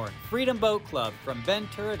much more. Freedom Boat Club, from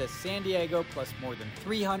Ventura to San Diego, plus more than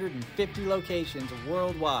 350 locations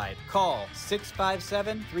worldwide. Call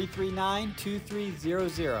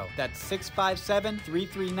 657-339-2300. That's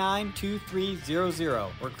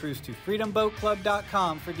 657-339-2300. Or cruise to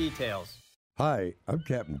freedomboatclub.com for details. Hi, I'm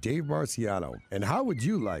Captain Dave Marciano, and how would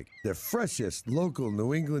you like the freshest local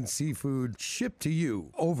New England seafood shipped to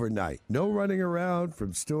you overnight? No running around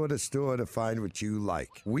from store to find what you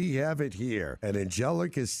like. We have it here at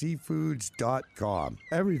angelicaseafoods.com.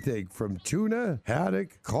 Everything from tuna,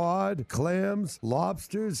 haddock, cod, clams,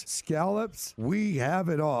 lobsters, scallops, we have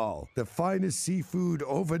it all. The finest seafood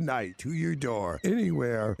overnight to your door,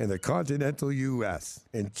 anywhere in the continental U.S.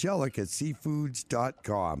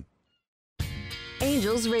 angelicaseafoods.com.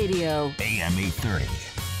 Angels Radio. AM 830.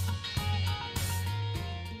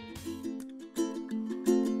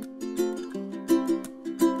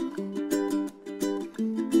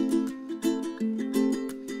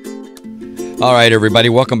 All right, everybody,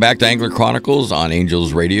 welcome back to Angler Chronicles on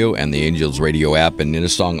Angels Radio and the Angels Radio app. And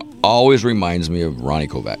this song always reminds me of Ronnie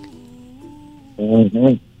Kovac.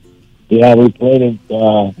 Mm-hmm. Yeah, we played it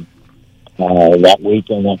that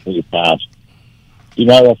weekend after he passed. You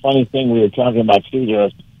know, the funny thing, we were talking about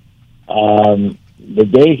Cedros. The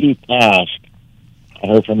day he passed, I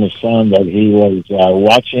heard from his son that he was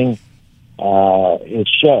watching his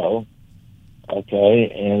show, okay,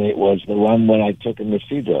 and it was the one when I took him to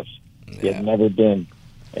Cedros. He had never been,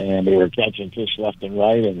 and they were catching fish left and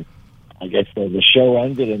right, and I guess the show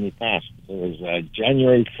ended and he passed. It was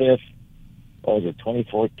January 5th, what was it,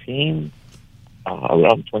 2014?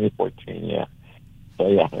 Around 2014, yeah. So,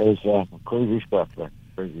 yeah, it was crazy stuff there.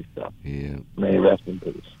 Crazy stuff. Yeah. May he rest in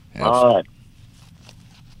peace. All right.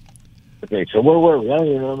 Okay, so where were we? I don't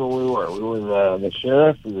even remember where we were. We were the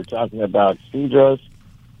sheriff. We were talking about Cedros.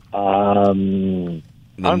 I don't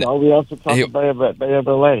know. We also talked about Bay of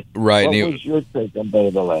LA. Right. What was your take on Bay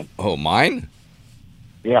of LA? Oh, mine?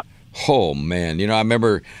 Yeah. Oh, man. You know, I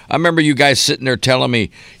remember you guys sitting there telling me,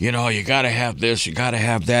 you know, you got to have this, you got to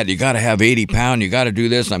have that, you got to have 80 pound, you got to do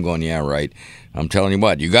this. And I'm going, yeah, right. I'm telling you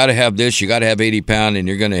what, you got to have this, you got to have 80 pound, and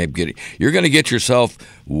you're going to get yourself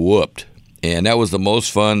whooped. And that was the most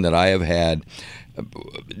fun that I have had.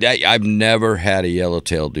 I've never had a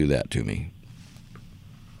yellowtail do that to me.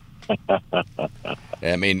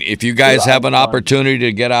 I mean, if you guys have an opportunity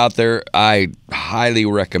to get out there, I highly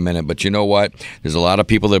recommend it. But you know what? There's a lot of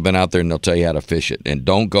people that have been out there, and they'll tell you how to fish it. And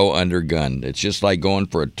don't go under gun. It's just like going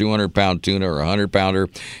for a 200-pound tuna or a 100-pounder.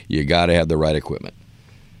 You got to have the right equipment.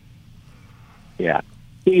 Yeah.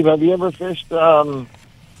 Steve, have you ever fished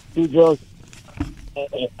Cedros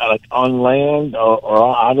like on land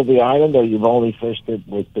or out of the island, or you've only fished it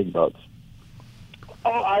with big boats?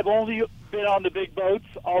 Oh, I've only been on the big boats,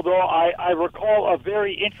 although I recall a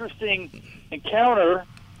very interesting encounter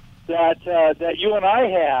that you and I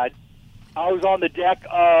had. I was on the deck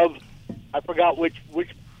of, I forgot which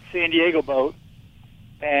San Diego boat,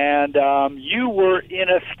 and you were in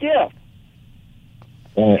a skiff.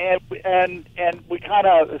 And we kind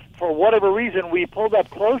of, for whatever reason, we pulled up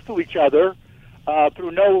close to each other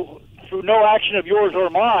through no action of yours or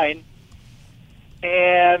mine,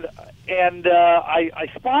 and I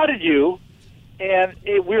spotted you, and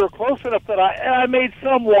we were close enough that I made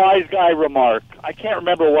some wise guy remark. I can't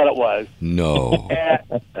remember what it was. No.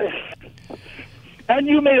 And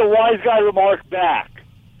you made a wise guy remark back,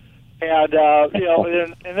 and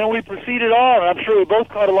and then we proceeded on. I'm sure we both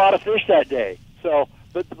caught a lot of fish that day. So.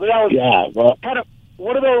 But that was kind of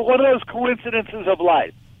one of those coincidences of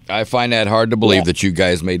life. I find that hard to believe that you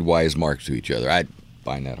guys made wise marks to each other. I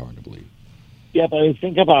find that hard to believe. Yeah, but I mean,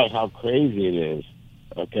 think about how crazy it is.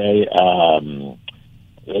 Okay,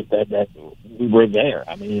 that we were there.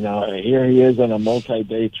 I mean, here he is on a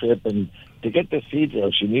multi-day trip, and to get to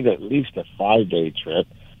Cedros, you need at least a 5-day trip.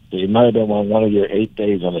 So you might have been on one of your 8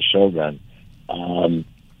 days on the Shogun.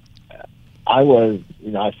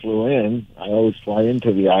 I flew in. I always fly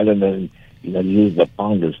into the island and, use the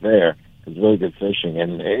ponders there. It's really good fishing.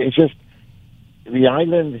 And it's just, the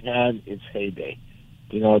island had its heyday.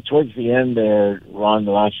 Towards the end there, Ron,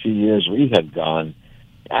 the last few years we had gone,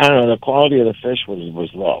 I don't know, the quality of the fish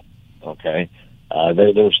was low, okay?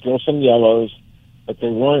 There were still some yellows, but they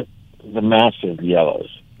weren't the massive yellows,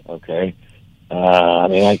 okay?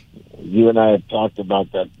 You and I had talked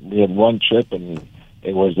about that. We had one trip, and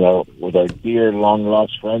it was with our dear,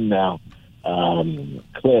 long-lost friend now,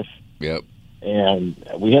 Cliff. Yep. And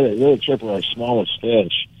we had a little trip with our smallest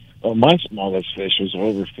fish. Well, my smallest fish was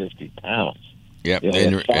over 50 pounds. Yep.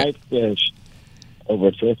 And 5 fish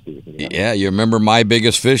over 50. Yeah, you remember my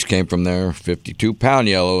biggest fish came from there, 52-pound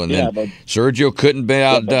yellow, and then Sergio couldn't be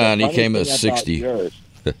outdone. He came at 60.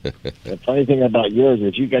 The funny thing about yours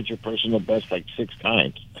is you got your personal best like 6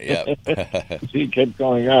 times. Yep. So you kept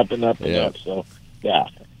going up and up and up. So, yeah.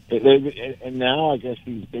 And now I guess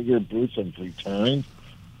these bigger brutes have returned.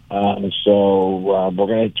 So we're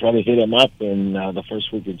going to try to hit them up in the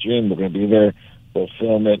first week of June. We're going to be there. We'll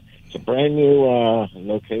film it. It's a brand new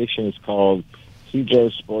location. It's called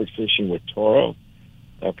Cedros Sport Fishing with Toro.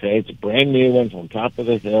 Okay, it's a brand new one from top of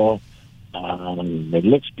the hill. It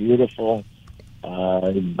looks beautiful.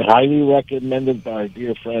 Highly recommended by our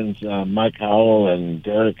dear friends Mike Howell and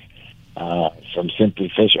Derek from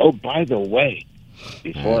Simply Fish. Oh, by the way,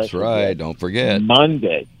 that's right. Don't forget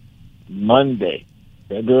Monday,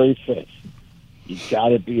 February 5th. You got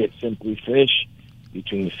to be at Simply Fish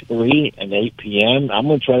between 3 and 8 p.m. I'm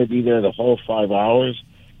going to try to be there the whole 5 hours.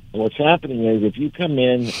 And what's happening is if you come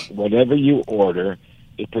in, whatever you order,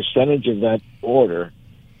 a percentage of that order,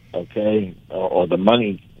 okay, or the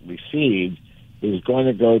money received, is going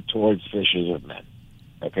to go towards Fishers of Men.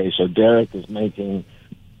 Okay, so Derek is making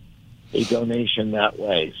a donation that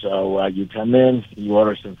way. So you come in, you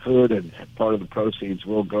order some food, and part of the proceeds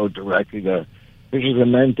will go directly to Fishers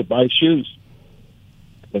and Men to buy shoes.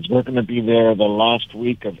 Because we're going to be there the last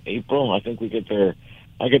week of April. I think I get there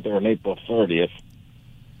on April 30th.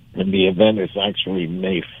 And the event is actually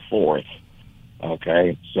May 4th.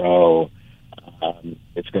 Okay, so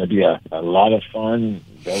it's going to be a lot of fun.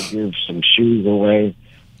 They'll give some shoes away.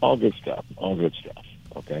 All good stuff.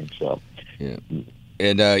 Okay, so. Yeah.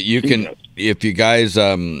 And you can, if you guys,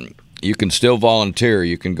 you can still volunteer.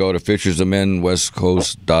 You can go to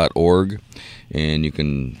fishersandmenwestcoast.org, and you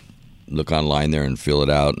can look online there and fill it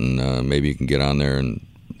out, and maybe you can get on there and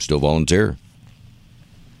still volunteer.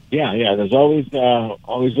 Yeah. There's always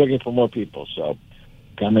looking for more people. So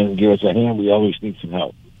come in and give us a hand. We always need some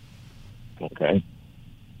help. Okay.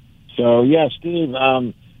 So yeah, Steve.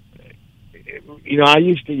 I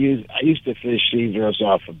used to fish Cedros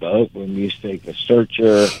off a boat when we used to take the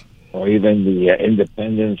Searcher or even the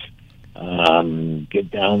Independence,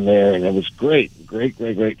 get down there, and it was great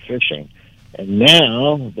fishing. And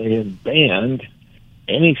now they have banned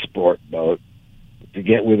any sport boat to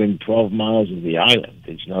get within 12 miles of the island.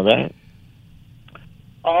 Did you know that?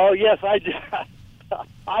 Oh yes, I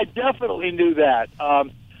definitely knew that.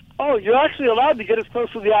 You're actually allowed to get as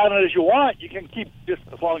close to the island as you want. You can keep just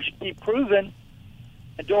as long as you keep cruising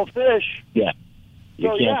and don't fish. Yeah.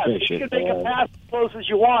 You can make a pass as close as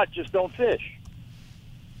you want, just don't fish.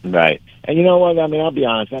 Right. And you know what? I mean, I'll be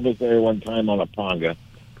honest. I was there one time on a ponga,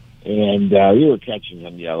 and we were catching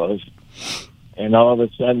some yellows. And all of a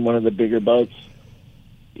sudden, one of the bigger boats,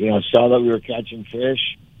 saw that we were catching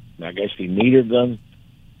fish. And I guess he needed them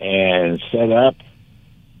and set up,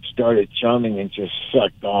 started chumming, and just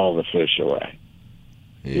sucked all the fish away.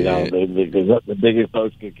 Yeah. The biggest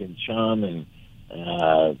boats can chum, and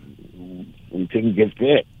we couldn't get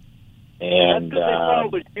fit. And that's 'cause they thought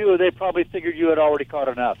it was you. They probably figured you had already caught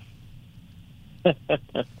enough.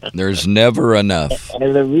 There's never enough.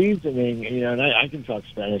 And the reasoning, and I can talk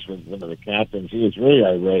Spanish with one of the captains. He was really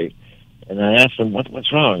irate. And I asked him,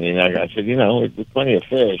 what's wrong? And I said, there's plenty of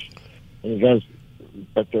fish. And he goes,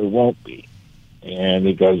 but there won't be. And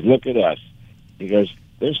he goes, look at us. He goes,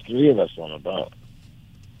 there's 3 of us on a boat.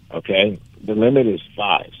 Okay? The limit is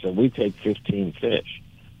 5, so we take 15 fish.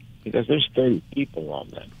 He goes, there's 30 people on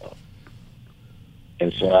that boat.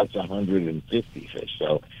 And so that's 150 fish.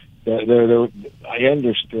 So I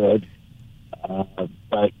understood.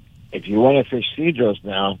 But if you want to fish Cedros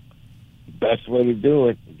now, the best way to do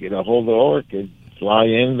it, get a hold of Orchid, fly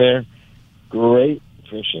in there. Great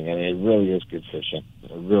fishing, and it really is good fishing.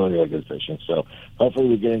 Really, really good fishing. So hopefully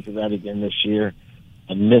we get into that again this year.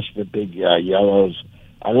 I miss the big yellows.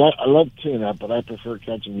 I love tuna, but I prefer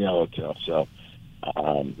catching yellowtail. So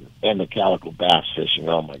and the calico bass fishing.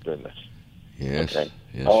 Oh my goodness. Yes. Okay.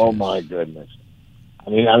 Yes, oh yes. my goodness. I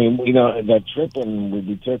mean, that trip when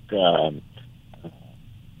we took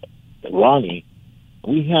Ronnie,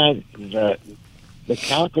 we had the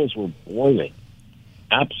calicos were boiling,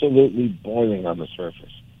 absolutely boiling on the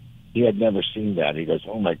surface. He had never seen that. He goes,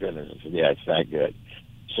 "Oh my goodness!" I said, "Yeah, it's that good."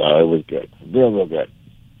 So it was good, real good.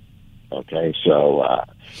 Okay, so all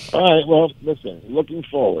right. Well, listen, looking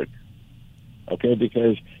forward. Okay,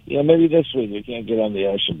 because maybe this week we can't get on the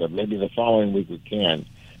ocean, but maybe the following week we can.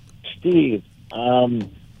 Steve,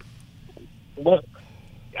 what?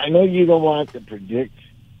 I know you don't want to predict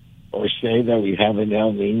or say that we have an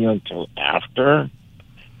El Nino until after,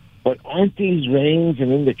 but aren't these rains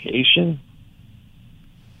an indication?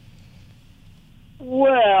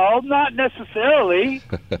 Well, not necessarily.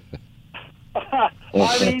 I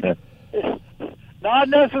mean, not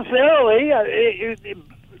necessarily.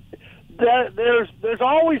 There's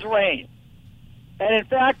always rain, and in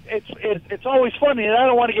fact, it's always funny. And I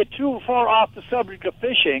don't want to get too far off the subject of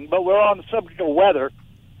fishing, but we're on the subject of weather.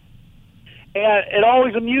 And it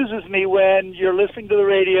always amuses me when you're listening to the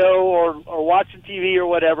radio or watching TV or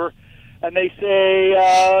whatever, and they say,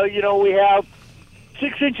 we have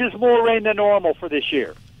 6 inches more rain than normal for this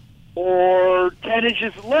year, or 10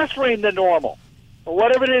 inches less rain than normal, or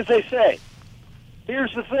whatever it is they say.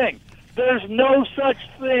 Here's the thing. There's no such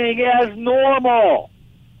thing as normal.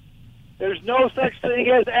 There's no such thing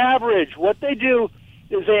as average. What they do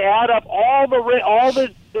is they add up all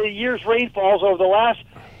the year's rainfalls over the last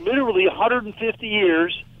literally 150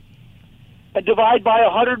 years and divide by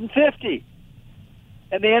 150.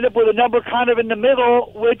 And they end up with a number kind of in the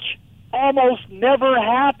middle, which almost never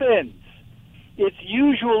happens. It's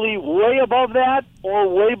usually way above that or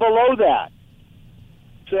way below that.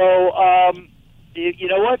 So, you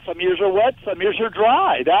know what? Some years are wet, some years are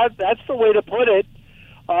dry. That's the way to put it.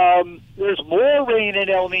 There's more rain in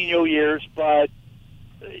El Nino years, but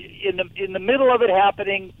in the middle of it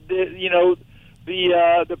happening,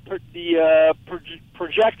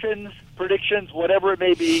 projections predictions, whatever it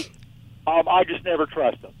may be, I just never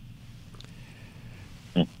trust them.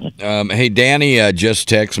 Hey, Danny just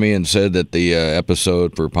texted me and said that the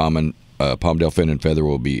episode for Palmdale Fin and Feather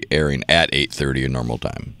will be airing at 8:30 in normal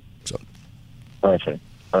time. So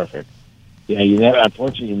Perfect. Yeah,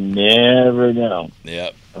 unfortunately, you never know.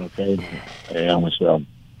 Yep. Okay. Yeah, so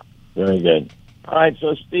very good. All right,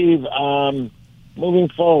 so Steve, moving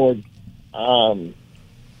forward,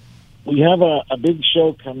 we have a big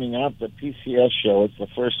show coming up, the PCS show. It's the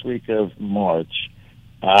first week of March.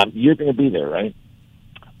 You're going to be there, right?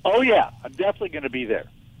 Oh, yeah. I'm definitely going to be there.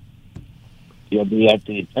 You'll be at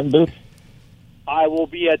the pen booth? I will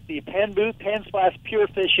be at the pen booth, pen/pure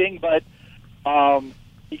fishing, but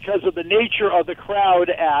because of the nature of the crowd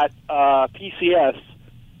at PCS,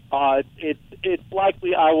 it's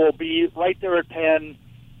likely I will be right there at pen,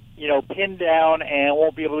 pinned down, and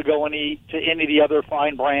won't be able to go to any of the other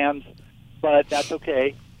fine brands, but that's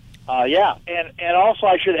okay. Yeah, and also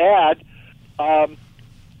I should add,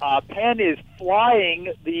 Penn is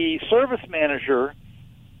flying the service manager,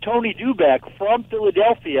 Tony Dubeck, from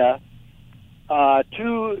Philadelphia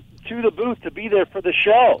to the booth to be there for the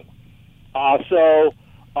show. So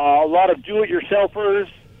a lot of do-it-yourselfers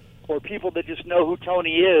or people that just know who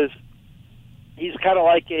Tony is, he's kind of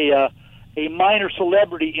like a minor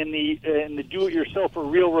celebrity in the do-it-yourselfer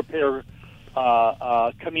reel repair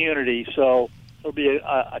community. So there'll be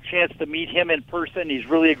a chance to meet him in person. He's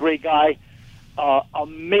really a great guy,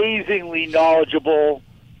 amazingly knowledgeable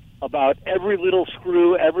about every little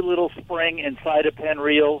screw, every little spring inside of Penn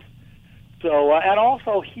reels. So, and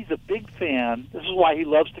also he's a big fan. This is why he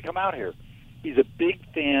loves to come out here. He's a big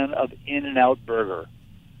fan of In-N-Out Burger.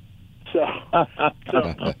 So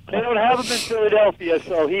they don't have him in Philadelphia,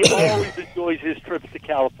 so he always enjoys his trips to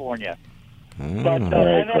California. But and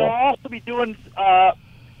then I'll also be doing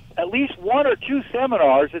at least one or two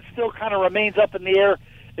seminars. It still kind of remains up in the air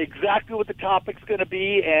exactly what the topic's going to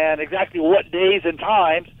be and exactly what days and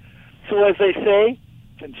times. So as they say,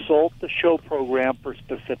 consult the show program for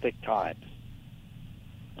specific times.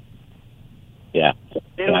 Yeah.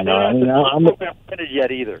 They don't have the program printed yet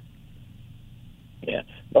either. Yeah.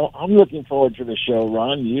 Well, I'm looking forward to the show,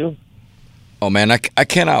 Ron. You? Oh, man, I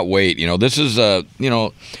cannot wait. This is,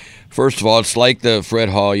 first of all, it's like the Fred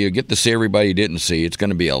Hall. You get to see everybody you didn't see. It's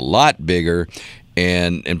going to be a lot bigger,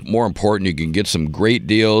 and more important, you can get some great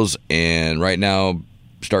deals, and right now,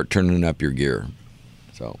 start turning up your gear.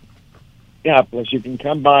 So. Yeah, plus you can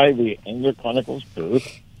come by the Angler Chronicles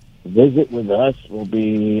booth. Visit with us. We'll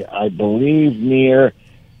be, I believe, near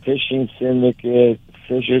Fishing Syndicate,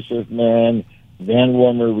 Fishers of Man, Van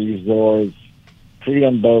Warmer Resorts,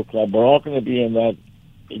 Freedom Boat Club. We're all going to be in that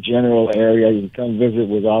general area. You can come visit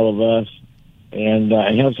with all of us and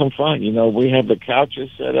have some fun. We have the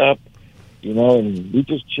couches set up, and we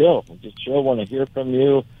just chill. Want to hear from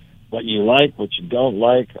you, what you like, what you don't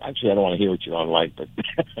like. Actually, I don't want to hear what you don't like, but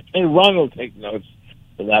and Ron will take notes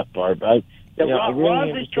for that part. But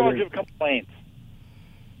Ron's in charge of complaints.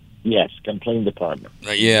 Yes, complaint department.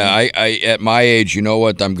 Yeah, I at my age, you know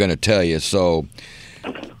what I'm going to tell you. So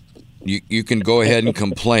you can go ahead and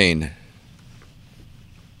complain.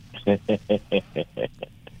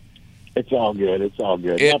 It's all good.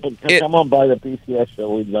 Come on by the PCS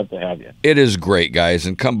show. We'd love to have you. It is great, guys,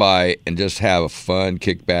 and come by and just have a fun,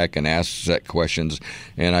 kick back, and ask set questions.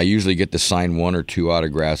 And I usually get to sign 1 or 2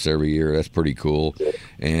 autographs every year. That's pretty cool.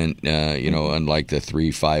 And unlike the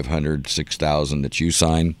 300, 500, 6,000 that you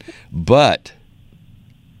sign, but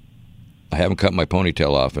I haven't cut my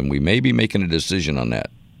ponytail off, and we may be making a decision on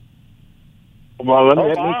that. Well, let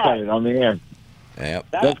me cut it on the air. Yep.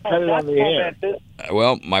 Let's cut it on the air.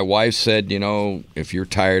 Well, my wife said, if you're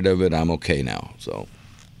tired of it, I'm okay now. So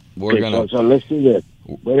we're gonna. So let's do this.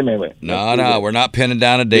 Wait a minute. No, we're not pinning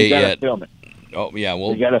down a date yet. Film it. Oh yeah,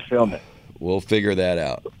 we gotta film it. We'll figure that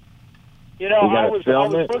out. I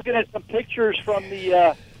was looking at some pictures from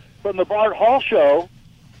the Bart Hall show.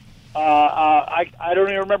 I don't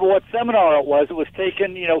even remember what seminar it was. It was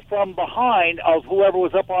taken, from behind of whoever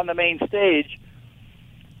was up on the main stage.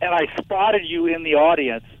 And I spotted you in the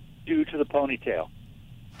audience due to the ponytail.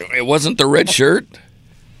 It wasn't the red shirt?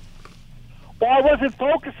 Well, I wasn't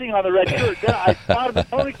focusing on the red shirt. Then I spotted the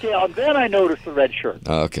ponytail, and then I noticed the red shirt.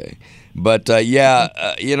 Okay. But, I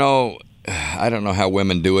don't know how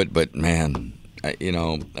women do it, but, man,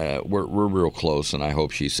 we're real close, and I hope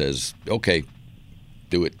she says, okay,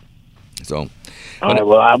 do it. So. All right,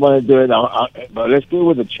 well, I want to do it, but let's do it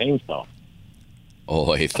with a chainsaw.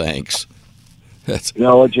 Oh, hey, thanks.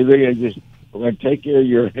 What you do? We're going to take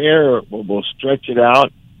your hair. We'll stretch it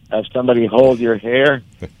out. Have somebody hold your hair.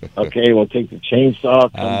 Okay, we'll take the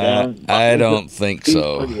chainsaw. Come down. I don't think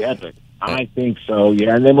so. Pretty epic. I think so,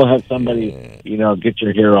 yeah. And then we'll have somebody, get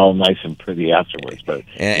your hair all nice and pretty afterwards. But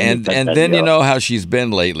and then you know how she's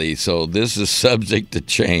been lately, so this is subject to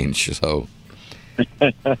change. So.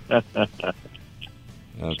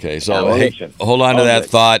 Okay, so hey, hold on to that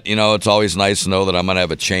thought. It's always nice to know that I'm going to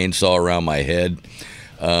have a chainsaw around my head,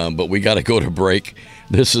 but we got to go to break.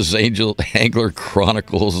 This is Angler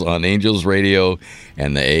Chronicles on Angels Radio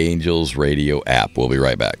and the Angels Radio app. We'll be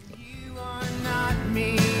right back.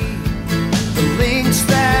 The links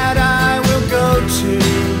that I will go to,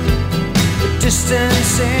 the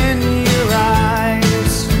distance in your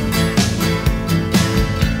eyes.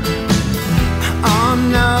 Oh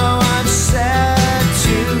no, I've said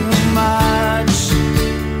too much.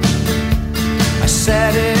 I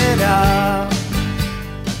set it up.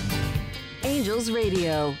 Angels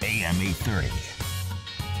Radio. AM 830.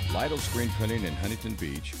 Lytle Screen Printing in Huntington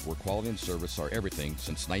Beach, where quality and service are everything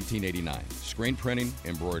since 1989. Screen printing,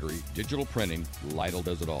 embroidery, digital printing, Lytle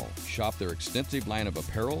does it all. Shop their extensive line of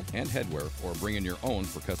apparel and headwear, or bring in your own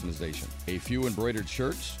for customization. A few embroidered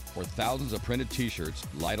shirts or thousands of printed t-shirts,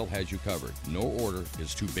 Lytle has you covered. No order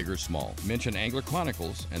is too big or small. Mention Angler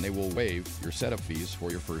Chronicles and they will waive your setup fees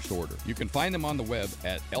for your first order. You can find them on the web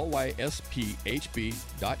at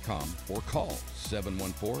lyspHB.com or call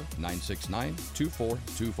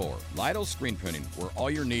 714-969-2424. Lytle Screen Printing, where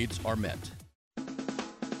all your needs are met.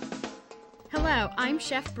 Hello, I'm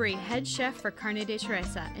Chef Brie, head chef for Carne de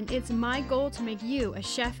Teresa, and it's my goal to make you a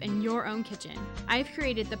chef in your own kitchen. I've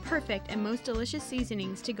created the perfect and most delicious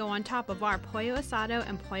seasonings to go on top of our pollo asado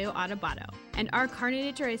and pollo adobado. And our Carne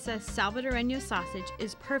de Teresa Salvadoreño sausage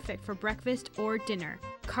is perfect for breakfast or dinner.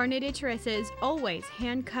 Carne de Teresa is always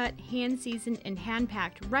hand-cut, hand-seasoned, and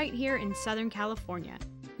hand-packed right here in Southern California.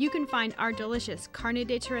 You can find our delicious Carne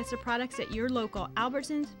de Teresa products at your local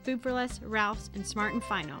Albertsons, Food for Less, Ralph's, and Smart &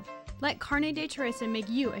 Final. Let Carne de Teresa make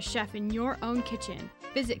you a chef in your own kitchen.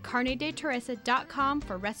 Visit carnedeteresa.com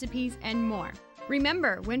for recipes and more.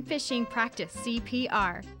 Remember, when fishing, practice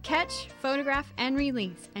CPR. Catch, photograph, and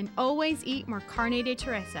release, and always eat more Carne de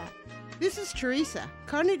Teresa. This is Teresa.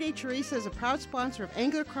 Carne de Teresa is a proud sponsor of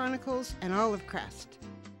Angler Chronicles and Olive Crest.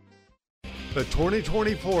 The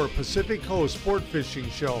 2024 Pacific Coast Sport Fishing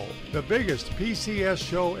Show, the biggest PCS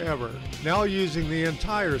show ever, now using the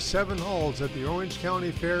entire 7 halls at the Orange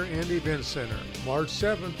County Fair and Event Center, March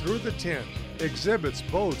 7th through the 10th. Exhibits,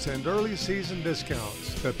 boats, and early season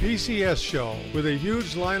discounts. The PCS show, with a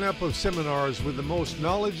huge lineup of seminars with the most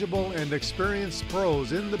knowledgeable and experienced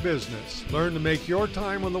pros in the business. Learn to make your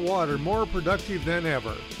time on the water more productive than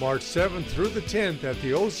ever. March 7th through the 10th at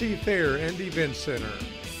the OC Fair and Event Center.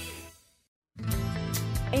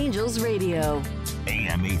 Angels Radio.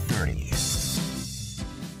 AM 830.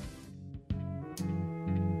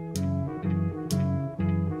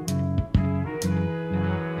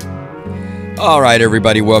 All right,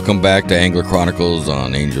 everybody, welcome back to Angler Chronicles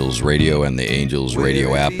on Angels Radio and the Angels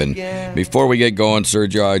Radio app. And before we get going,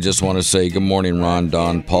 Sergio, I just want to say good morning, Ron,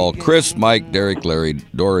 Don, Paul, Chris, Mike, Derek, Larry,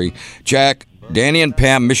 Dory, Jack, Danny, and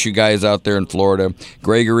Pam. Miss you guys out there in Florida.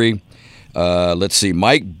 Gregory. Let's see,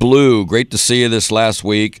 Mike Blue, great to see you this last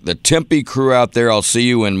week. The Tempe crew out there, I'll see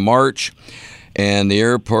you in March. And the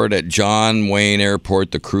airport at John Wayne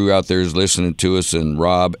Airport, the crew out there is listening to us, and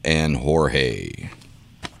Rob and Jorge.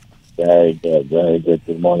 Very good, very good.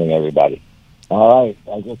 Good morning, everybody. All right,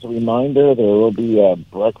 just a reminder, there will be a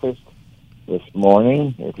breakfast this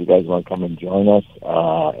morning. If you guys want to come and join us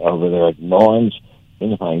over there at Norns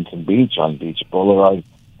in Huntington Beach on Beach Boulevard.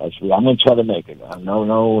 Actually, I'm going to try to make it.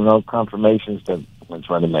 No confirmations, but I'm going to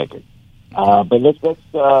try to make it. But let's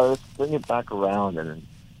bring it back around. And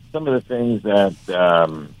some of the things that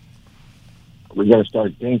we got to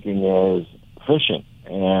start thinking is fishing.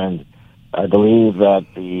 And I believe that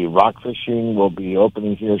the rock fishing will be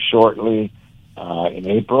opening here shortly in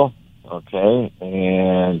April. Okay,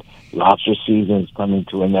 and lobster season is coming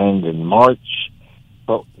to an end in March.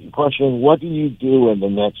 But the question: what do you do in the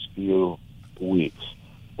next few weeks?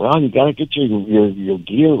 Well, you got to get your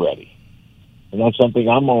gear ready, and that's something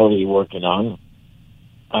I'm already working on.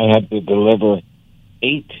 I had to deliver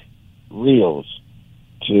 8 reels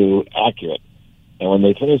to Accurate, and when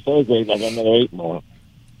they finish those 8, I got another 8 more,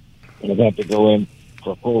 and I have to go in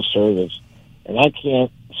for full service. And I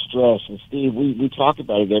can't stress. And Steve, we talk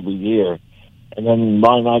about it every year, and then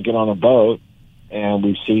Ron and I get on a boat, and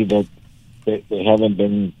we see that they haven't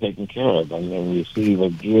been taken care of, and then we see the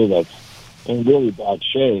gear that's in really bad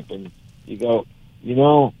shape, and you go,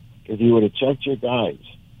 if you would have checked your guides,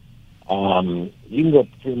 you can go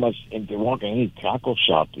pretty much into walking any tackle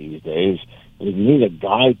shop these days, and if you need a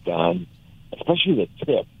guide done, especially the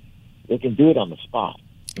tip, they can do it on the spot.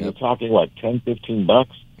 You're talking, what, $10-15?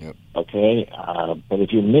 Yep. Okay? But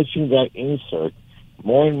if you're missing that insert,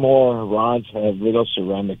 more and more rods have little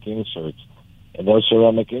ceramic inserts. And those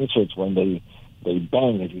ceramic inserts, when they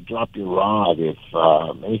bang, if you drop your rod, if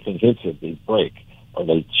anything hits it, they break, or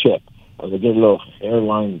they chip, or they get a little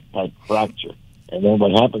hairline type fracture. And then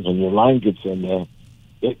what happens when your line gets in there,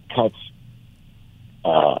 it cuts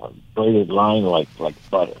braided line like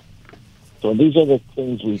butter. So these are the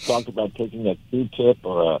things we talked about, taking a Q-tip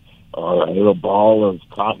or a little ball of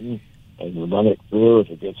cotton and you run it through. If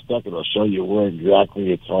it gets stuck, it'll show you where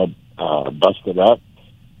exactly it's all busted up.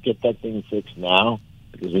 Get that thing fixed now,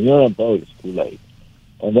 because when you're on a boat, it's too late.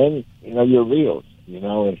 And then, your reels.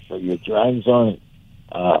 If your drags aren't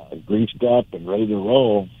greased up and ready to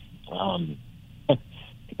roll,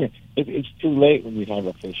 it's too late when you have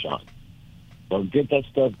a fish on. So get that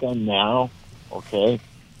stuff done now, okay?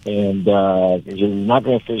 And you're not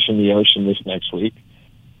going to fish in the ocean this next week,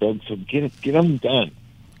 so get them done.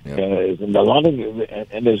 Yep.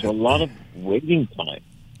 And there's a lot of waiting time.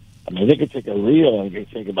 I mean, they could take a reel and it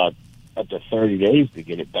could take about up to 30 days to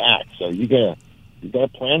get it back. So you gotta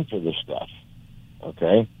plan for this stuff,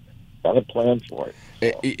 okay? Got to plan for it.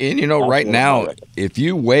 So, and right now, if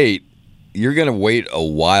you wait, you're going to wait a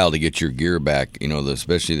while to get your gear back,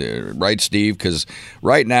 especially right, Steve? Because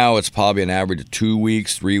right now it's probably an average of 2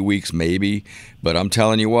 weeks, 3 weeks maybe. But I'm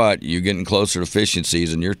telling you what, you're getting closer to fishing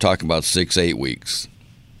season. You're talking about 6-8 weeks.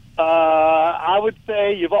 I would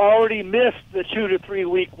say you've already missed the 2 to 3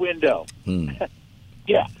 week window.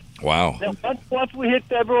 Yeah. Wow. Now, once we hit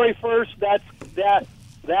February 1st,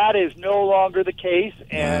 that is no longer the case.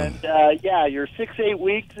 And, your 6-8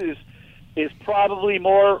 weeks is probably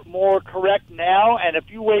more correct now. And if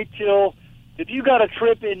you wait if you got a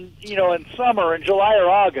trip in summer, in July or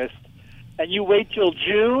August, and you wait till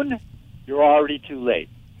June, you're already too late.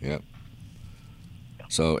 Yep.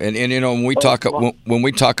 So and when we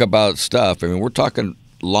talk about stuff, I mean, we're talking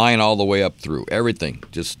line all the way up through everything.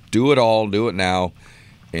 Just do it now,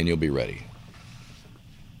 and you'll be ready.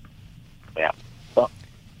 Yeah. So,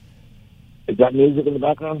 is that music in the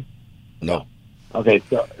background? No. Okay,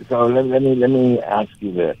 so let me ask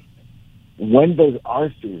you this: when does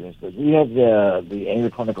our season? Because we have the Angler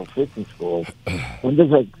Chronicle Fishing School. When does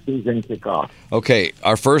that season kick off? Okay,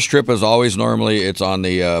 our first trip is always it's on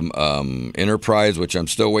the Enterprise, which I'm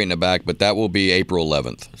still waiting to back, but that will be April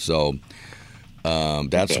 11th. So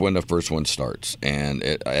that's when the first one starts. And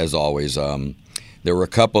as always, there were a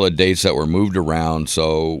couple of dates that were moved around,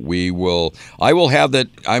 so I will have that.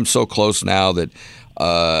 I'm so close now that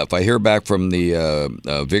if I hear back from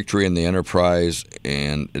the Victory and the Enterprise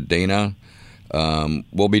and Dana,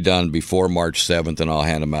 we'll be done before March 7th, and I'll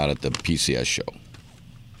hand them out at the PCS show.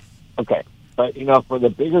 Okay. But, for the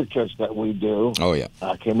bigger trips that we do,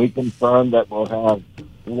 can we confirm that we'll have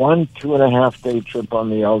one 2.5-day trip on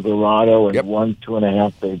the El Dorado and one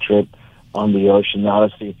 2.5-day trip on the Ocean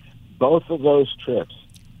Odyssey? Both of those trips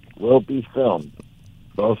will be filmed.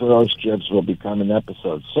 Both of those trips will become an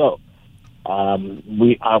episode. So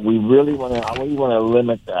we really want to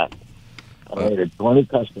limit that to 20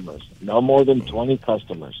 customers, no more than 20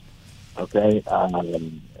 customers. Okay,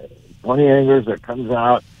 20 anglers that comes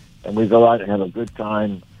out, and we go out and have a good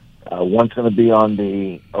time. One's going to be on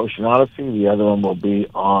the Ocean Odyssey. The other one will be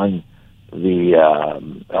on the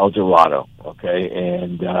El Dorado. Okay,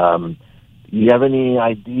 and you have any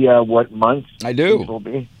idea what month I do. These will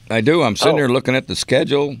be? I do. I'm sitting here looking at the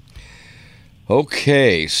schedule.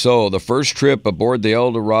 Okay, so the first trip aboard the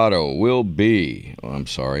El Dorado will be,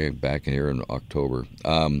 back in here in October.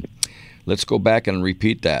 Let's go back and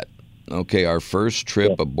repeat that. Okay, our first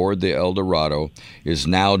trip aboard the El Dorado is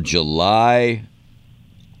now July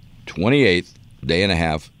 28th, day and a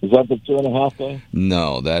half. Is that the 2.5 day?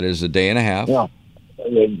 No, that is a day and a half. Yeah.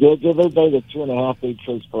 Give everybody the 2.5 day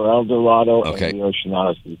trips for El Dorado and the Ocean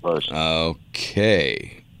Odyssey first.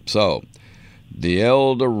 Okay, so the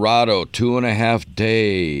El Dorado 2.5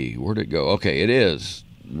 day. Where'd it go? Okay, it is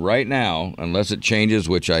right now, unless it changes,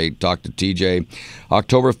 which I talked to TJ,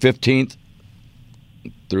 October 15th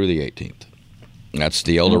through the 18th. That's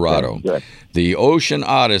the El Dorado. Okay, the Ocean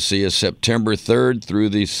Odyssey is September 3rd through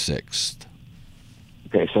the 6th.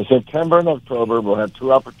 Okay, so September and October, we'll have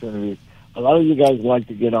 2 opportunities. A lot of you guys like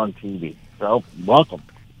to get on TV, so welcome.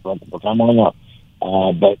 Come on up.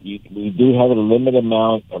 But we do have a limited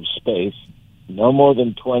amount of space, no more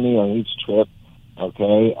than 20 on each trip,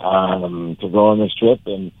 okay, to go on this trip.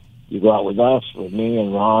 And you go out with us, with me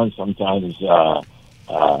and Ron. Sometimes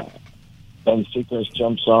Ben Seacrest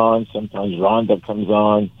jumps on. Sometimes Rhonda comes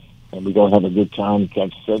on, and we go have a good time. Try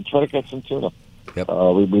to catch some tuna. Yep.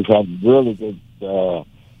 We've had really good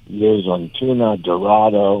years on tuna,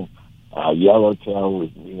 dorado, yellowtail,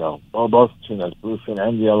 both tunas, bluefin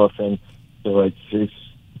and yellowfin. So it's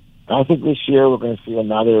I think this year we're going to see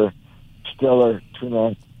another stellar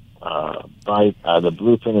tuna bite. The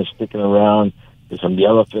bluefin is sticking around. There's some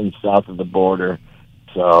yellowfin south of the border.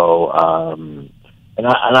 So, and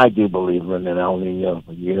I do believe we're in an El Nino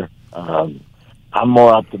year. I'm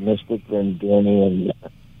more optimistic than Danny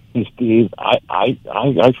and Steve. I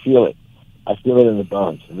feel it. I feel it in the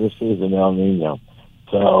bones. This is an El Nino.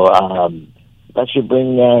 So that should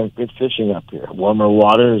bring good fishing up here. Warmer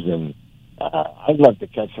waters, and I'd love to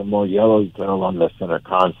catch some more yellowtail on the center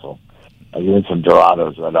console. Even some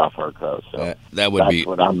dorados right off our coast. So that would be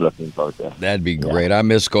what I'm looking forward to. That'd be great. I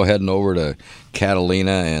miss heading over to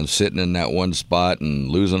Catalina and sitting in that one spot and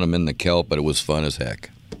losing them in the kelp, but it was fun as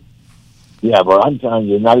heck. Yeah, well, I'm telling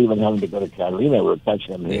you, not even having to go to Catalina, we're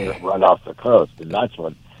catching them here right off the coast, and that's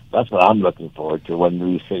what I'm looking forward to when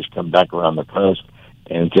these fish come back around the coast,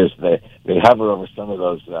 and just they hover over some of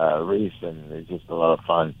those reefs, and it's just a lot of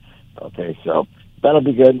fun. Okay, so that'll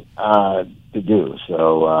be good to do.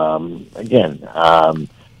 So again,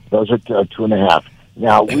 those are 2.5.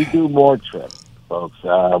 Now we do more trips, folks.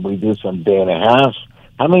 We do some day and a half.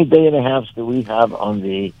 How many day and a halves do we have on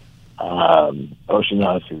the Ocean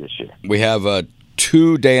Odyssey this year? We have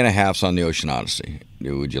 2 day and a halves on the Ocean Odyssey.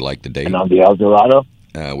 Would you like the date? And on the El Dorado?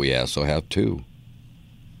 We also have 2.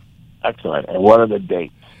 Excellent. And what are the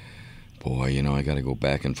dates? Boy, I got to go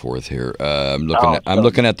back and forth here. I'm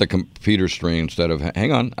looking at the computer screen instead of.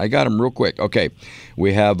 Hang on, I got them real quick. Okay,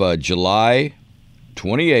 we have July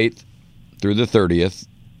 28th through the 30th.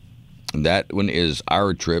 That one is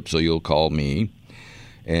our trip, so you'll call me.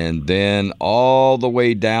 And then all the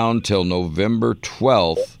way down till November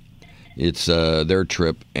 12th, it's their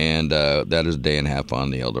trip, and that is a day and a half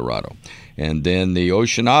on the El Dorado. And then the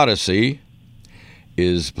Ocean Odyssey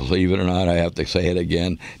is, believe it or not, I have to say it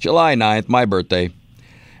again, July 9th, my birthday.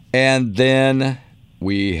 And then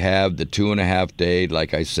we have the 2.5 day,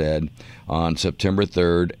 like I said, on September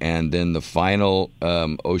 3rd. And then the final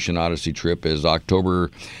Ocean Odyssey trip is October.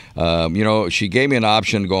 She gave me an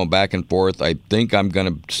option going back and forth. I think I'm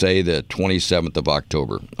going to say the 27th of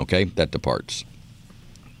October. Okay, that departs.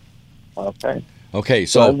 Okay,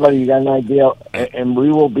 so everybody, you got an idea, and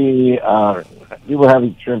we will be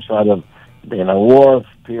having trips out of Dana Wharf,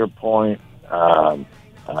 Pier Point,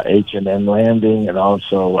 H&M Landing, and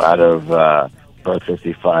also out of North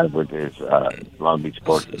 55, which is Long Beach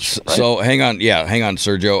Port. Right? So hang on,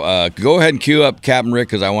 Sergio. Go ahead and cue up Captain Rick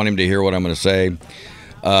because I want him to hear what I'm going to say.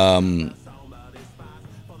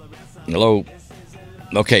 Hello.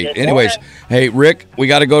 Okay, anyways, hey, Rick, we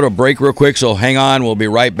got to go to a break real quick, so hang on. We'll be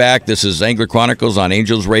right back. This is Angler Chronicles on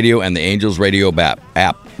Angels Radio and the Angels Radio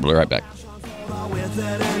app. We'll be right back.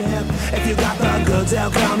 If you got the goods,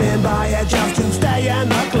 they'll come and buy it just to stay in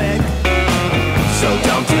the click. So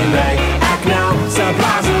don't delay, act now,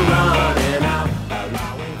 supplies are running out.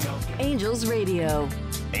 Angels Radio.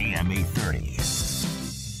 AM 830.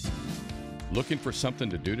 Looking for something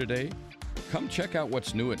to do today? Come check out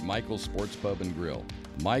what's new at Michael's Sports Pub and Grill.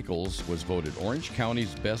 Michael's was voted Orange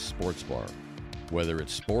County's best sports bar. Whether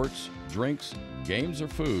it's sports, drinks, games, or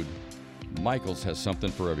food, Michael's has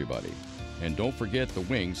something for everybody. And don't forget the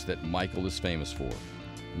wings that Michael is famous for.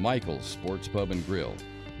 Michael's Sports Pub and Grill,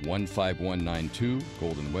 15192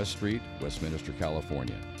 Golden West Street, Westminster,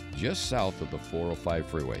 California, just south of the 405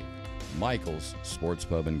 freeway. Michael's Sports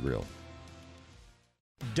Pub and Grill.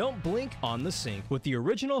 Don't blink on the sink with the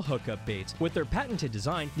original hookup baits. With their patented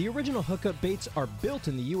design, the original hookup baits are built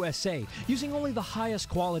in the USA, using only the highest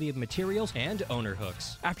quality of materials and owner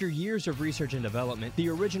hooks. After years of research and development, the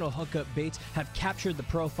original hookup baits have captured the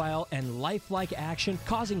profile and lifelike action,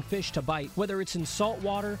 causing fish to bite, whether it's in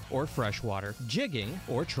saltwater or freshwater, jigging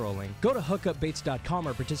or trolling. Go to hookupbaits.com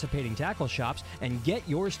or participating tackle shops and get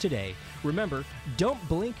yours today. Remember, don't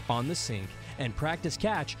blink on the sink, and practice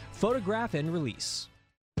catch, photograph, and release.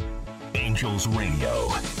 Angels Radio.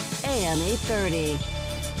 AM 830.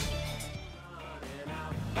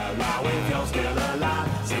 Now if you're still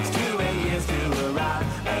alive, 6 to 8 years to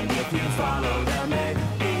arrive, and if you follow them,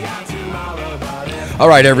 be out tomorrow. All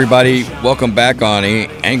right, everybody, welcome back on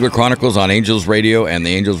Angler Chronicles on Angels Radio and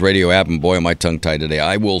the Angels Radio app. And boy, am I tongue-tied today.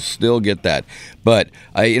 I will still get that. But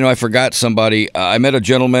I forgot somebody. I met a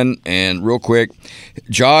gentleman, and real quick,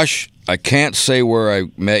 Josh, I can't say where I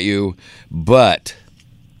met you, but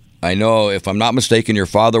I know, if I'm not mistaken, your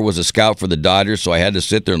father was a scout for the Dodgers, so I had to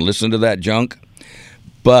sit there and listen to that junk.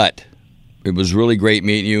 But it was really great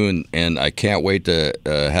meeting you, and I can't wait to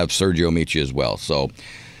have Sergio meet you as well. So,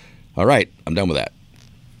 all right, I'm done with that.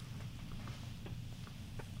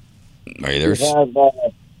 Are you there?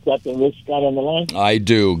 We have Captain Rick Scott on the line? I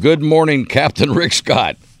do. Good morning, Captain Rick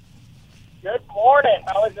Scott. Good morning.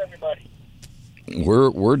 How is everybody?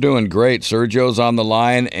 We're doing great. Sergio's on the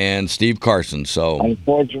line and Steve Carson. So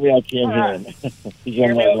unfortunately, I can't hear him. He's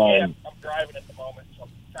on my line. I'm driving at the moment, so I'm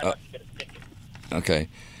trying not to get a ticket. Okay.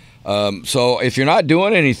 So if you're not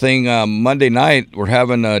doing anything Monday night, we're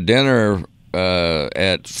having a dinner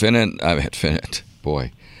at Finnet.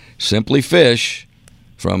 Boy, Simply Fish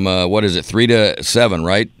from what is it, 3 to 7,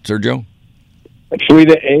 right, Sergio? 3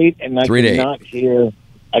 to 8, and I 3 to 8. cannot hear.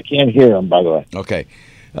 I can't hear him, by the way. Okay.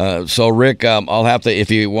 So Rick, I'll have to,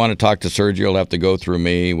 if you want to talk to Sergio, you'll have to go through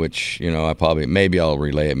me, which, maybe I'll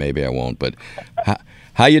relay it, maybe I won't. But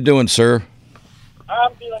how you doing, sir?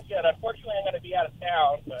 I'm feeling good. Unfortunately, I'm going to be out of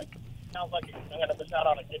town, but it sounds like I'm going to miss out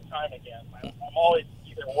on a good time again. I'm always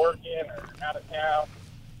either working or out of town.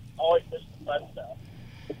 Always miss the fun stuff.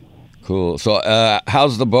 Cool. So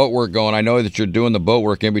how's the boat work going? I know that you're doing the boat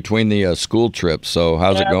work in between the school trips, so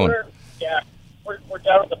how's it going? We're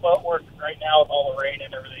done with the boat work right now with all the rain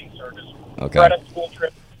and everything, so we're just Okay. right on school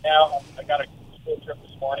trip now. I got a school trip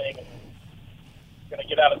this morning and going to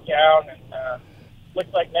get out of town, and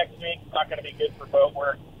looks like next week's not going to be good for boat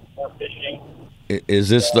work or fishing. Is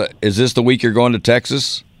this the week you're going to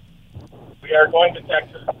Texas? We are going to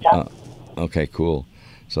Texas. Yeah. Okay, cool.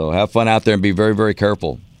 So have fun out there and be very, very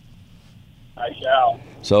careful. I shall.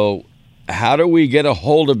 So how do we get a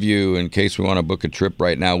hold of you in case we want to book a trip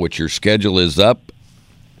right now, which your schedule is up?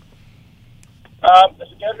 The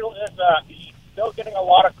schedule is still getting a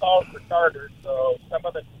lot of calls for charters, so some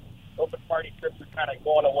of the open party trips are kind of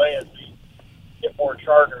going away as we get more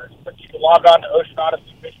charters. But you can log on to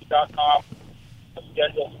OceanOdysseyFishing.com. The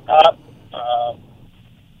schedule's up.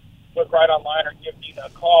 Look right online or give Dina a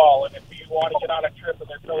call. And if you want to get on a trip and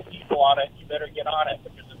there's no people on it, you better get on it,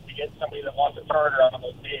 because if you get somebody that wants a charter on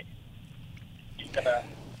those days, he's going to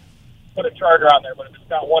put a charter on there. But if it's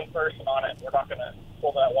got one person on it, we're not going to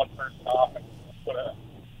pull that one person off and put a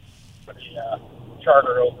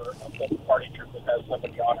charter over a full party trip that has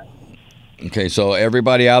somebody on it. Okay, so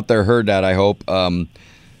everybody out there heard that, I hope.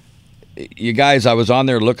 You guys, I was on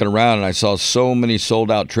there looking around, and I saw so many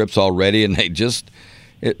sold-out trips already, and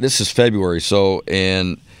this is February,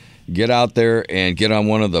 and get out there and get on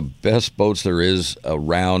one of the best boats there is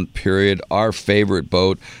around, period. Our favorite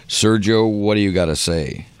boat. Sergio, what do you got to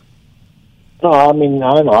say? No, I mean,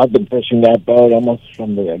 I don't know. I've been fishing that boat almost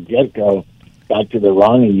from the get-go back to the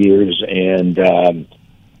Ronnie years, and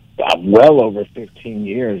well over 15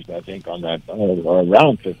 years, I think, on that boat, or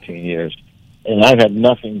around 15 years. And I've had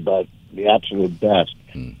nothing but the absolute best.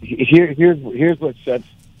 Here's what sets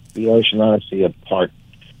the Ocean Odyssey apart.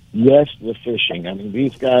 Yes, the fishing. I mean,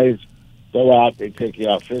 these guys go out, they take you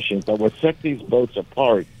out fishing, but what sets these boats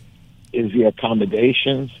apart is the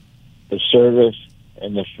accommodations, the service,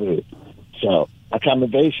 and the food. So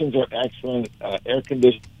accommodations are excellent. Air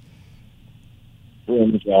conditioning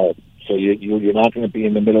rooms are, so you're not going to be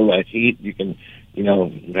in the middle of that heat. You can, you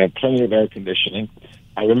have plenty of air conditioning.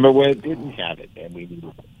 I remember when it didn't have it, and we needed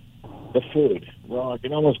it. The food. Well, I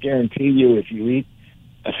can almost guarantee you, if you eat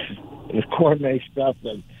the gourmet stuff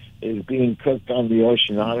that is being cooked on the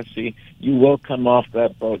Ocean Odyssey, you will come off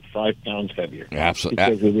that boat 5 pounds heavier. Absolutely.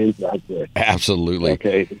 Because it is that good. Absolutely.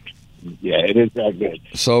 Okay. Yeah, it is that good.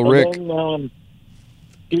 So, Rick. And then,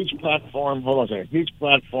 huge platform. Hold on a second. Huge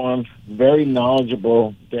platform. Very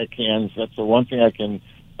knowledgeable deckhands. That's the one thing I can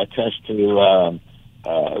attest to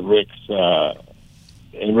Rick's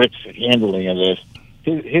handling of this.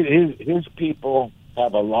 His people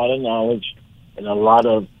have a lot of knowledge and a lot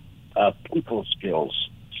of people skills.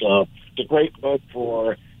 So it's a great boat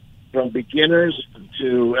from beginners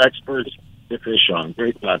to experts to fish on.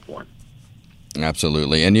 Great platform.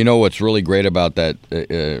 Absolutely. And you know what's really great about that,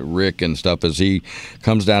 Rick and stuff, is he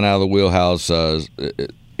comes down out of the wheelhouse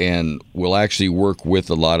and will actually work with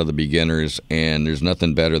a lot of the beginners, and there's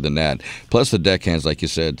nothing better than that. Plus the deckhands, like you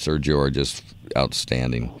said, Sergio, are just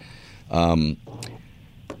outstanding.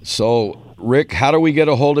 So, Rick, how do we get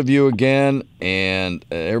a hold of you again? And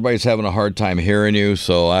everybody's having a hard time hearing you,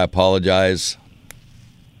 so I apologize.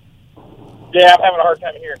 Yeah, I'm having a hard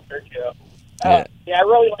time hearing Sergio. Yeah, I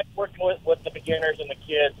really like working with the beginners and the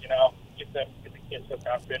kids, get the kids hooked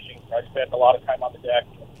on fishing. So I spend a lot of time on the deck,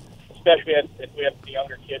 especially if we have the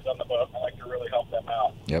younger kids on the boat. I like to really help them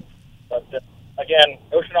out. Yep. But, again,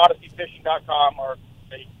 OceanOdysseyFishing.com, or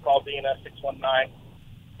you can call Dina,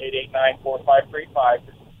 619-889-4535.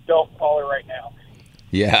 Don't call her right now.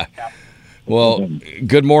 Yeah. Well,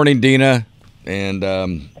 good morning, Dina. And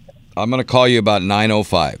I'm going to call you about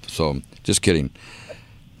 9:05. So just kidding.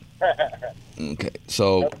 Okay.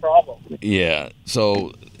 So, no problem. Yeah.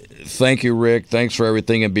 So Thank you, Rick. Thanks for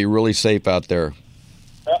everything, and be really safe out there.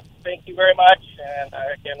 Thank you very much. And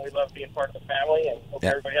again, we love being part of the family, and hope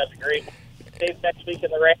everybody has a great day next week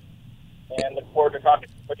in the rain. And look forward to talking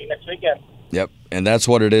to you next weekend. Yep, and that's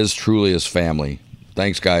what it is, truly, is family.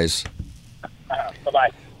 Thanks, guys.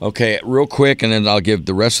 Bye-bye. Okay, real quick, and then I'll give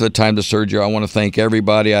the rest of the time to Sergio. I want to thank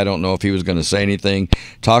everybody. I don't know if he was going to say anything.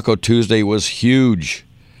 Taco Tuesday was huge.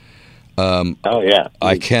 Oh, yeah.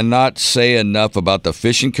 I cannot say enough about the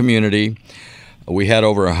fishing community. We had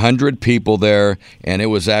over 100 people there, and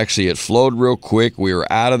it flowed real quick. We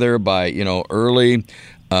were out of there by, early.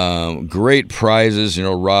 Great prizes,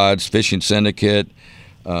 rods, fishing syndicate,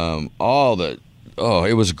 it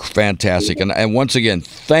was fantastic. And once again,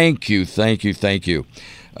 thank you.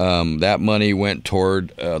 That money went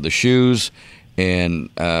toward the shoes, and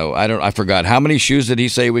I forgot. How many shoes did he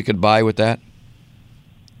say we could buy with that?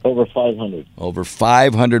 Over 500. Over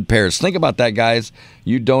 500 pairs. Think about that, guys.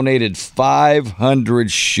 You donated 500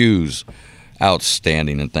 shoes.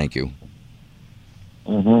 Outstanding, and thank you.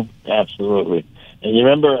 Mm-hmm. Absolutely. And you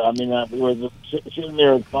remember, we were sitting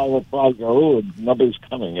there at 5 o'clock, nobody's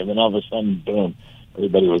coming. And then all of a sudden, boom,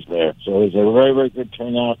 everybody was there. So it was a very, very good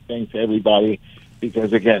turnout. Thanks to everybody.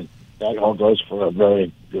 Because, again, that all goes for a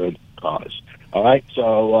very good cause. All right?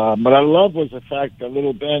 So what I love was the fact that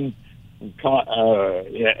little Ben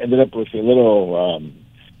ended up with a little,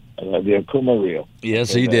 the Akuma reel.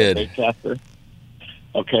 Yes, he did. Bait caster.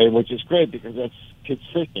 Okay, which is great because that's kids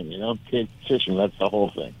fishing, kids fishing, that's the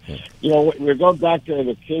whole thing. We're going back to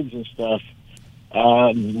the kids and stuff.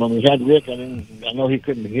 When we had Rick, I know he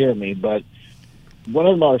couldn't hear me, but one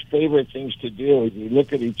of our favorite things to do is we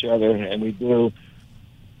look at each other and we do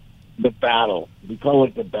the battle. We call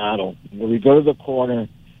it the battle. Where we go to the corner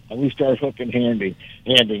and we start hooking handing.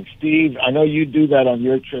 Steve, I know you do that on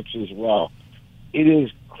your trips as well. It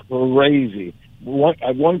is crazy.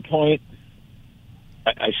 At one point,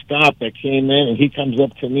 I stopped, I came in, and he comes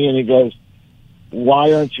up to me and he goes,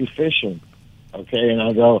 "Why aren't you fishing?" Okay, and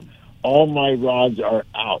I go, "All my rods are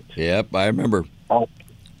out." Yep, I remember.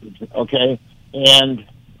 Okay, and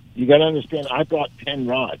you got to understand, I brought 10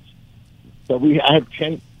 rods. So I have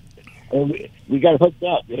 10, and we got hooked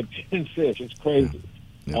up. We had 10 fish. It's crazy.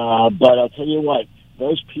 But I'll tell you what,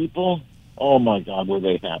 those people, oh my God, were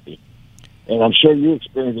they happy. And I'm sure you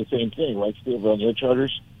experienced the same thing, right, Steve, on your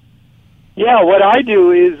charters? Yeah, what I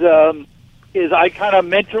do is I kind of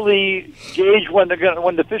mentally gauge when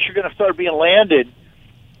the fish are going to start being landed,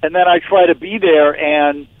 and then I try to be there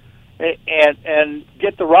and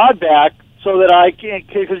get the rod back so that I can,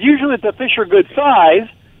 because usually if the fish are good size,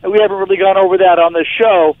 and we haven't really gone over that on this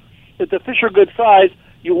show, if the fish are good size,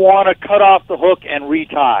 you want to cut off the hook and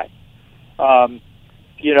retie.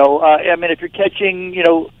 If you're catching,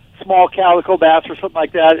 small calico bass or something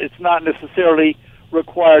like that, it's not necessarily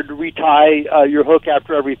required to retie your hook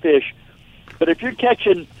after every fish. But if you're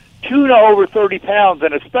catching tuna over 30 pounds,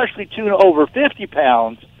 and especially tuna over 50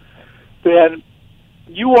 pounds, then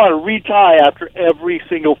you want to retie after every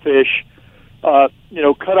single fish.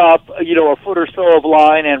 Cut off, a foot or so of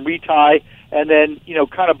line and retie, and then,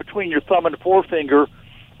 kind of between your thumb and forefinger,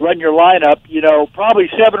 run your line up, probably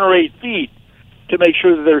 7 or 8 feet to make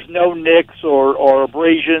sure that there's no nicks or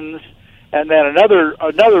abrasions. And then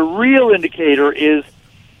another real indicator is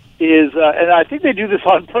and I think they do this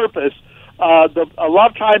on purpose. A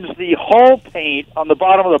lot of times the hull paint on the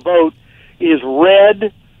bottom of the boat is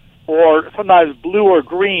red or sometimes blue or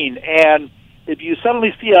green, and if you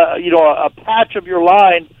suddenly see a patch of your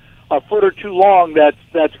line a foot or two long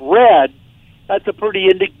that's red, that's a pretty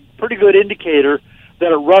good indicator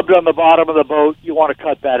that it rubbed on the bottom of the boat. You want to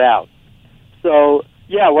cut that out. So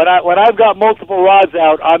yeah, when I've got multiple rods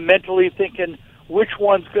out, I'm mentally thinking which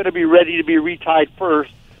one's going to be ready to be retied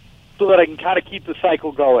first, so that I can kind of keep the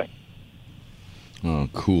cycle going. Oh,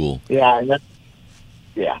 cool. Yeah, and that's,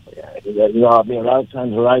 yeah. A lot of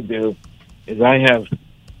times what I do is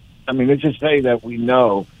let's just say that we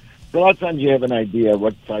know. A lot of times you have an idea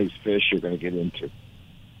what size fish you're going to get into.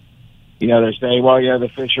 They're saying, the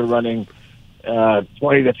fish are running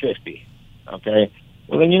 20 to 50. Okay?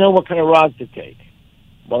 Well, then you know what kind of rods to take.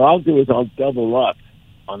 What I'll do is I'll double up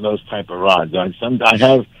on those type of rods. I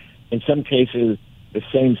have, in some cases, the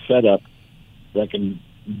same setup that can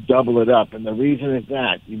double it up. And the reason is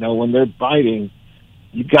that, when they're biting,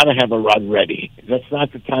 you got to have a rod ready. That's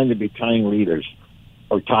not the time to be tying leaders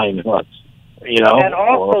or tying hooks. And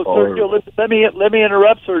also, Sergio, let me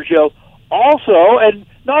interrupt, Sergio. Also, and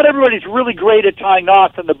not everybody's really great at tying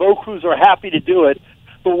knots, and the boat crews are happy to do it.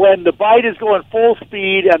 But when the bite is going full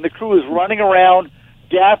speed and the crew is running around,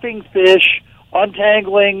 gaffing fish,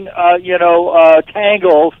 untangling,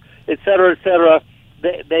 tangles, et cetera,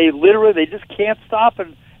 they literally just can't stop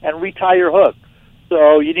and retie your hook.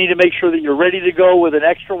 So you need to make sure that you're ready to go with an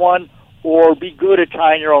extra one, or be good at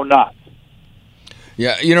tying your own knots.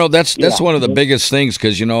 Yeah, that's one of the biggest things,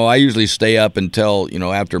 because I usually stay up until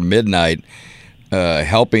after midnight,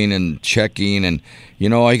 helping and checking, and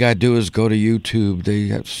all you gotta do is go to YouTube. They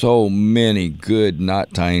have so many good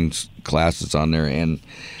knot tying classes on there, and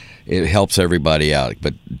it helps everybody out.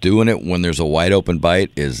 But doing it when there's a wide open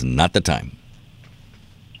bite is not the time.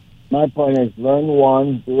 My point is, learn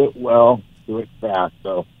one, do it well, do it fast.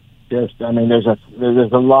 So, there's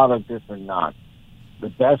a lot of different knots. The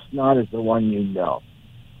best knot is the one you know.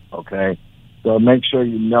 Okay, so make sure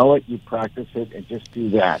you know it, you practice it, and just do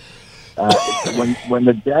that. When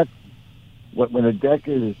the deck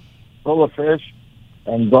is full of fish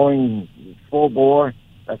and going full bore,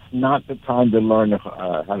 that's not the time to learn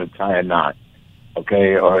how to tie a knot.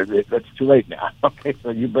 Okay, or that's too late now. Okay, so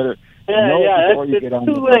you better know it before you get on.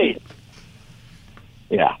 It's too late.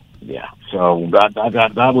 Yeah. So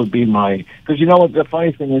that would be my, because what the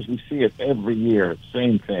funny thing is, we see it every year,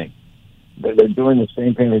 same thing. They're doing the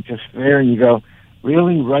same thing. They're just there, and you go,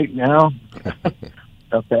 really, right now?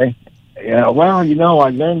 Okay. Yeah. Well, I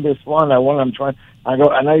learned this one. I'm trying. I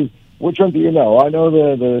go, which one do you know? I know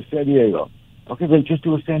the San Diego. Okay, then just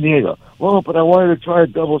do a San Diego. Well, but I wanted to try a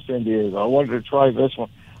double San Diego. I wanted to try this one.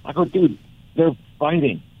 I go, dude, they're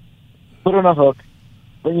fighting. Put on a hook,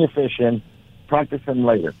 bring your fish in, practice them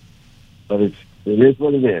later. But it is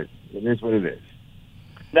what it is. It is what it is.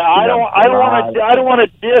 Now, I don't want to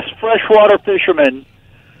diss freshwater fishermen,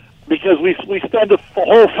 because we spend the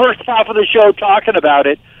whole first half of the show talking about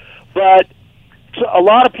it, but a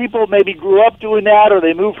lot of people maybe grew up doing that, or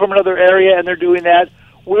they moved from another area and they're doing that,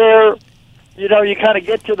 where you kind of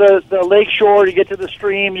get to the lake shore, you get to the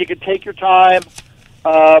stream, you can take your time.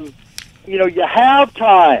 You have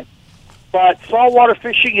time, but saltwater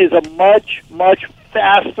fishing is a much, much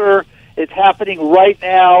faster, it's happening right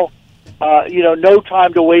now, no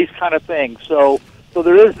time to waste kind of thing. So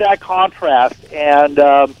there is that contrast, and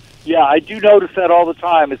I do notice that all the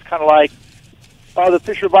time. It's kind of like, the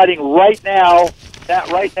fish are biting right now. That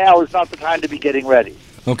right now is not the time to be getting ready.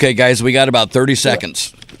 Okay, guys, we got about 30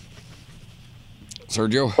 seconds.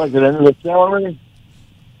 Sergio? Was it end of the show already?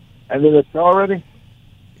 End of the show already?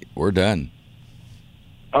 We're done.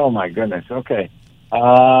 Oh, my goodness. Okay.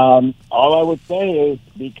 All I would say is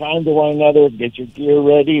be kind to one another. Get your gear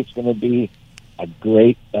ready. It's going to be a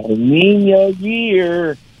great El Nino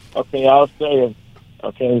year. Okay, I'll say it.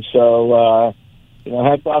 Okay, so,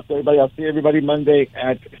 hats off to everybody. I'll see everybody Monday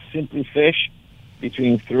at Simply Fish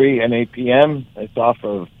between 3 and 8 p.m. It's off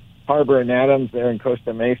of Harbor and Adams there in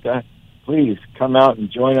Costa Mesa. Please come out and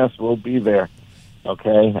join us. We'll be there.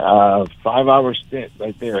 Okay, 5-hour stint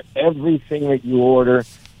right there. Everything that you order,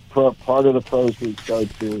 part of the proceeds go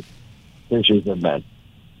to Fishers and Men.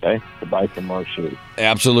 Okay, to buy some more shoes.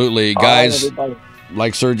 Absolutely, guys.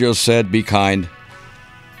 Like Sergio said, be kind.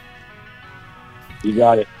 You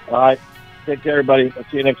got it. All right, take care, everybody. I'll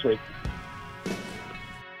see you next week.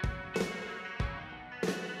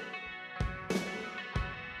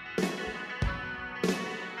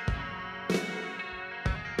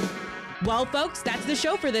 Well, folks, that's the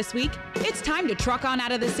show for this week. It's time to truck on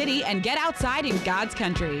out of the city and get outside in God's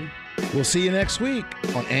country. We'll see you next week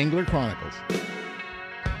on Angler Chronicles.